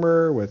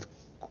platformer with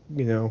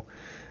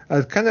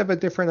kind of a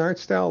different art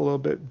style, a little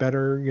bit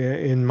better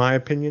in my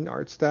opinion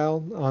art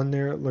style on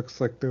there. It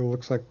looks like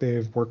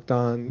they've worked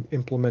on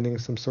implementing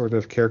some sort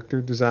of character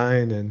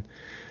design and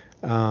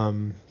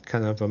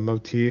kind of a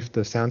motif.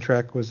 The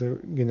soundtrack was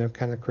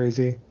kind of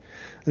crazy.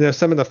 And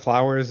some of the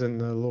flowers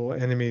and the little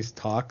enemies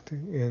talked,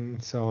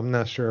 and so I'm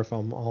not sure if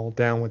I'm all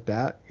down with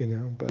that,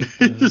 but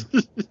I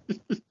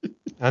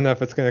don't know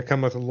if it's going to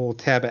come with a little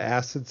tab of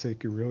acid so you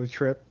could really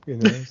trip,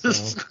 so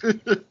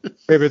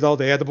maybe with all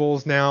the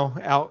edibles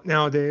out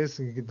nowadays,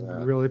 you could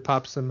really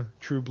pop some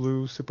True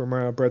Blue Super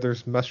Mario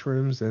Brothers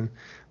mushrooms and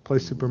play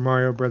Super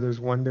Mario Brothers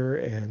Wonder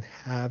and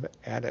have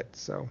at it.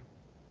 So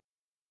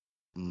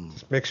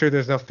just make sure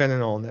there's no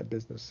fentanyl in that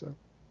business. So,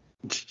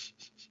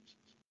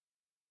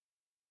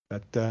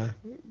 but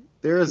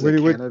there's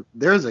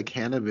a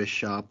cannabis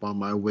shop on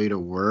my way to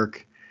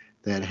work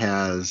that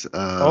has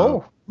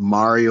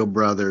Mario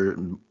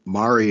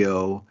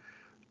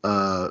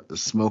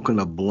smoking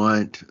a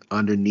blunt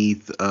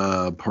underneath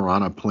a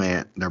piranha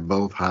plant. They're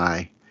both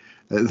high.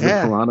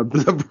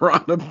 The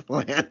piranha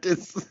plant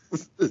is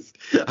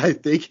I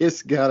think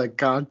it's got a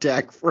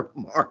contact from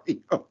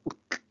Mario.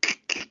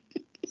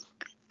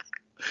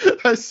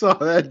 I saw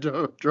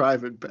that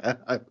driving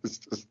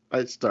past.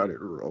 I started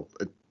rolling.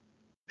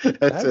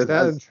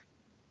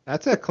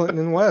 That's at Clinton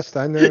and West.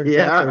 I know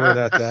exactly where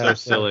that's at.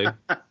 So silly.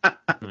 Oh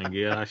my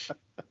gosh.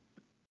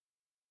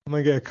 I'm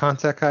gonna get a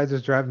contact high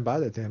just driving by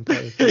that damn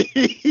place.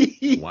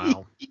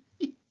 Wow.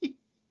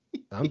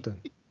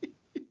 Something.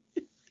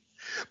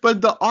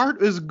 But the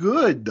art is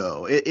good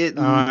though.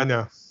 I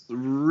know.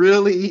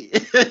 Really.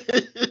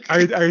 Are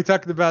you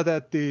talking about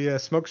at the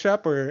smoke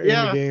shop or in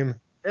the game?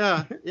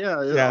 Yeah.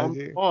 On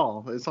the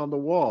wall. It's on the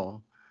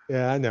wall.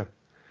 Yeah, I know.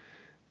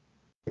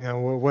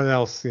 What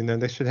else?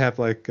 They should have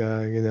like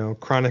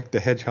Chronic the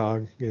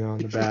Hedgehog, on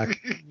the back.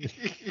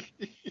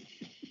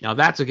 Now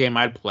that's a game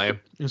I'd play.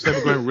 Instead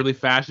of going really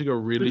fast, you go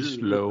really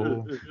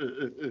slow.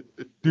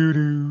 Do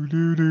do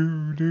do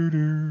do do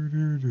do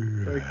do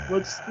do. Like,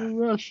 what's the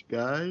rush,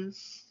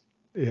 guys?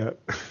 Yeah.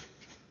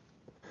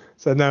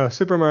 So no,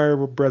 Super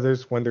Mario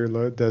Brothers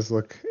Wonder does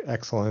look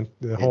excellent.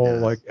 The whole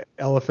like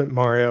Elephant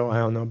Mario, I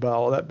don't know about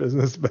all that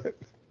business, but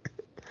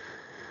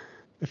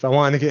if I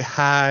wanted to get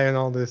high and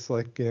all this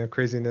like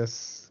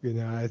craziness,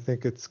 I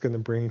think it's going to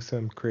bring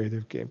some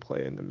creative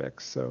gameplay in the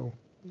mix. So,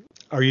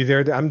 are you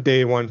there? I'm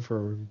day one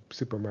for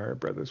Super Mario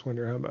Brothers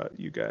Wonder. How about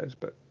you guys?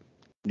 But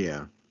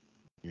yeah.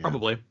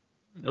 Probably. It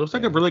looks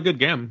like a really good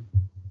game.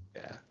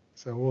 Yeah.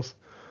 So we'll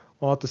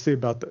have to see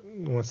about that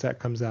once that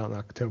comes out in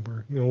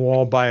October. We'll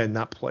all buy it and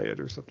not play it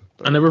or something.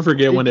 But I'll never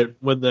forget when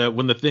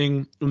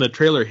the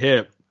trailer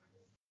hit.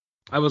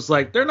 I was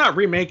like, they're not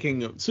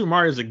remaking Super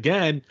Mario's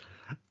again.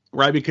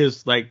 Right,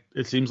 because like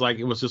it seems like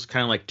it was just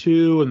kind of like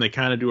 2, and they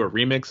kind of do a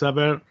remix of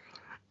it,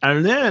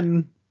 and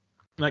then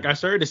like I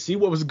started to see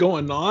what was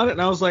going on,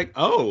 and I was like,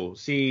 oh,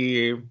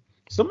 see,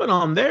 someone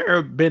on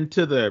there been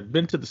to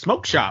the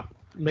smoke shop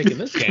making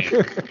this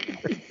game.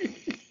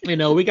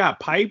 We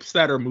got pipes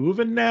that are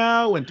moving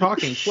now and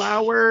talking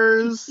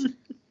flowers.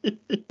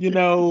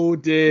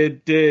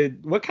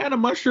 Did what kind of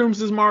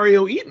mushrooms is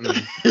Mario eating?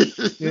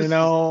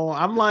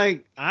 I'm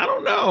like, I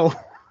don't know.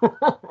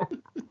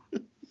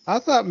 I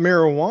thought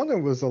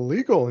marijuana was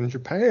illegal in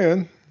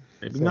Japan.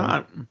 Maybe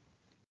not.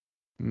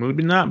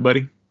 Maybe not,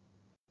 buddy.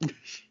 I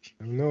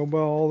don't know about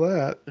all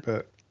that,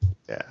 but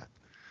yeah.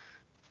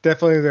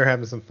 Definitely they're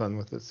having some fun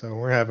with it, so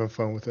we're having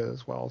fun with it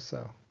as well.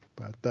 So,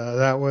 but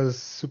that was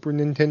Super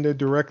Nintendo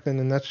Direct in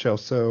a nutshell.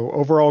 So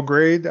overall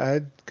grade,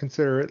 I'd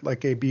consider it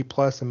like a B+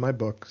 in my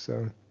book.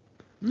 So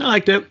I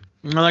liked it.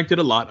 I liked it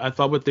a lot. I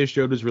thought what they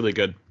showed was really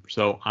good.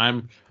 So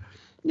I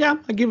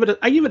give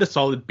it a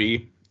solid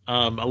B.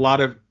 A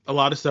lot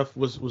of stuff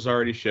was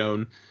already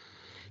shown,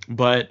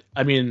 but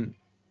I mean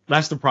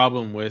that's the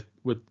problem with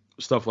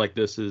stuff like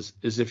this is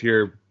if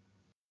you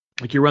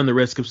run the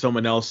risk of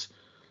someone else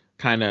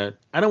kind of,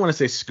 I don't want to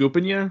say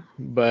scooping you,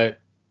 but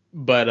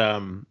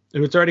if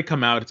it's already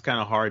come out, it's kind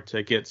of hard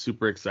to get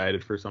super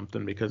excited for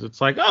something because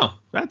it's like, oh,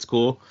 that's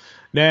cool.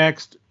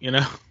 Next.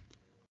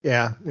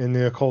 Yeah, and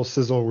the whole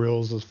sizzle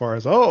reels as far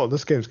as, oh,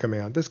 this game's coming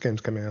out.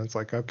 It's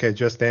like, okay,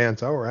 Just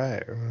Dance, all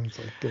right. It's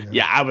like,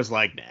 Yeah, I was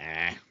like,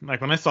 nah.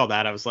 Like when I saw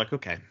that, I was like,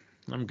 okay,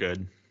 I'm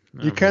good.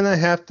 You kind of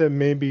have to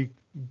maybe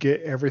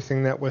get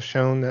everything that was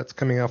shown that's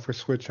coming out for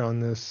Switch on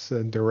this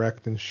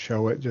Direct and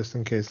show it just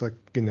in case, like,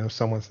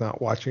 someone's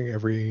not watching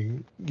every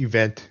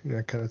event,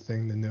 that kind of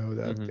thing, to know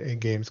that a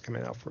game's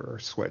coming out for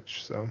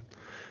Switch. So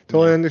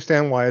totally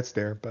understand why it's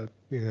there, but,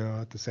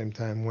 at the same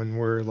time, when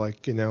we're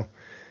like,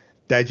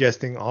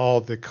 digesting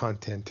all the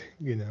content,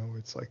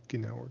 it's like, we're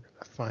going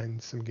to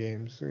find some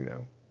games,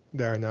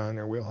 that are not in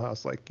our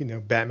wheelhouse, like,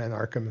 Batman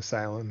Arkham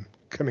Asylum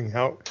coming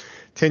out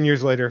 10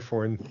 years later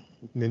for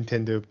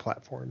Nintendo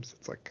platforms.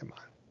 It's like, come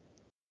on.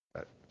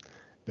 But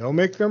they'll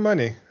make their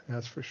money,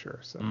 that's for sure.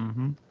 So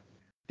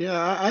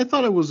Yeah, I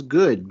thought it was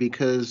good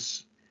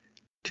because,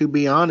 to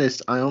be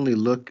honest, I only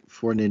look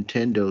for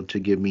Nintendo to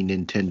give me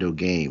Nintendo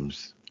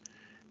games.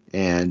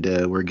 And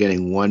we're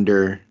getting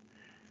Wonder.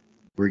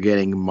 We're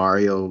getting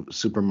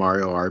Super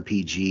Mario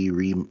RPG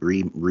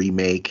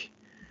remake.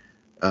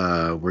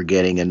 We're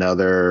getting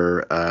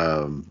another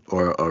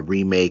or a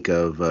remake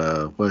of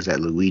what is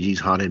that? Luigi's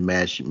Haunted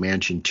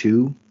Mansion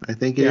 2, I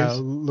think it is. Yeah,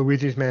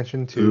 Luigi's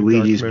Mansion 2.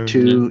 Luigi's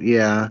 2,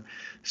 yeah.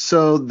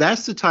 So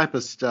that's the type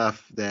of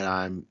stuff that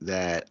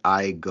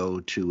I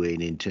go to a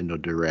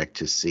Nintendo Direct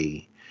to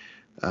see.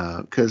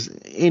 Because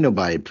ain't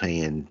nobody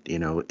playing,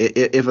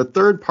 if a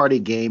third party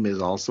game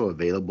is also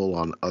available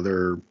on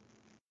other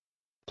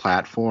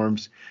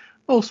platforms,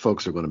 most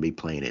folks are going to be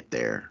playing it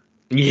there.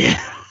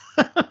 Yeah.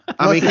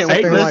 I mean,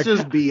 let's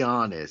just be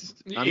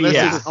honest.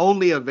 Unless it's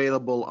only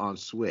available on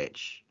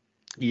Switch.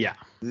 Yeah.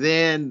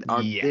 Then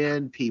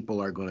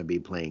people are going to be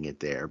playing it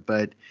there.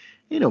 But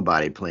ain't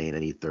nobody playing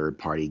any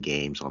third-party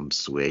games on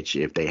Switch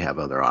if they have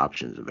other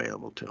options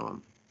available to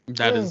them.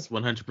 That is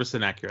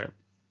 100% accurate.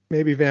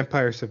 Maybe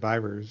Vampire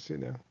Survivors,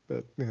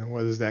 but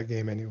what is that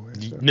game anyway?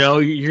 So. No,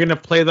 you're going to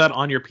play that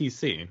on your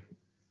PC.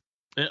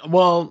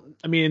 Well,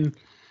 I mean,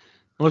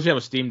 unless you have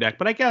a Steam Deck,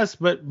 but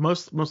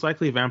most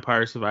likely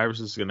Vampire Survivors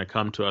is going to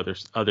come to other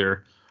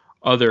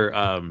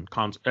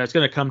consoles. It's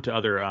going to come to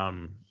other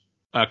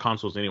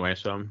consoles anyway.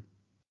 So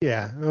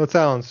yeah, well, it's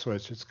out on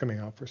Switch. It's coming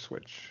out for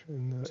Switch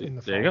in the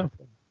fall. There you go.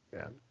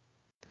 Yeah.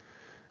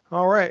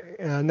 All right.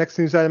 Next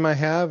news item I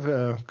have,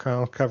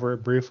 I'll cover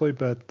it briefly,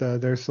 but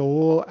there's a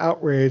little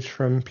outrage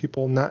from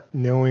people not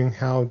knowing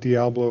how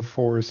Diablo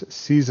 4's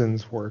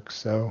seasons work.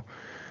 So.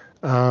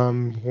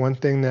 One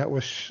thing that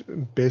was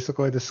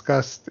basically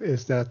discussed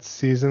is that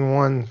Season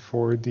 1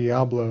 for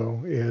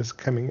Diablo is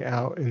coming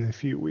out in a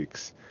few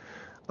weeks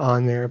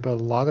on there, but a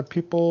lot of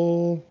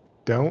people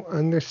don't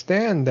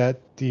understand that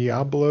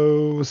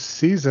Diablo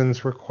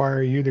seasons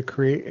require you to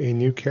create a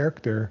new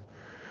character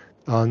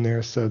on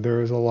there, so there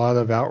was a lot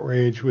of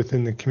outrage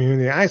within the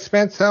community. I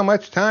spent so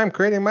much time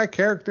creating my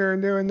character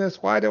and doing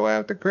this. Why do I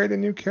have to create a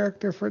new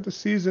character for the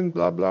season?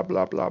 Blah, blah,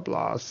 blah, blah,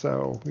 blah.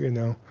 So,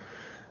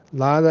 a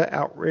lot of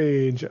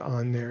outrage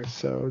on there.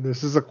 So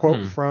this is a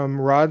quote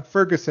from Rod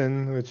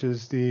Ferguson, which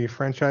is the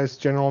franchise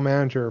general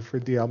manager for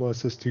Diablo. It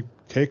says, to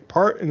take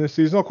part in the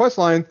seasonal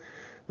questline,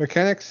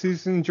 mechanics,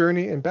 season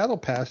journey, and battle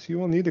pass, you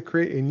will need to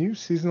create a new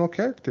seasonal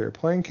character.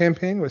 Playing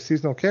campaign with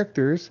seasonal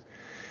characters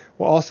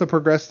will also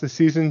progress the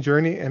season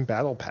journey and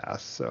battle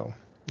pass. So,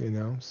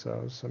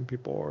 so some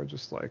people are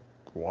just like,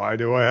 why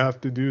do I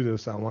have to do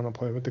this? I want to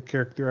play with the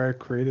character I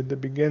created to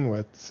begin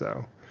with.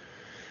 So.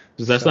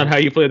 That's not how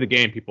you play the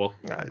game, people.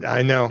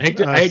 I know. I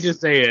hate to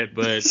say it,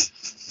 but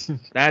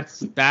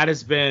that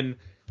has been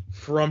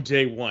from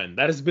day one.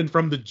 That has been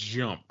from the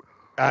jump.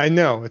 I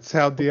know. It's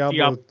how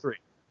Diablo 3.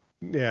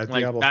 Yeah,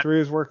 Diablo 3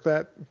 has worked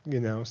that,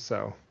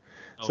 so.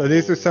 So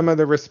these are some of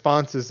the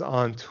responses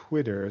on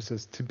Twitter. It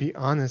says, to be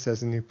honest,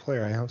 as a new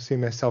player, I don't see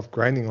myself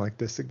grinding like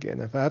this again.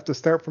 If I have to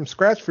start from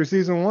scratch for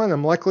Season 1,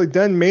 I'm likely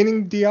done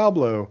maining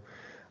Diablo.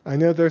 I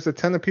know there's a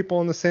ton of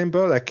people in the same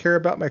boat. I care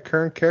about my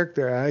current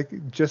character. I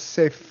just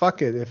say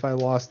fuck it if I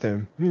lost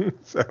him.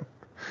 so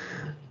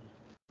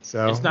It's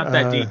not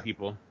that deep,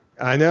 people.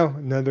 I know.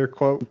 Another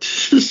quote.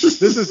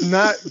 This is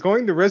not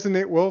going to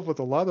resonate well with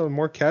a lot of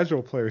more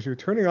casual players. You're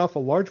turning off a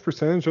large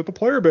percentage of the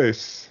player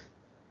base.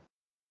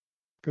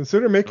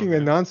 Consider making a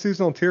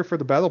non-seasonal tier for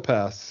the Battle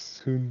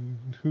Pass. Who,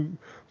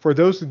 for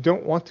those who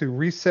don't want to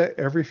reset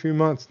every few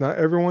months. Not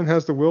everyone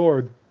has the will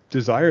or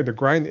desire to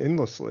grind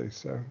endlessly.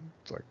 So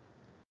it's like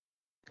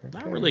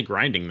not really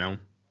grinding though.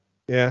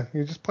 Yeah,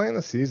 you're just playing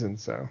the season.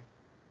 So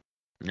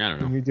I don't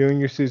know. And you're doing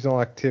your seasonal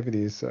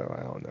activities. So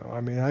I don't know.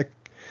 I mean, I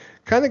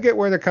kind of get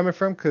where they're coming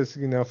from because,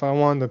 if I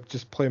wanted to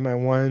just play my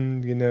one,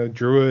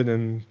 druid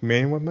and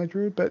main with my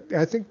druid, but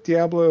I think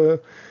Diablo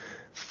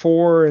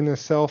 4 in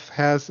itself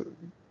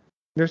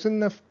there's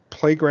enough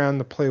playground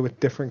to play with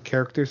different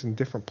characters and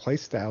different play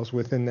styles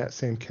within that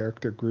same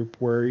character group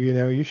where,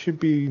 you should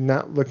be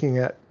not looking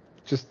at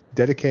just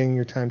dedicating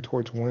your time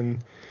towards one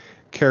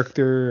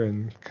character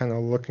and kind of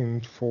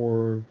looking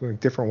for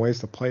different ways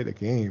to play the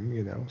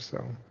game,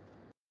 so.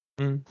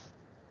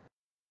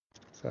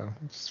 So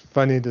it's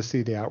funny to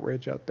see the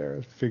outrage out there.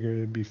 I figured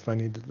it'd be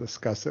funny to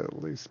discuss it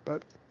at least,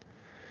 but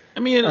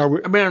I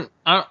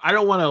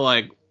don't want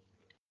to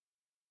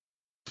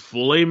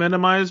fully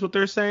minimize what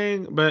they're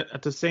saying, but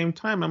at the same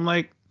time, I'm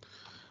like,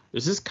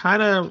 this is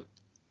kind of,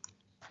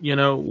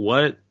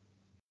 what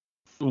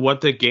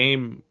the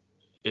game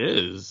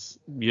is.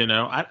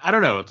 I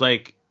don't know. It's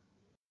like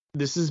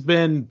this has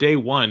been day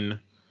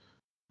one,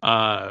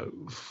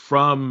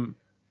 from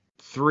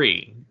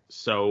 3,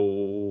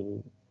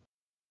 so.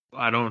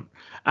 I don't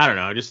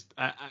know.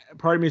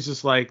 Part of me is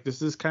just like,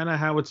 this is kind of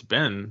how it's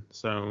been.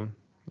 So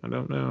I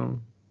don't know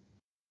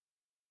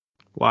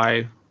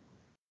why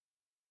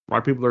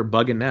people are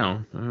bugging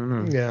now. I don't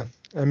know. Yeah.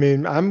 I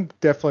mean, I'm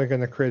definitely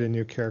going to create a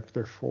new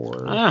character for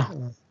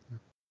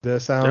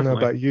this. I don't know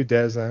about you,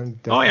 Des. I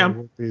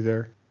definitely will be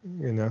there.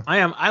 I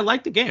am. I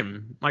like the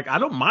game. I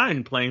don't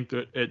mind playing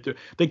through it.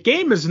 The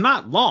game is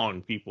not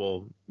long,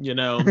 people.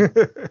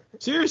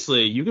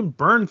 Seriously, you can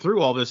burn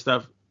through all this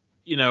stuff,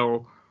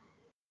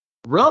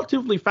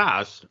 relatively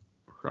fast.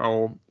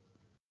 So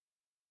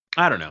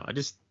I don't know. I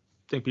just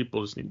think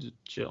people just need to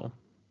chill.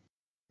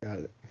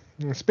 Got it.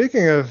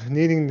 Speaking of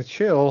needing to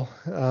chill,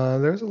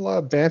 there's a lot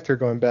of banter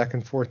going back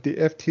and forth. The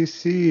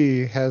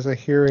FTC has a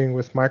hearing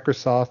with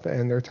Microsoft,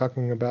 and they're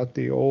talking about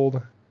the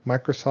old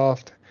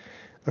Microsoft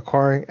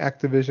acquiring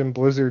Activision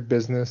Blizzard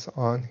business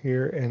on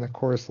here. And of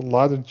course, a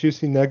lot of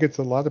juicy nuggets,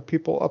 a lot of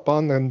people up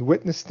on the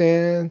witness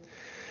stand,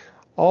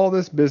 all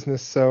this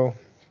business. So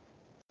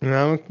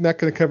I'm not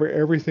going to cover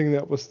everything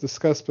that was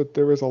discussed, but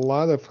there was a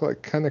lot of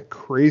kind of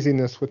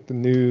craziness with the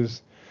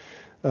news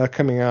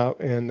coming out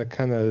and the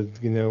kind of,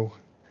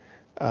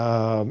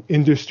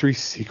 industry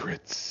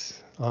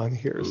secrets on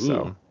here. Ooh.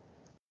 So,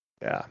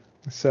 yeah.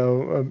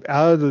 So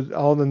out of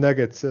all the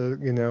nuggets,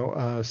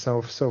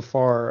 so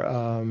far,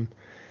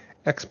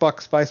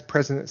 Xbox Vice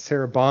President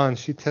Sarah Bond,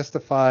 she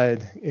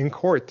testified in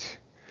court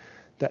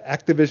that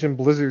Activision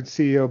Blizzard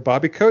CEO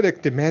Bobby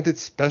Kotick demanded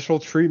special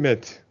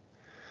treatment.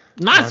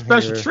 Not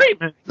special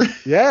treatment.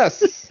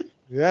 Yes.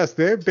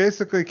 They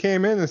basically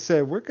came in and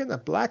said, we're going to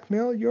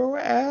blackmail your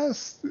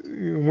ass.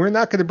 We're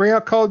not going to bring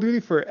out Call of Duty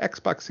for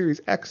Xbox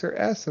Series X or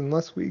S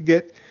unless we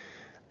get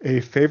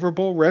a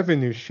favorable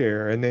revenue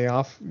share. And they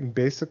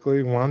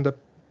basically wound up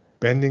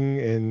bending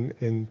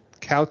and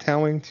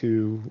kowtowing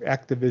to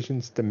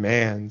Activision's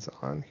demands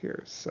on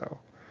here.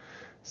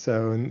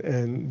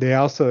 And they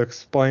also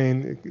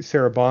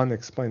Sarah Bond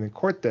explained in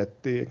court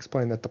that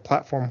the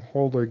platform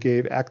holder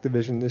gave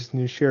Activision this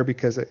new share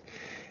because it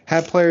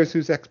had players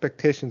whose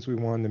expectations we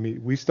wanted to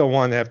meet. We still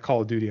wanted to have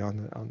Call of Duty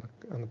on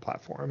the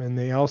platform, and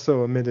they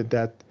also admitted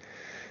that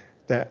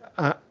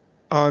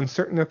on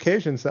certain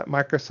occasions that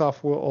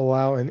Microsoft will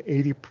allow an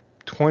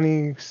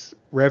 80-20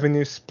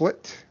 revenue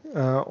split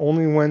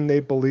only when they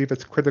believe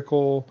it's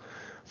critical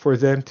for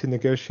them to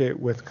negotiate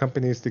with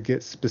companies to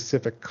get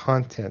specific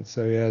content.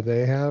 So yeah,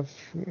 they have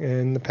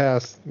in the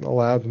past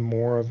allowed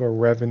more of a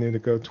revenue to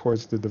go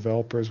towards the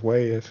developer's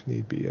way if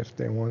need be, if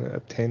they want to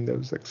obtain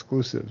those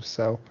exclusives.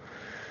 So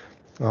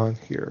on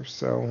here.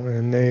 So,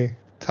 and they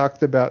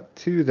talked about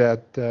too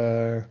that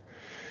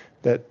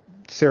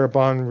Sarah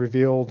Bond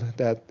revealed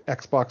that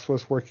Xbox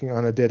was working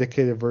on a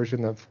dedicated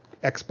version of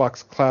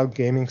Xbox Cloud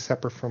Gaming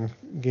separate from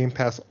Game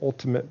Pass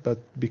Ultimate, but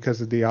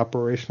because of the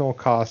operational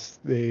costs,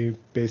 they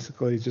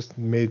basically just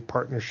made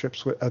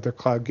partnerships with other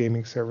cloud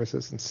gaming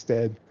services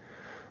instead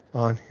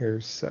on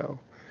here. So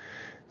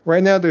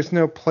right now there's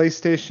no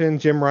PlayStation.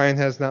 Jim Ryan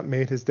has not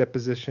made his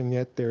deposition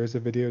yet. There is a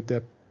video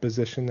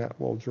deposition that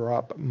will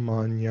drop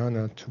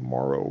mañana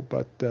tomorrow,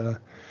 but they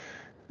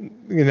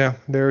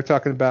were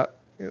talking about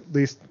at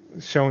least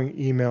showing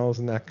emails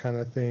and that kind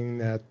of thing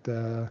that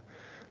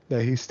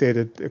he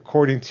stated,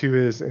 according to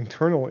his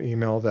internal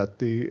email, that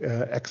the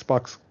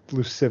Xbox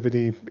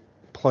exclusivity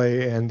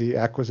Play and the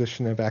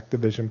acquisition of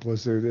Activision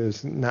Blizzard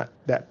is not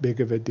that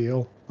big of a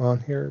deal on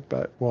here,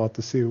 but we'll have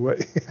to see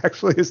what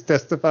actually is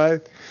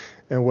testified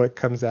and what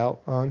comes out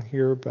on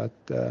here. But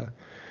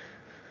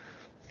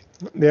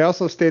they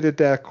also stated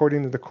that,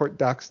 according to the court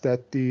docs,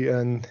 that the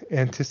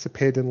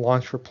anticipated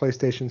launch for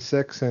PlayStation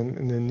 6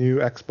 and the new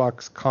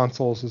Xbox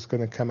consoles is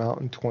going to come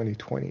out in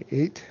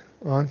 2028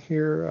 on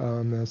here.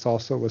 It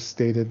also was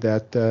stated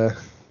that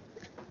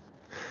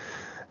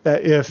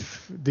that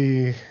if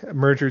the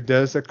merger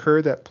does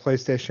occur, that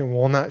PlayStation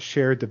will not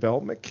share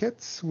development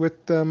kits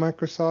with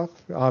Microsoft,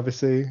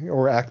 obviously,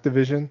 or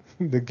Activision,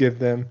 to give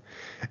them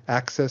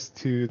access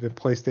to the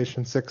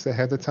PlayStation 6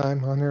 ahead of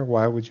time on there.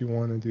 Why would you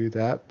want to do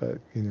that? But,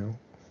 I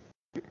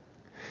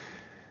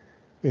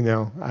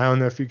don't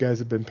know if you guys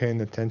have been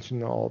paying attention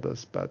to all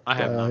this, but I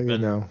have not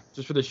been.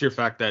 Just for the sheer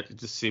fact that it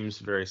just seems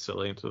very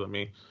silly to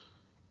me.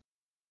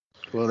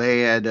 Well,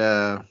 they had,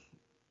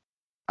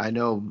 I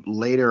know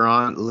later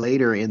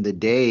in the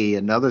day,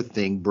 another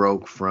thing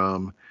broke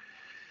from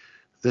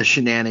the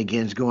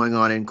shenanigans going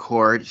on in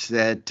courts,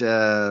 that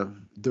the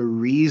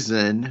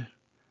reason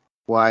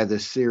why the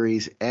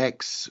Series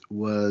X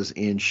was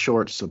in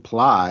short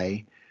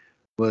supply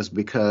was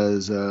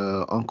because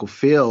Uncle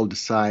Phil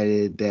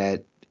decided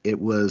that it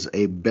was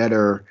a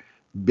better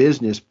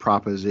business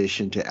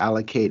proposition to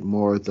allocate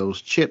more of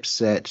those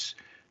chipsets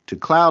to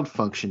cloud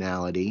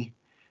functionality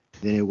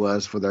than it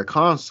was for their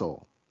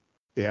console.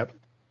 Yep.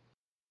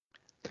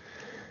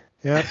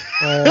 Yep.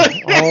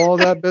 All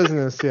that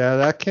business. Yeah,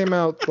 that came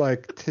out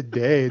like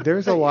today.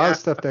 There's a lot of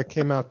stuff that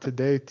came out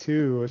today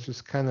too, which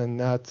is kind of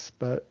nuts.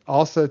 But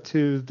also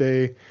too,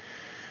 a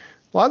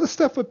lot of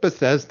stuff with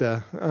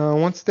Bethesda.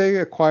 Once they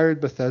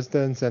acquired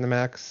Bethesda and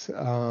ZeniMax,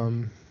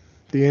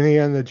 the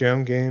Indiana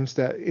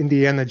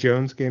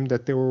Jones game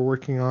that they were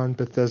working on,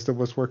 Bethesda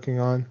was working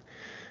on,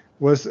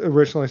 was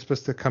originally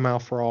supposed to come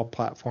out for all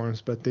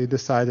platforms, but they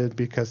decided,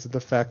 because of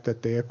the fact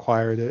that they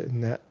acquired it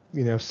and that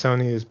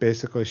Sony is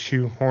basically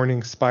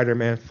shoehorning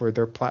Spider-Man for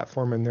their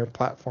platform and their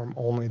platform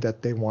only,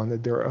 that they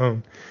wanted their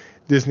own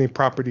Disney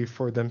property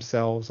for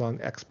themselves on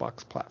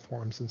Xbox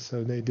platforms. And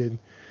so they did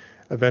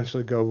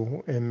eventually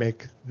go and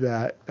make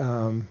that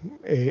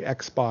a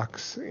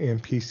Xbox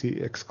and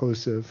PC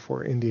exclusive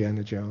for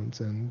Indiana Jones.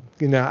 And,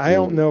 I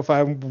don't know if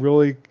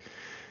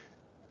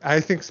I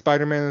think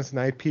Spider-Man as an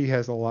IP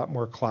has a lot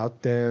more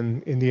clout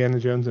than Indiana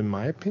Jones, in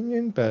my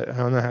opinion, but I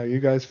don't know how you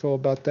guys feel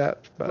about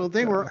that. But, well,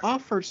 they were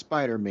offered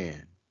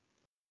Spider-Man.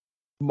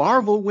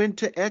 Marvel went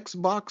to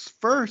Xbox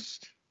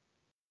first,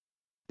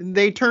 and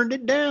they turned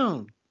it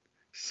down.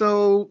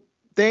 So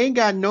they ain't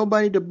got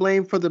nobody to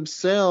blame for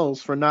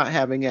themselves for not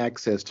having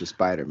access to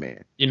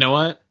Spider-Man. You know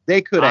what?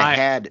 They could have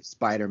had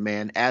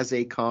Spider-Man as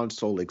a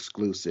console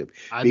exclusive,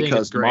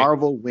 because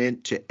Marvel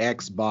went to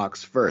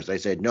Xbox first. They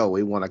said, no,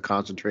 we want to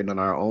concentrate on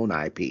our own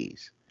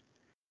IPs.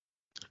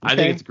 I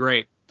think it's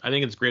great. I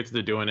think it's great that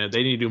they're doing it.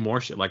 They need to do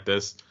more shit like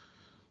this.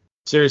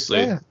 Seriously.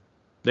 Yeah.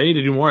 They need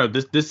to do more of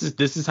this.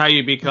 This is how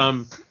you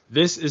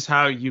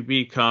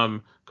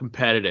become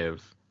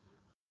competitive.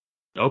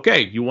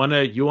 Okay, you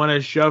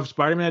wanna shove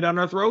Spider-Man down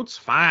our throats?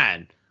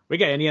 Fine. We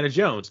got Indiana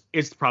Jones.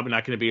 It's probably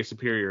not going to be a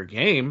superior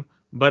game,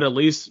 but at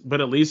least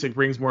it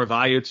brings more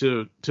value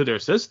to their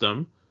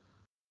system.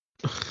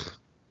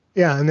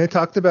 Yeah, and they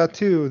talked about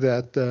too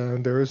that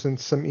there isn't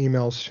some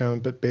emails shown,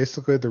 but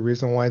basically the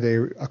reason why they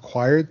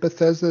acquired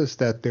Bethesda is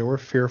that they were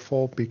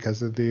fearful,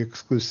 because of the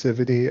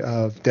exclusivity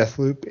of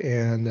Deathloop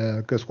and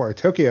Ghostwire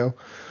Tokyo,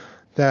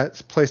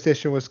 that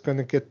PlayStation was going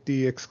to get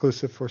the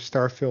exclusive for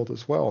Starfield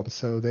as well. And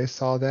so they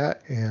saw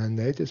that, and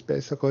they just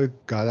basically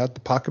got out the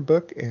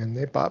pocketbook and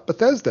they bought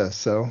Bethesda.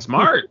 So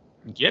smart.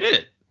 Get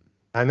it.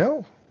 I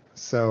know.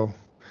 So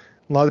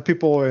a lot of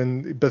people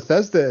in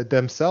Bethesda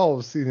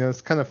themselves,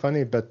 it's kind of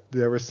funny, but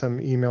there were some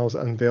emails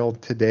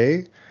unveiled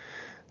today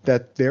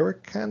that they were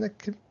kind of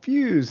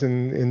confused.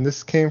 And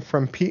this came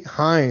from Pete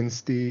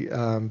Hines, the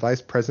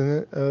vice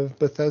president of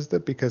Bethesda,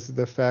 because of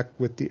the fact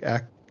with the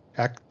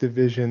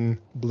Activision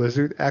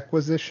Blizzard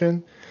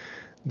acquisition,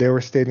 they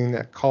were stating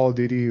that Call of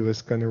Duty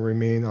was going to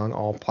remain on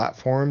all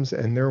platforms,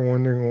 and they're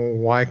wondering, well,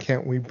 why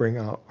can't we bring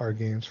out our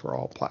games for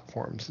all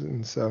platforms?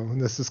 And so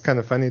this is kind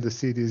of funny to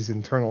see these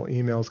internal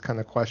emails kind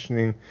of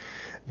questioning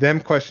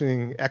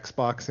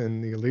Xbox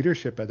and the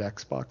leadership at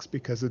Xbox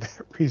because of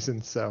that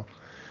reason. So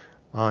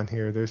on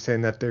here, they're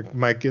saying that they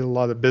might get a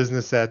lot of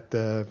business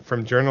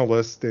from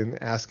journalists and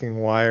asking,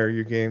 why are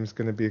your games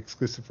going to be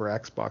exclusive for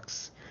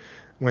Xbox,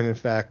 when in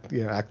fact,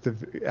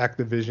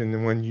 Activision,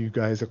 and when you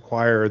guys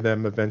acquire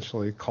them,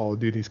 eventually Call of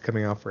Duty's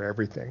coming out for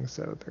everything.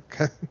 So they're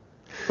kind of...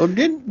 Well,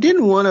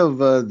 didn't one of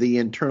the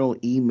internal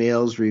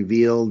emails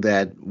reveal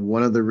that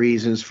one of the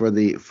reasons for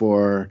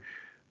them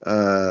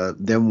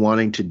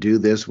wanting to do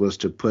this was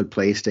to put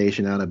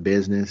PlayStation out of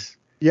business?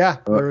 Yeah,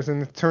 there was an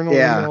internal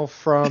email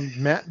from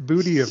Matt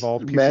Booty, of all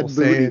people,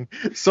 saying,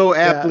 so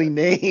aptly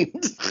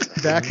named.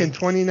 Back in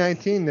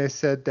 2019, they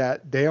said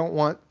that they don't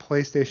want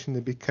PlayStation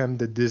to become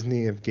the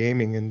Disney of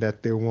gaming, and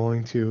that they're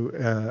willing to,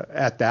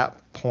 at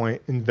that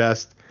point,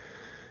 invest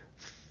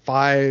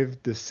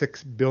 $5 to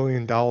 $6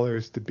 billion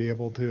to be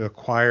able to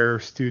acquire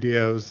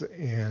studios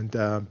and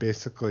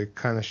basically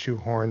kind of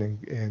shoehorn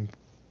and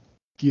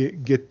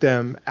get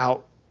them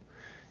out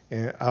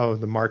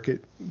of the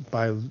market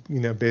by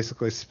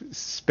basically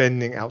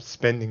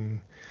outspending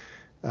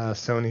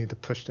Sony to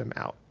push them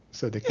out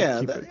so they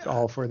can keep it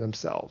all for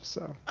themselves.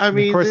 So I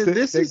mean, of course,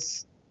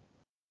 it's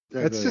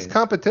just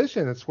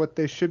competition. It's what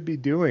they should be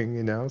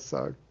doing,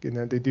 So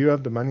they do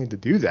have the money to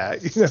do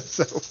that,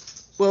 So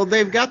well,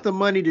 they've got the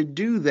money to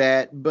do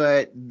that,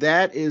 but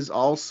that is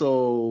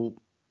also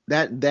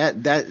that's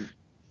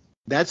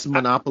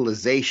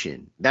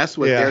monopolization. That's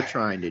what they're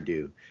trying to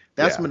do.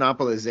 That's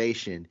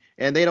monopolization,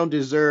 and they don't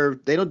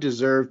deserve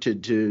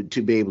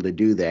to be able to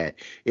do that.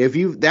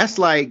 That's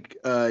like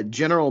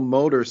General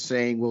Motors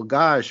saying, "Well,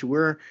 gosh,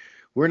 we're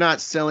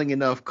not selling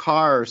enough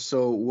cars,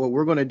 so what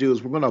we're going to do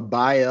is we're going to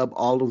buy up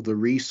all of the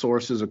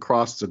resources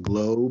across the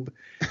globe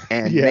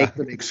and make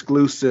them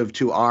exclusive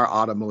to our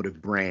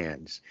automotive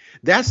brands."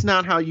 That's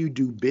not how you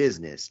do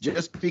business.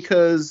 Just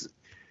because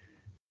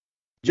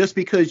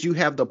you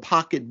have the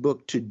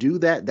pocketbook to do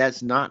that,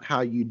 that's not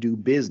how you do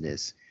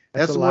business.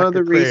 That's one of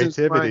the reasons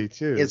why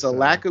it's a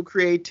lack of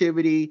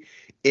creativity.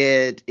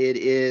 It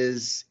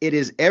is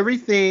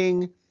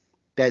everything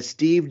that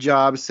Steve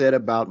Jobs said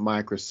about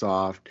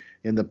Microsoft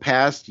in the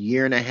past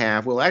year and a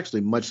half. Well, actually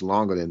much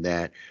longer than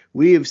that.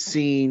 We have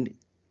seen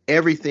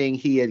everything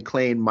he had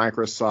claimed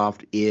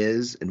Microsoft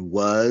is and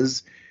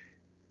was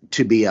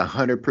to be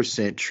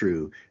 100%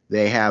 true.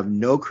 They have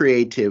no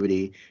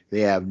creativity.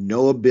 They have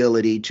no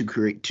ability to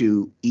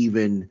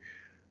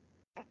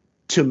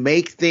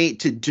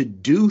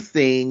do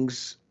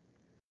things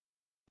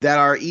that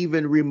are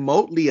even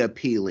remotely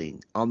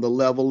appealing on the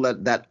level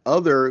that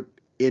other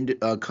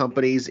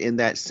companies in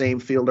that same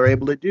field are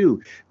able to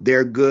do.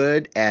 They're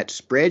good at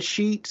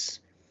spreadsheets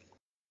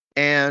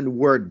and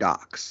Word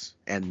docs,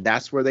 and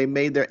that's where they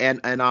made their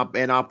an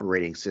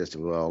operating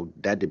system. Well,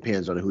 that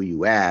depends on who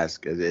you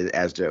ask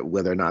as to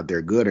whether or not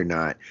they're good or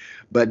not,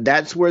 but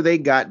that's where they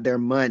got their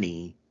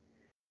money.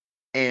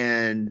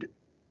 And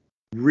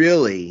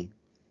really,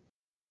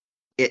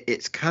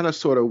 it's kind of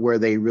sort of where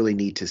they really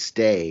need to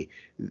stay.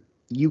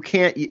 You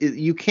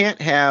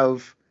can't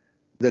have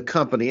the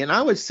company, and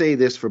I would say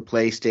this for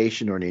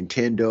PlayStation or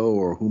Nintendo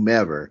or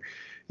whomever.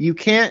 You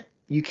can't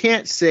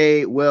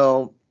say,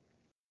 well,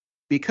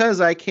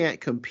 because I can't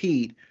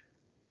compete,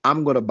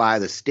 I'm going to buy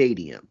the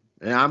stadium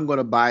and I'm going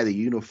to buy the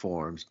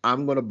uniforms.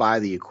 I'm going to buy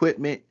the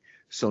equipment.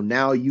 So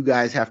now you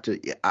guys have to.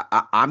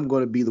 I'm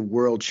going to be the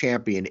world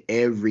champion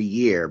every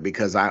year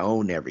because I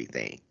own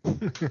everything.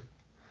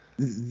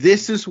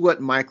 This is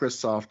what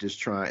Microsoft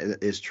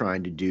is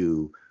trying to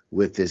do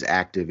with this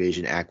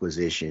Activision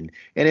acquisition.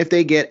 And if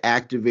they get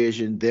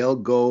Activision, they'll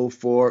go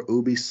for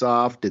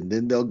Ubisoft, and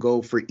then they'll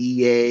go for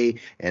EA,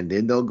 and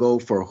then they'll go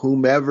for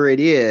whomever it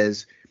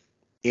is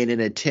in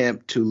an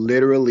attempt to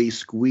literally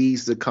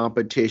squeeze the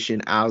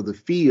competition out of the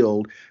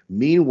field.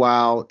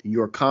 Meanwhile,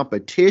 your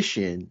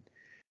competition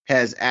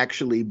has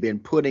actually been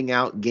putting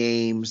out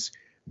games,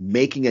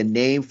 making a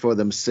name for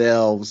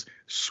themselves,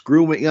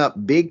 screwing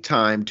up big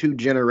time 2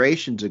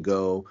 generations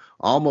ago,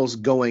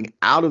 almost going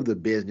out of the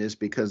business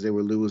because they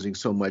were losing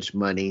so much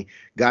money,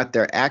 got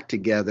their act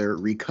together,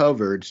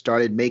 recovered,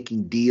 started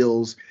making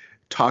deals,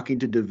 talking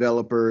to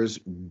developers,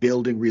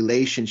 building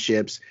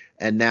relationships,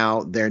 and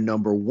now they're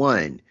number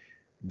one.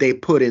 They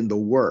put in the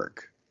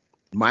work.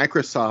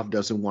 Microsoft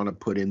doesn't want to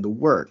put in the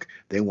work.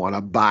 They want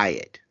to buy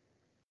it.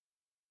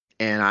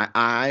 And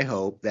I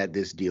hope that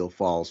this deal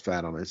falls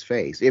flat on its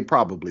face. It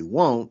probably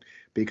won't,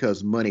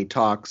 because money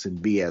talks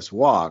and BS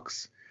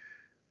walks.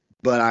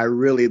 But I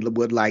really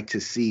would like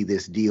to see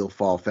this deal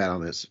fall flat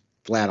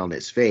on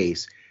its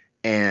face.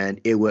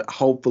 And it would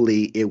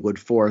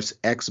force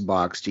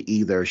Xbox to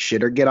either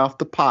shit or get off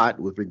the pot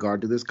with regard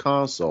to this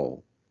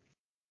console.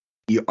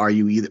 Are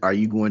you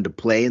going to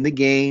play in the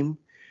game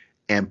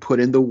and put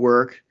in the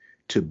work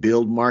to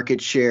build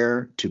market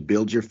share, to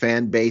build your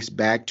fan base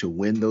back, to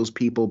win those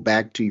people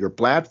back to your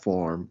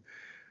platform?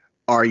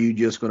 Or are you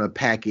just going to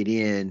pack it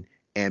in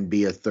and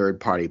be a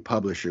third-party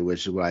publisher,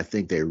 which is what I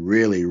think they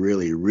really,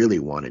 really, really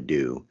want to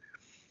do,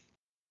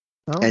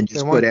 and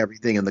just put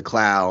everything in the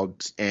cloud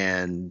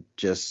and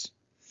just,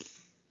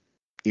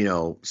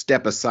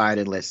 step aside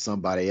and let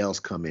somebody else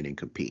come in and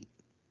compete?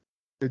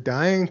 They're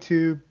dying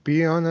to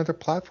be on other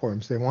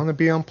platforms. They want to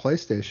be on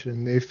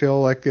PlayStation. They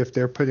feel like if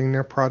they're putting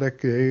their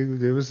product,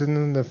 it was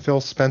in the Phil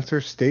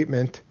Spencer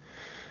statement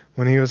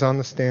when he was on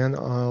the stand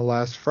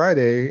last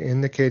Friday,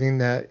 indicating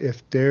that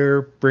if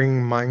they're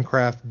bringing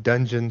Minecraft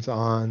Dungeons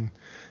on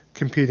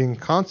competing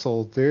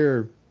console,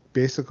 they're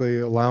basically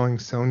allowing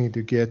Sony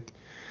to get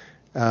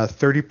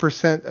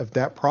 30% of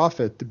that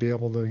profit to be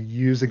able to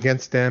use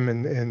against them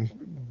and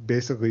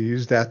basically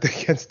use that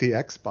against the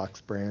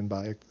Xbox brand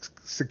by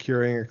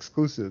securing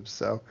exclusives.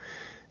 So,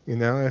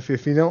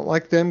 if you don't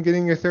like them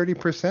getting your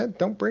 30%,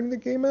 don't bring the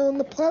game out on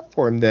the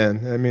platform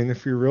then. I mean,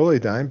 if you're really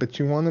dying, but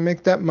you want to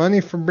make that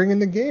money from bringing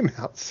the game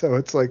out. So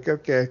it's like,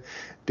 okay,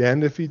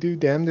 damned if you do,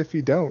 damned if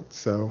you don't.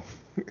 So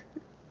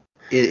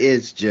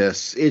It's Yeah,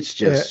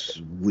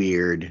 just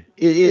weird.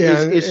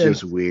 yeah, It's and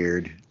just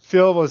weird.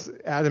 Phil was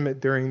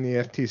adamant during the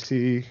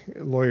FTC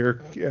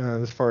lawyer,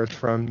 as far as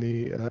from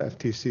the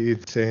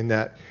FTC, saying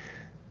that,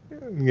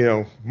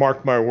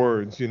 mark my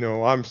words,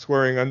 I'm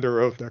swearing under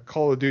oath that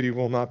Call of Duty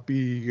will not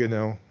be,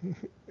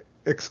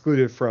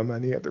 excluded from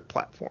any other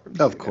platforms.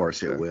 Of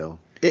course it will.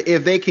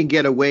 If they can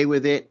get away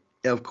with it,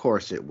 of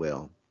course it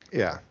will.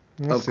 Yeah,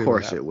 we'll Of see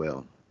course it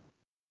will.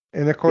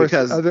 And of course,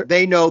 Because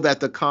they know that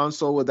the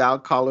console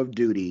without Call of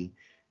Duty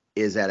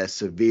is at a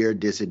severe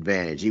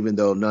disadvantage, even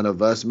though none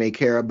of us may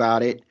care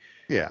about it.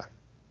 Yeah.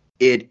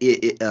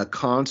 A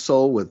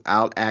console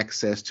without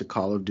access to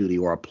Call of Duty,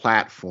 or a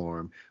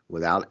platform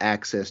without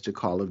access to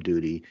Call of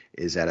Duty,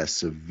 is at a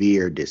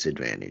severe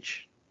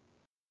disadvantage.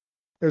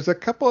 There's a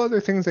couple other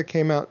things that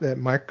came out that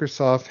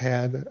Microsoft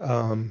had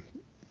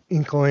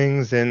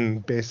inklings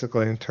and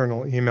basically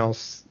internal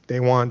emails. They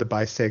wanted to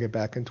buy Sega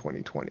back in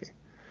 2020.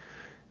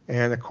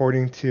 And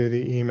according to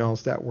the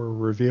emails that were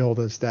revealed,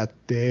 is that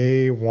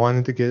they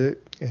wanted to get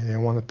it, and they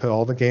want to put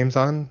all the games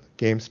on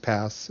Games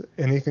Pass.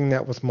 Anything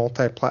that was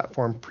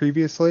multi-platform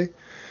previously,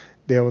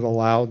 they would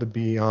allow to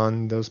be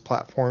on those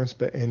platforms,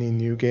 but any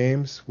new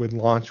games would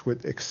launch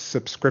with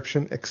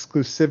subscription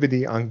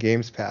exclusivity on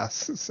Games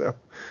Pass. So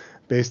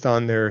based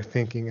on their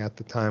thinking at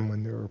the time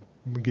when they were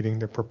getting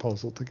their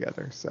proposal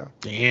together. So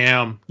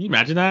damn, can you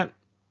imagine that?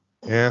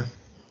 Yeah,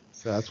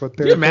 so that's what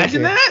they're. Can you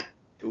imagine thinking. that?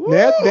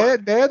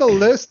 They had a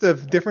list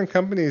of different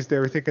companies they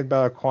were thinking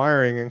about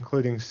acquiring,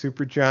 including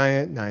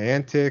Supergiant,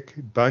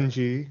 Niantic,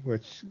 Bungie,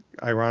 which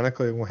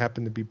ironically will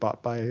happen to be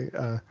bought by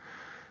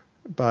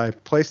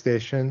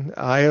PlayStation,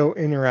 IO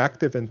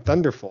Interactive, and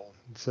Thunderful.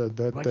 So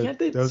those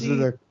are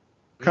the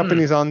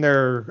companies on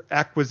their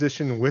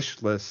acquisition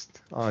wish list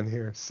on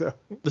here. So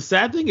the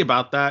saddest thing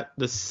about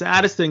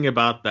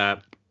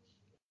that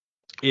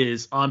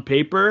is, on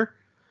paper,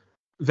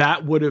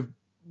 that would have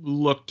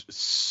looked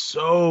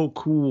so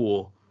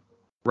cool,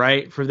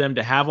 right? For them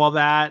to have all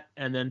that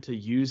and then to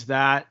use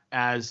that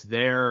as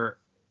their,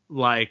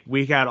 like,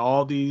 we got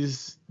all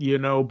these,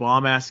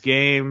 bomb ass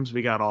games,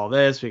 we got all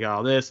this,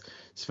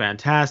 it's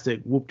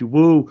fantastic,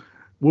 whoop-de-woo,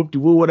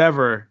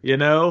 whatever,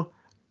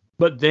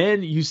 but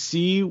then you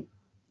see,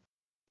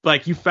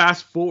 like, you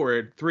fast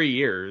forward 3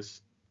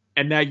 years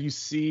and now you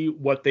see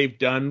what they've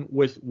done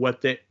with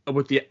the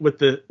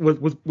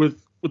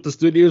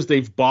studios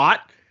they've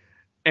bought,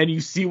 and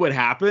you see what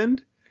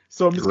happened.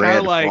 So I'm just kind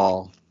of like,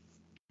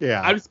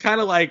 I'm just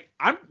kind of like,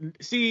 I'm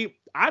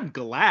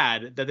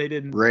glad that they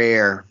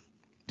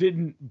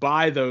didn't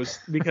buy those,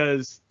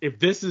 because if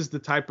this is the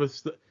type of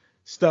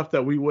stuff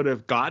that we would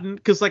have gotten,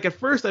 because like at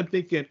first I'm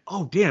thinking,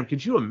 oh damn,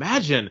 could you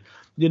imagine,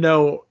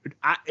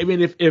 I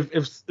mean, if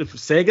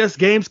Sega's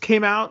games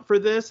came out for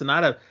this, and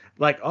I'd have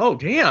like, oh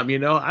damn,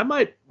 I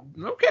might,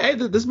 okay,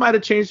 this might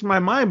have changed my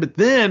mind, but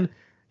then,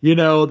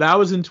 that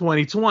was in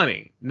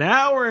 2020.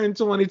 Now we're in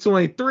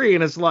 2023,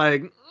 and it's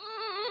like,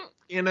 well,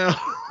 you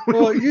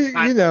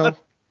know,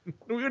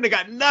 we would have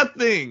got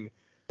nothing.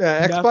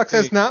 Yeah, Xbox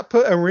has not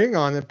put a ring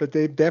on it, but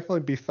they'd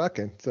definitely be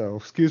fucking. So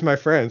excuse my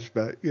French,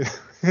 but it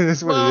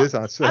is what it is.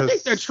 I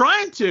think they're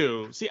trying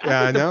to. See,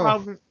 I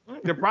think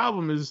the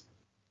problem is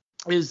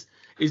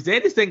they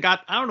just ain't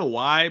got, I don't know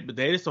why, but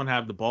they just don't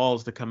have the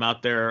balls to come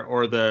out there,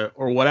 or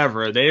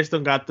whatever. They just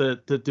don't got to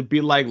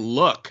be like,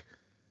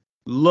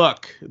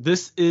 look,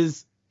 this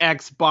is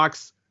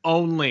Xbox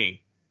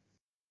only.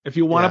 If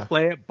you want to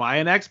play it, buy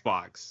an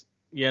Xbox.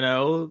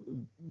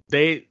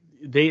 They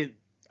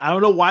I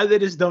don't know why they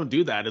just don't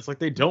do that. It's like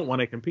they don't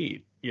want to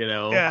compete,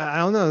 Yeah, I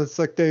don't know. It's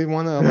like they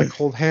want to like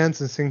hold hands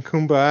and sing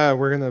Kumbaya.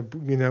 We're gonna,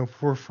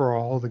 we're for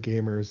all the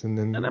gamers, and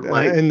then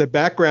in the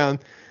background,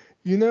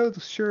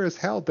 sure as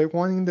hell they're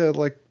wanting to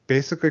like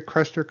basically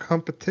crush their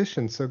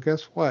competition. So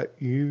guess what?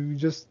 You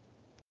just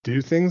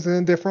do things in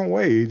a different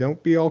way. You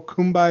don't be all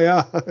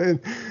Kumbaya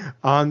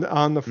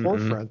on the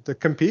forefront to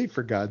compete,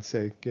 for God's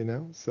sake,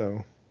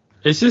 So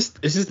it's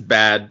just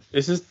bad.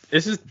 It's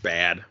just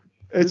bad.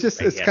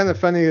 It's kind of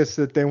funny is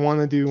that they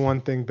want to do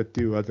one thing but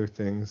do other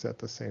things at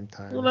the same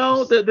time. Well,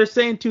 no, they're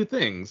saying two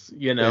things.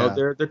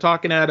 They're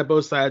talking out of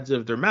both sides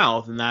of their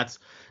mouth, and that's,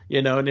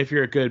 and if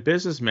you're a good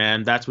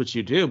businessman, that's what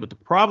you do. But the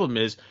problem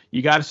is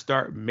you got to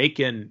start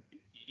making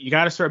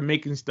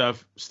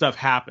stuff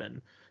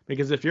happen,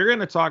 because if you're going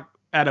to talk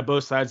out of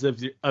both sides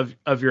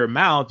of your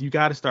mouth, you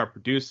got to start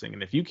producing.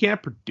 And if you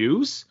can't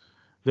produce,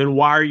 then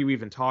why are you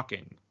even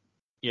talking?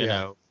 You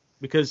know.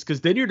 Because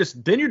then you're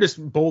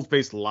just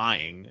bold-faced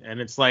lying, and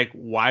it's like,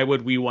 why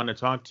would we want to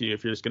talk to you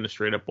if you're just going to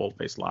straight up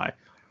bold-faced lie?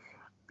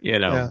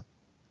 Yeah.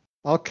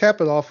 I'll cap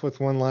it off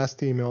with one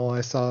last email I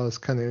saw. It was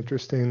kind of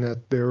interesting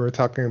that they were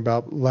talking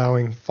about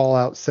allowing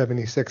Fallout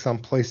 76 on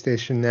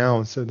PlayStation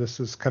Now. So this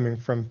is coming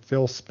from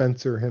Phil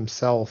Spencer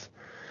himself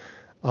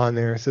on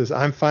there. It says,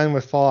 I'm fine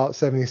with Fallout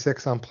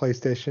 76 on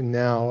PlayStation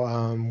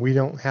Now. We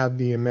don't have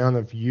the amount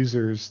of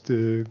users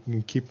to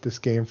keep this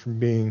game from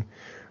being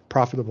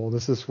profitable.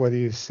 This is what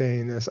he's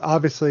saying. Is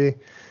obviously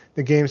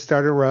The game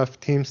started rough.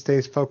 Team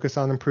stays focused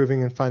on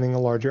improving and finding a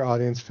larger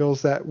audience.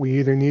 Feels that we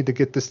either need to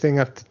get this thing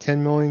up to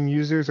 10 million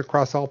users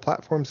across all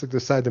platforms or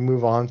decide to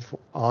move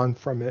on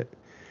from it.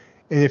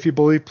 And if you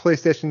believe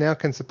PlayStation Now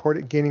can support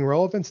it gaining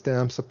relevance, then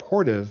I'm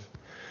supportive.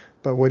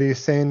 But what he's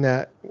saying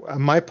that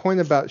my point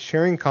about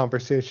sharing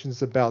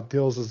conversations about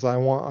deals is I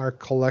want our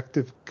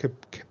collective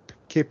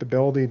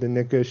capability to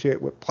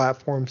negotiate with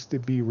platforms to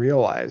be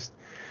realized.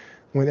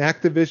 When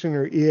Activision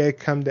or EA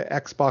come to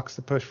Xbox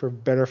to push for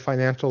better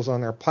financials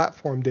on our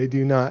platform, they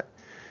do not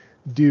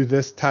do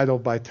this title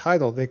by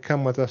title. They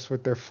come with us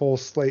with their full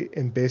slate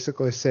and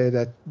basically say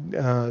that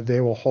they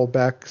will hold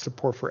back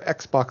support for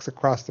Xbox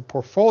across the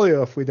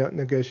portfolio if we don't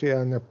negotiate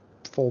on their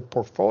full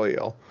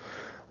portfolio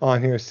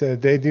on here. So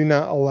they do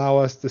not allow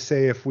us to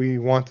say if we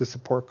want to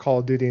support Call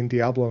of Duty and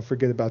Diablo and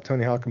forget about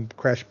Tony Hawk and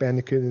Crash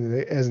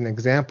Bandicoot as an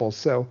example.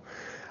 So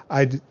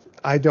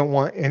I don't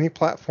want any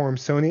platform,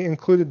 Sony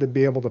included, to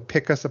be able to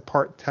pick us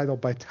apart title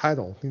by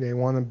title. They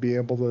want to be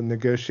able to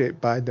negotiate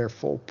by their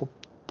full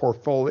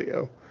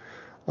portfolio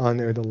on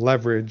there to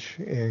leverage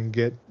and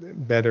get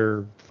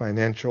better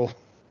financial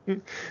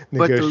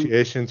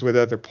negotiations with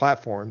other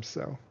platforms.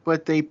 So,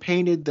 but they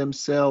painted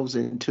themselves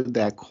into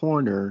that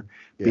corner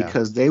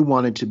because they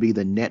wanted to be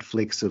the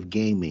Netflix of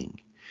gaming,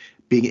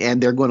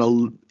 and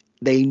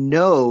they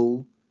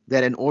know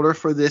that in order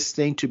for this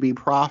thing to be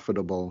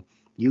profitable,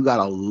 you got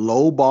to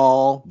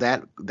lowball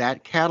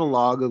that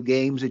catalog of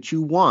games that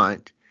you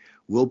want.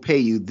 We'll pay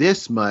you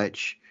this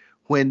much,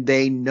 when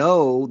they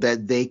know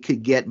that they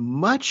could get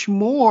much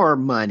more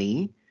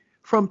money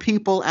from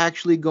people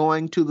actually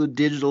going to the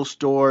digital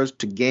stores,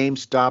 to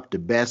GameStop, to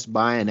Best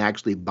Buy, and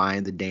actually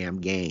buying the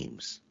damn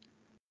games.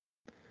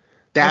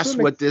 That's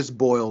what this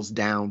boils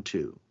down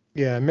to.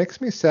 Yeah, it makes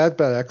me sad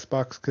about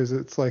Xbox because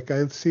it's like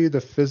I see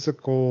the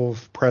physical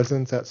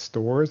presence at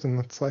stores, and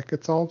it's like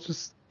it's all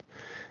just.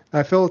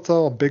 I feel it's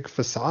all a big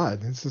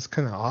facade. It's just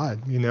kind of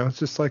odd, It's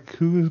just like,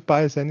 who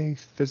buys any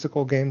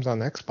physical games on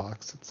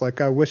Xbox? It's like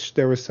I wish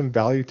there was some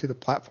value to the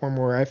platform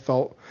where I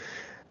felt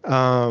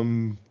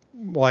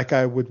like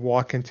I would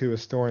walk into a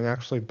store and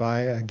actually buy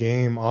a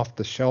game off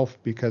the shelf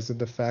because of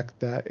the fact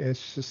that it's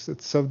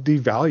so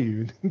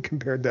devalued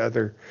compared to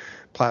other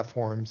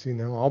platforms.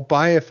 I'll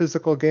buy a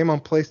physical game on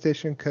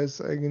PlayStation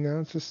because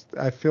it's just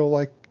I feel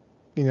like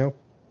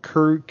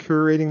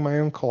curating my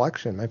own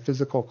collection, my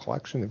physical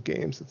collection of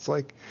games. It's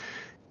like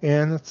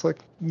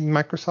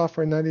Microsoft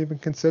are not even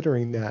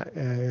considering that.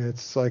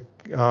 It's like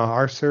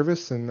our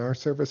service and our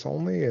service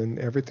only, and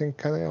everything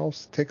kind of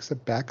else takes a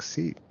back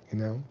seat,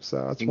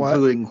 So that's why,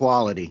 including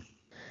quality.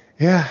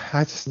 Yeah,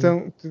 I just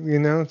don't,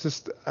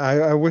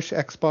 I wish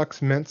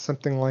Xbox meant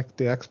something like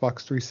the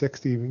Xbox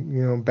 360,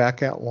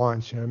 back at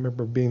launch. I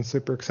remember being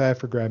super excited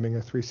for grabbing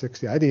a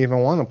 360. I didn't even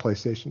want a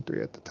PlayStation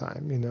 3 at the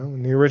time,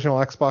 and the original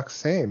Xbox,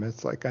 same.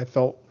 It's like I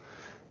felt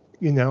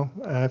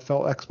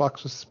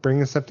Xbox was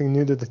bringing something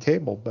new to the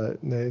table, but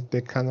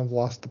they kind of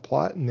lost the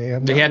plot, and they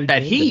had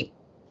that heat.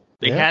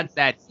 They had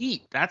that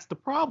heat. That's the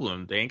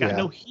problem. They ain't got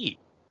no heat.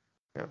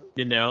 Yeah.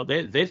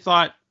 They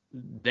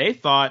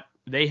thought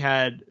they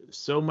had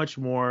so much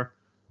more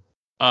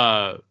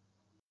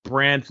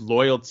brand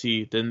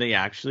loyalty than they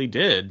actually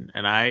did,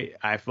 and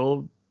I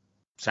feel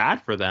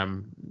sad for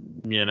them.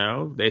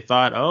 They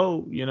thought,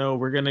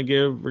 we're gonna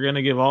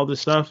give all this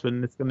stuff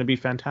and it's gonna be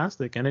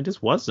fantastic, and it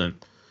just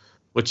wasn't.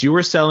 What you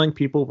were selling,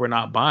 people were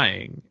not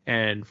buying,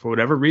 and for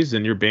whatever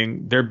reason,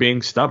 they're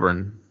being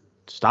stubborn.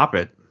 Stop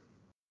it.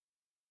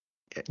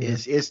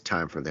 It's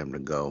time for them to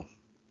go.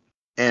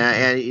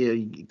 And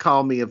you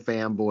call me a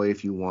fanboy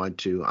if you want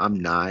to. I'm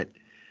not.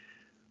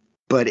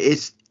 But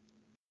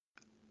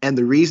and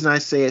the reason I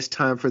say it's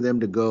time for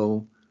them to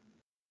go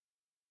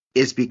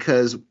is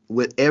because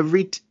with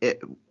every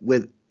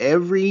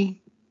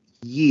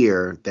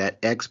year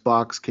that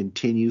Xbox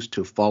continues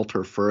to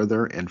falter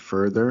further and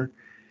further,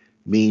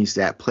 means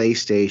that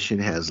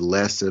PlayStation has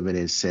less of an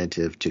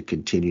incentive to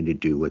continue to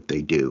do what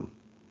they do.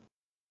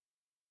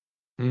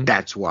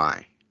 That's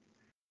why.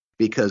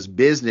 Because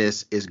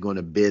business is going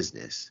to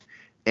business.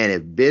 And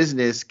if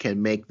business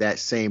can make that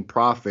same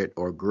profit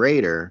or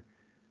greater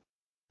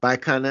by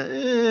kind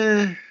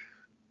of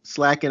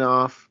slacking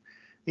off,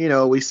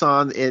 we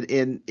saw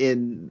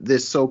in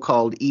this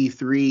so-called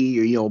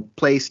E3 or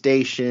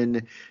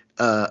PlayStation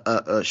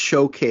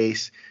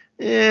showcase,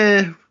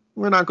 we're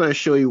not going to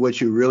show you what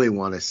you really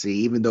want to see,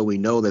 even though we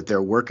know that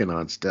they're working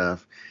on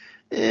stuff.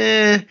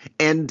 And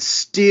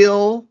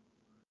still,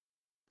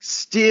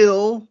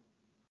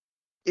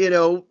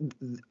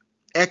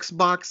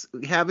 Xbox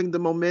having the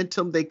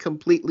momentum, they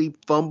completely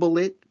fumble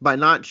it by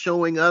not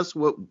showing us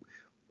what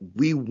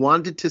we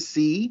wanted to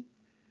see.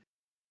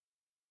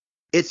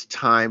 It's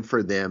time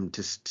for them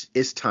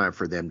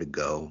to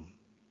go.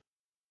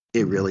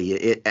 It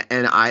really,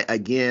 and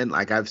again,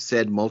 like I've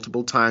said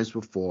multiple times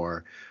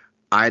before,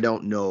 I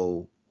don't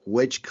know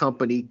which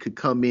company could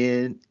come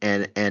in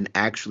and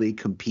actually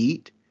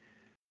compete.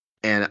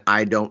 And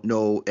I don't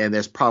know, and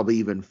there's probably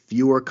even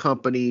fewer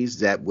companies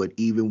that would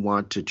even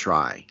want to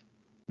try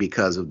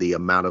because of the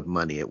amount of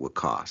money it would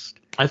cost.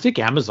 I think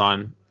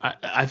Amazon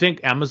I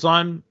think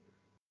Amazon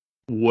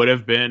would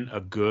have been a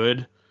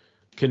good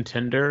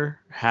contender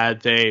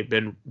had they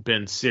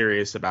been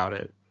serious about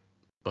it,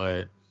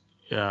 but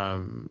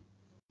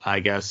I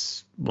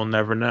guess we'll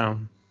never know.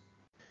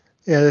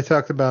 Yeah, they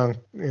talked about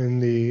in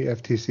the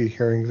FTC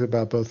hearings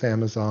about both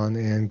Amazon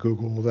and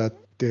Google that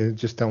they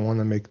just don't want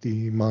to make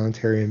the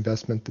monetary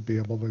investment to be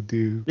able to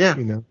do, Yeah.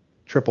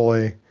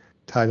 AAA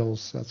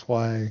titles. That's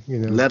why,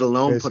 Let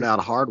alone put out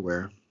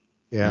hardware.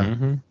 Yeah.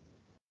 Mm-hmm.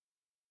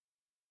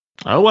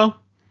 Oh well.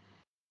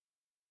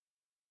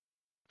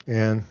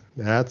 And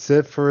that's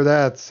it for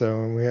that.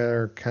 So we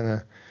are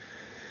kind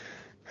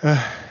of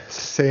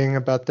saying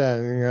about that.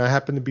 And, I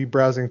happen to be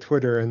browsing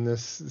Twitter, and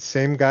this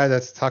same guy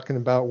that's talking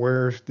about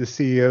where the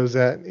CEO's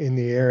at in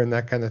the air and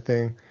that kind of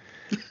thing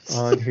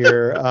on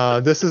here.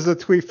 This is a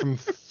tweet from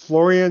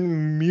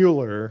Florian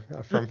Mueller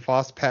from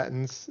Foss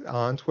Patents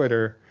on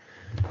Twitter.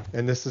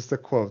 And this is the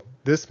quote.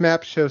 "This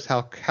map shows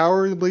how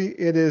cowardly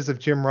it is of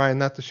Jim Ryan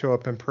not to show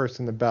up in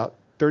person. About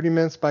 30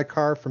 minutes by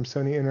car from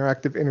Sony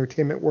Interactive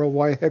Entertainment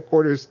Worldwide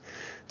headquarters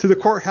to the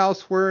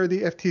courthouse where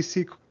the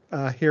FTC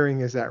hearing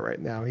is at right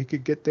now. He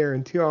could get there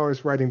in 2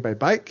 hours riding by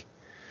bike,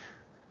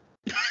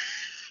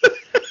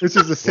 which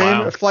is the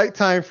same flight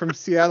time from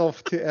Seattle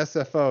to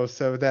SFO,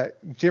 so that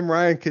Jim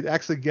Ryan could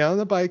actually get on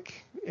the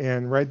bike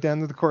and ride down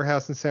to the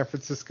courthouse in San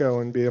Francisco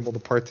and be able to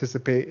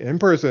participate in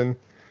person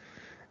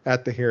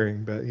at the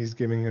hearing. But he's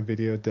giving a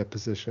video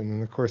deposition,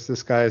 and of course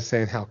this guy is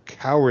saying how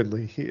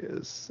cowardly he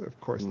is, of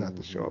course, not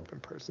to show up in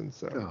person.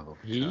 So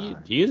he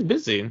is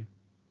busy.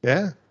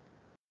 Yeah.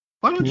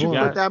 Why don't you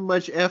put that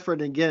much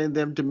effort in getting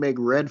them to make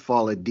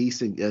Redfall a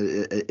decent,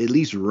 at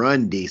least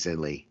run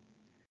decently?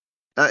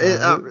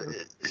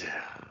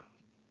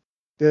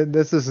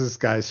 This is this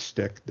guy's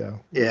shtick, though.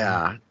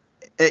 Yeah,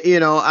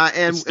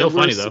 it's still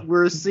funny though.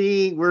 We're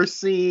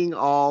seeing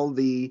all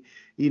the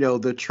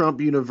the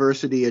Trump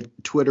University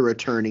Twitter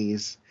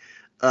attorneys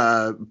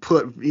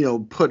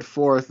put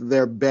forth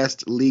their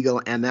best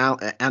legal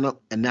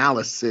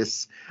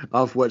analysis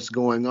of what's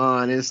going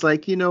on. And it's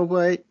like,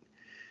 what?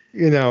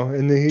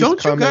 And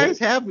don't you guys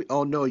have?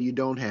 Oh no, you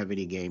don't have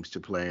any games to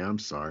play. I'm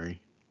sorry.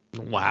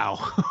 Wow.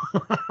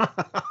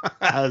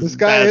 This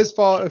guy is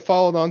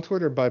followed on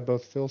Twitter by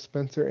both Phil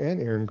Spencer and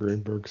Aaron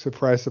Greenberg.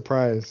 Surprise,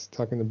 surprise.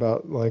 Talking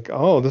about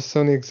this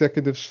Sony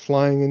executive's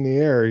flying in the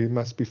air. He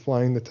must be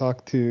flying to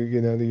talk to,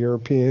 the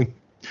European.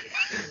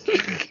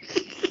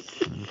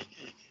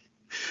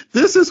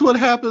 This is what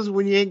happens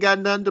when you ain't got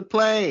nothing to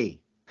play.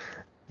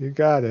 You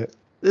got it.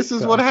 This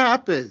is what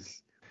happens.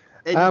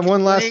 I have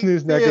one last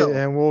news nugget,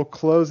 and we'll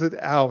close it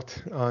out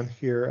on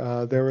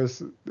here. There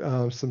was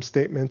some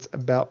statements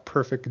about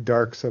Perfect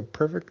Dark. So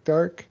Perfect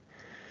Dark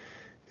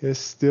is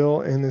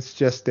still in its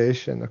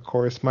gestation. Of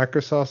course,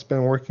 Microsoft's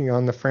been working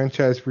on the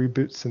franchise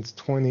reboot since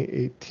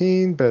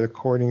 2018, but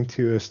according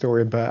to a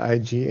story by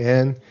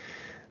IGN,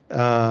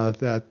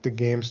 that the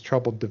game's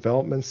troubled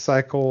development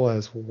cycle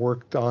has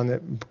worked on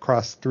it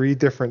across 3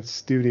 different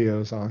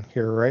studios on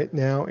here. Right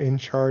now, in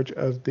charge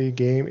of the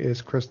game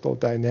is Crystal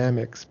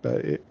Dynamics,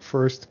 but it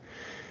first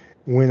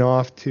went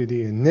off to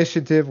the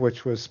Initiative,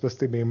 which was supposed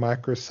to be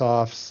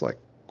Microsoft's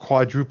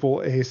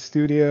quadruple A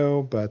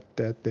studio, but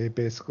that they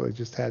basically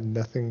just had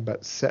nothing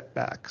but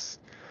setbacks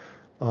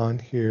on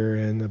here,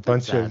 and a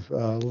bunch of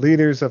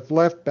leaders have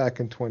left back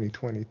in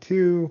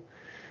 2022.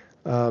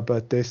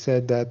 But they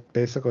said that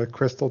basically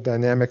Crystal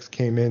Dynamics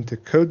came in to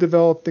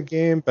co-develop the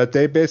game, but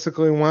they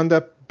basically wound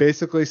up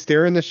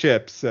steering the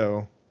ship.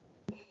 So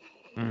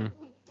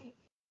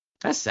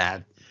that's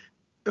sad.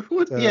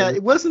 Yeah,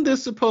 wasn't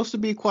this supposed to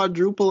be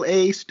quadruple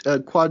A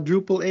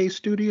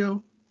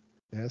studio?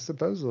 Yeah,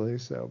 supposedly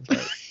so.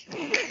 But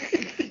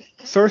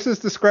sources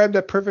describe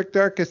that Perfect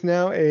Dark is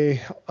now a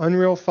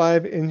Unreal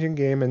 5 engine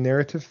game, a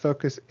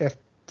narrative-focused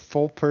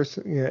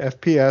full-person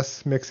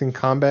FPS, mixing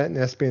combat and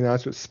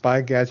espionage with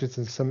spy gadgets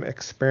and some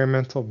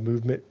experimental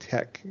movement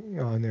tech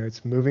on there.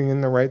 It's moving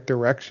in the right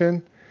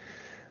direction,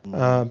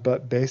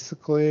 but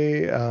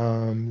basically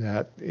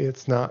that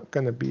it's not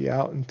going to be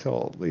out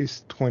until at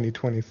least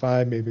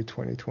 2025, maybe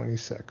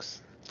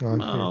 2026.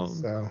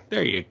 So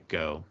there you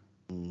go.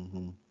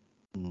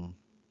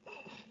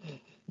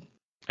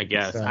 I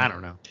guess. I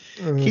don't know.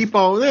 Keep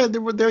on.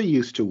 They're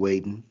used to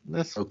waiting.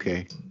 That's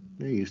okay.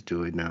 They're used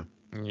to it now.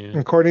 Yeah.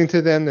 According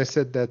to them, they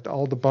said that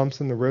all the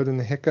bumps in the road and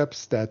the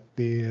hiccups, that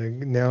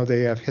now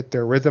they have hit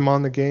their rhythm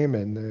on the game,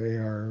 and they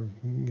are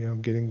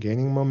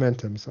gaining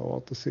momentum. So we'll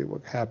have to see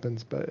what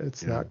happens, but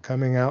it's not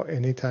coming out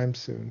anytime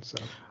soon. So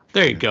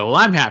there you go. Well,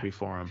 I'm happy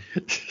for him.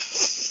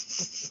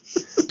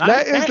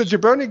 That is the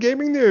Jabroni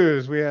Gaming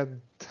News. We had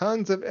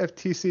tons of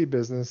FTC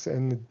business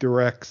and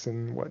directs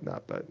and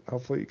whatnot, but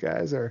hopefully you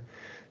guys are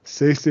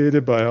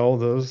satiated by all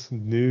those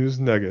news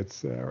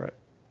nuggets. All right.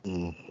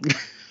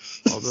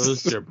 All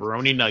those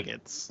jabroni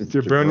nuggets.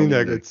 Jabroni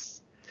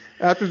nuggets.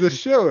 After the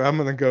show, I'm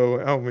gonna go.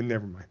 Oh, well,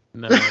 never mind.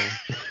 No.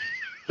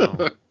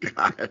 Oh,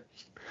 God.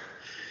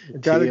 I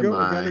gotta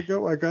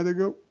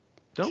go.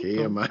 Don't.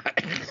 TMI.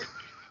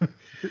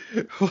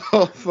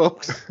 Well,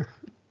 folks,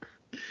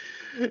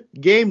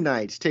 Game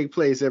nights take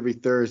place every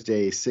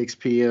Thursday, 6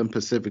 p.m.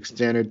 Pacific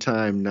Standard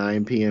Time,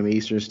 9 p.m.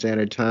 Eastern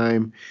Standard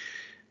Time.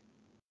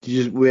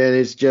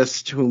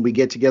 When we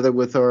get together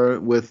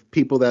with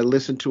people that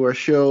listen to our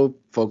show,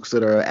 folks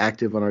that are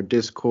active on our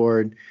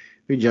Discord,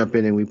 we jump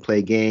in and we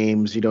play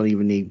games. You don't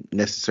even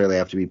necessarily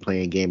have to be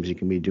playing games. You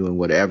can be doing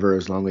whatever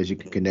as long as you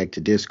can connect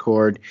to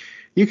Discord.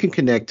 You can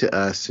connect to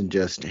us and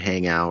just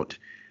hang out,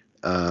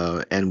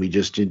 and we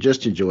just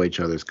enjoy each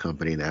other's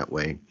company that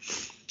way.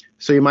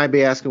 So you might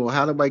be asking, well,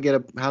 how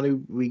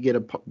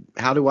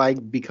do I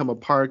become a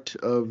part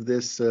of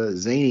this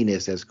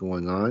zaniness that's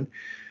going on?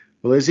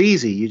 Well, it's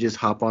easy. You just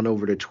hop on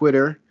over to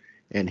Twitter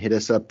and hit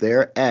us up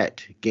there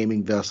at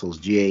Gaming Vessels,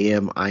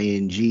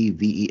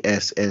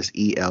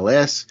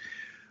 GAMINGVESSELS.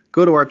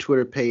 Go to our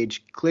Twitter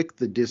page, click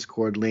the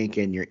Discord link,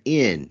 and you're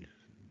in.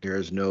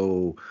 There's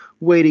no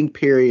waiting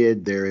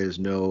period. There is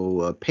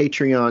no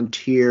Patreon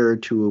tier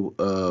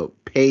to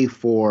pay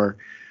for.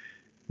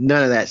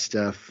 None of that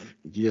stuff.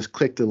 You just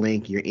click the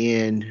link, you're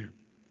in.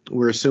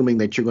 We're assuming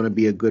that you're going to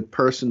be a good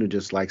person who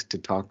just likes to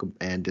talk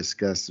and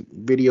discuss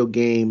video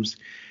games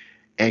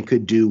and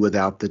could do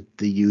without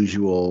the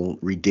usual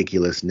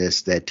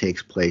ridiculousness that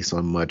takes place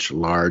on much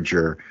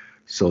larger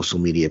social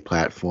media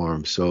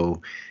platforms.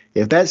 So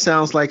if that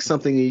sounds like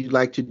something you'd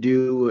like to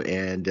do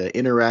and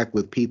interact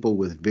with people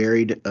with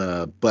varied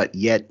but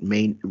yet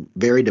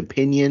varied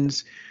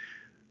opinions,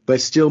 but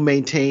still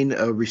maintain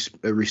a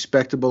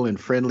respectable and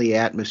friendly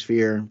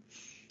atmosphere,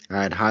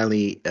 I'd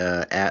highly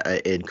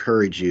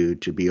encourage you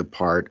to be a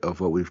part of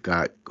what we've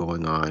got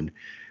going on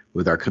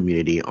with our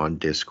community on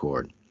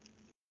Discord.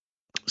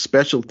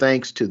 Special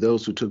thanks to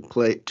those who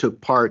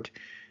took part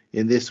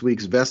in this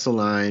week's Vessel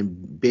Line.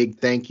 Big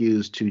thank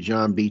yous to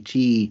John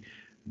BT,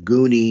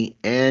 Goonie,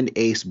 and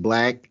Ace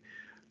Black.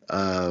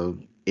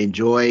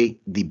 Enjoy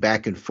the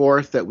back and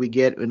forth that we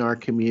get in our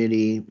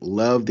community.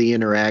 Love the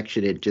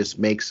interaction. It just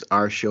makes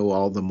our show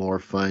all the more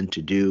fun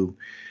to do.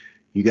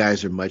 You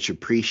guys are much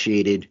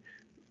appreciated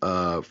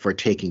for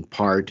taking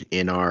part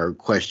in our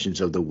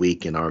questions of the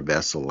week in our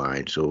Vessel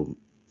Line. So,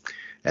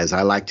 as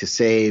I like to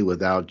say,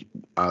 without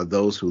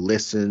those who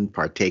listen,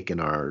 partake in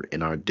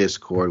our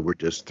Discord, we're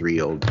just three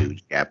old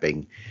dudes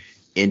yapping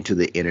into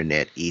the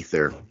internet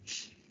ether.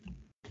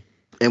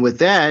 And with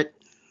that,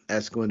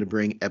 that's going to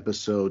bring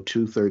episode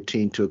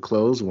 213 to a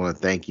close. I want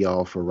to thank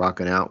y'all for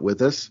rocking out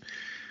with us.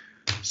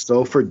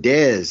 So for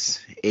Dez,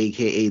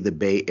 a.k.a. the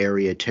Bay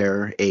Area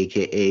Terror,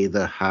 a.k.a.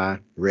 the High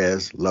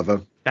Res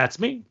Lover. That's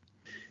me.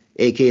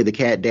 A.k.a. the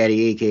Cat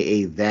Daddy,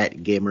 a.k.a.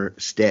 That Gamer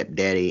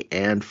Stepdaddy.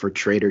 And for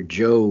Trader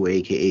Joe,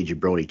 a.k.a.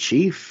 Jabroni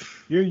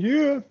Chief.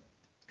 Yeah.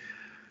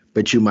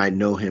 But you might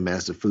know him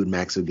as the Food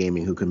Max of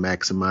Gaming who can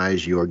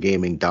maximize your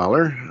gaming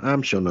dollar.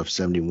 I'm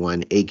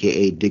Shonuff71,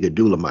 a.k.a.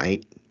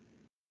 Diggadulamite.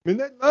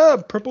 Midnight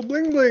Love, Purple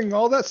Bling Bling,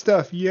 all that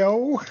stuff,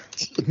 yo.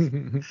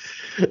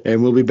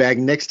 And we'll be back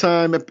next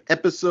time,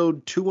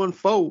 episode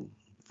 214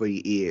 for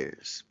your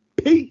ears.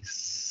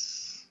 Peace.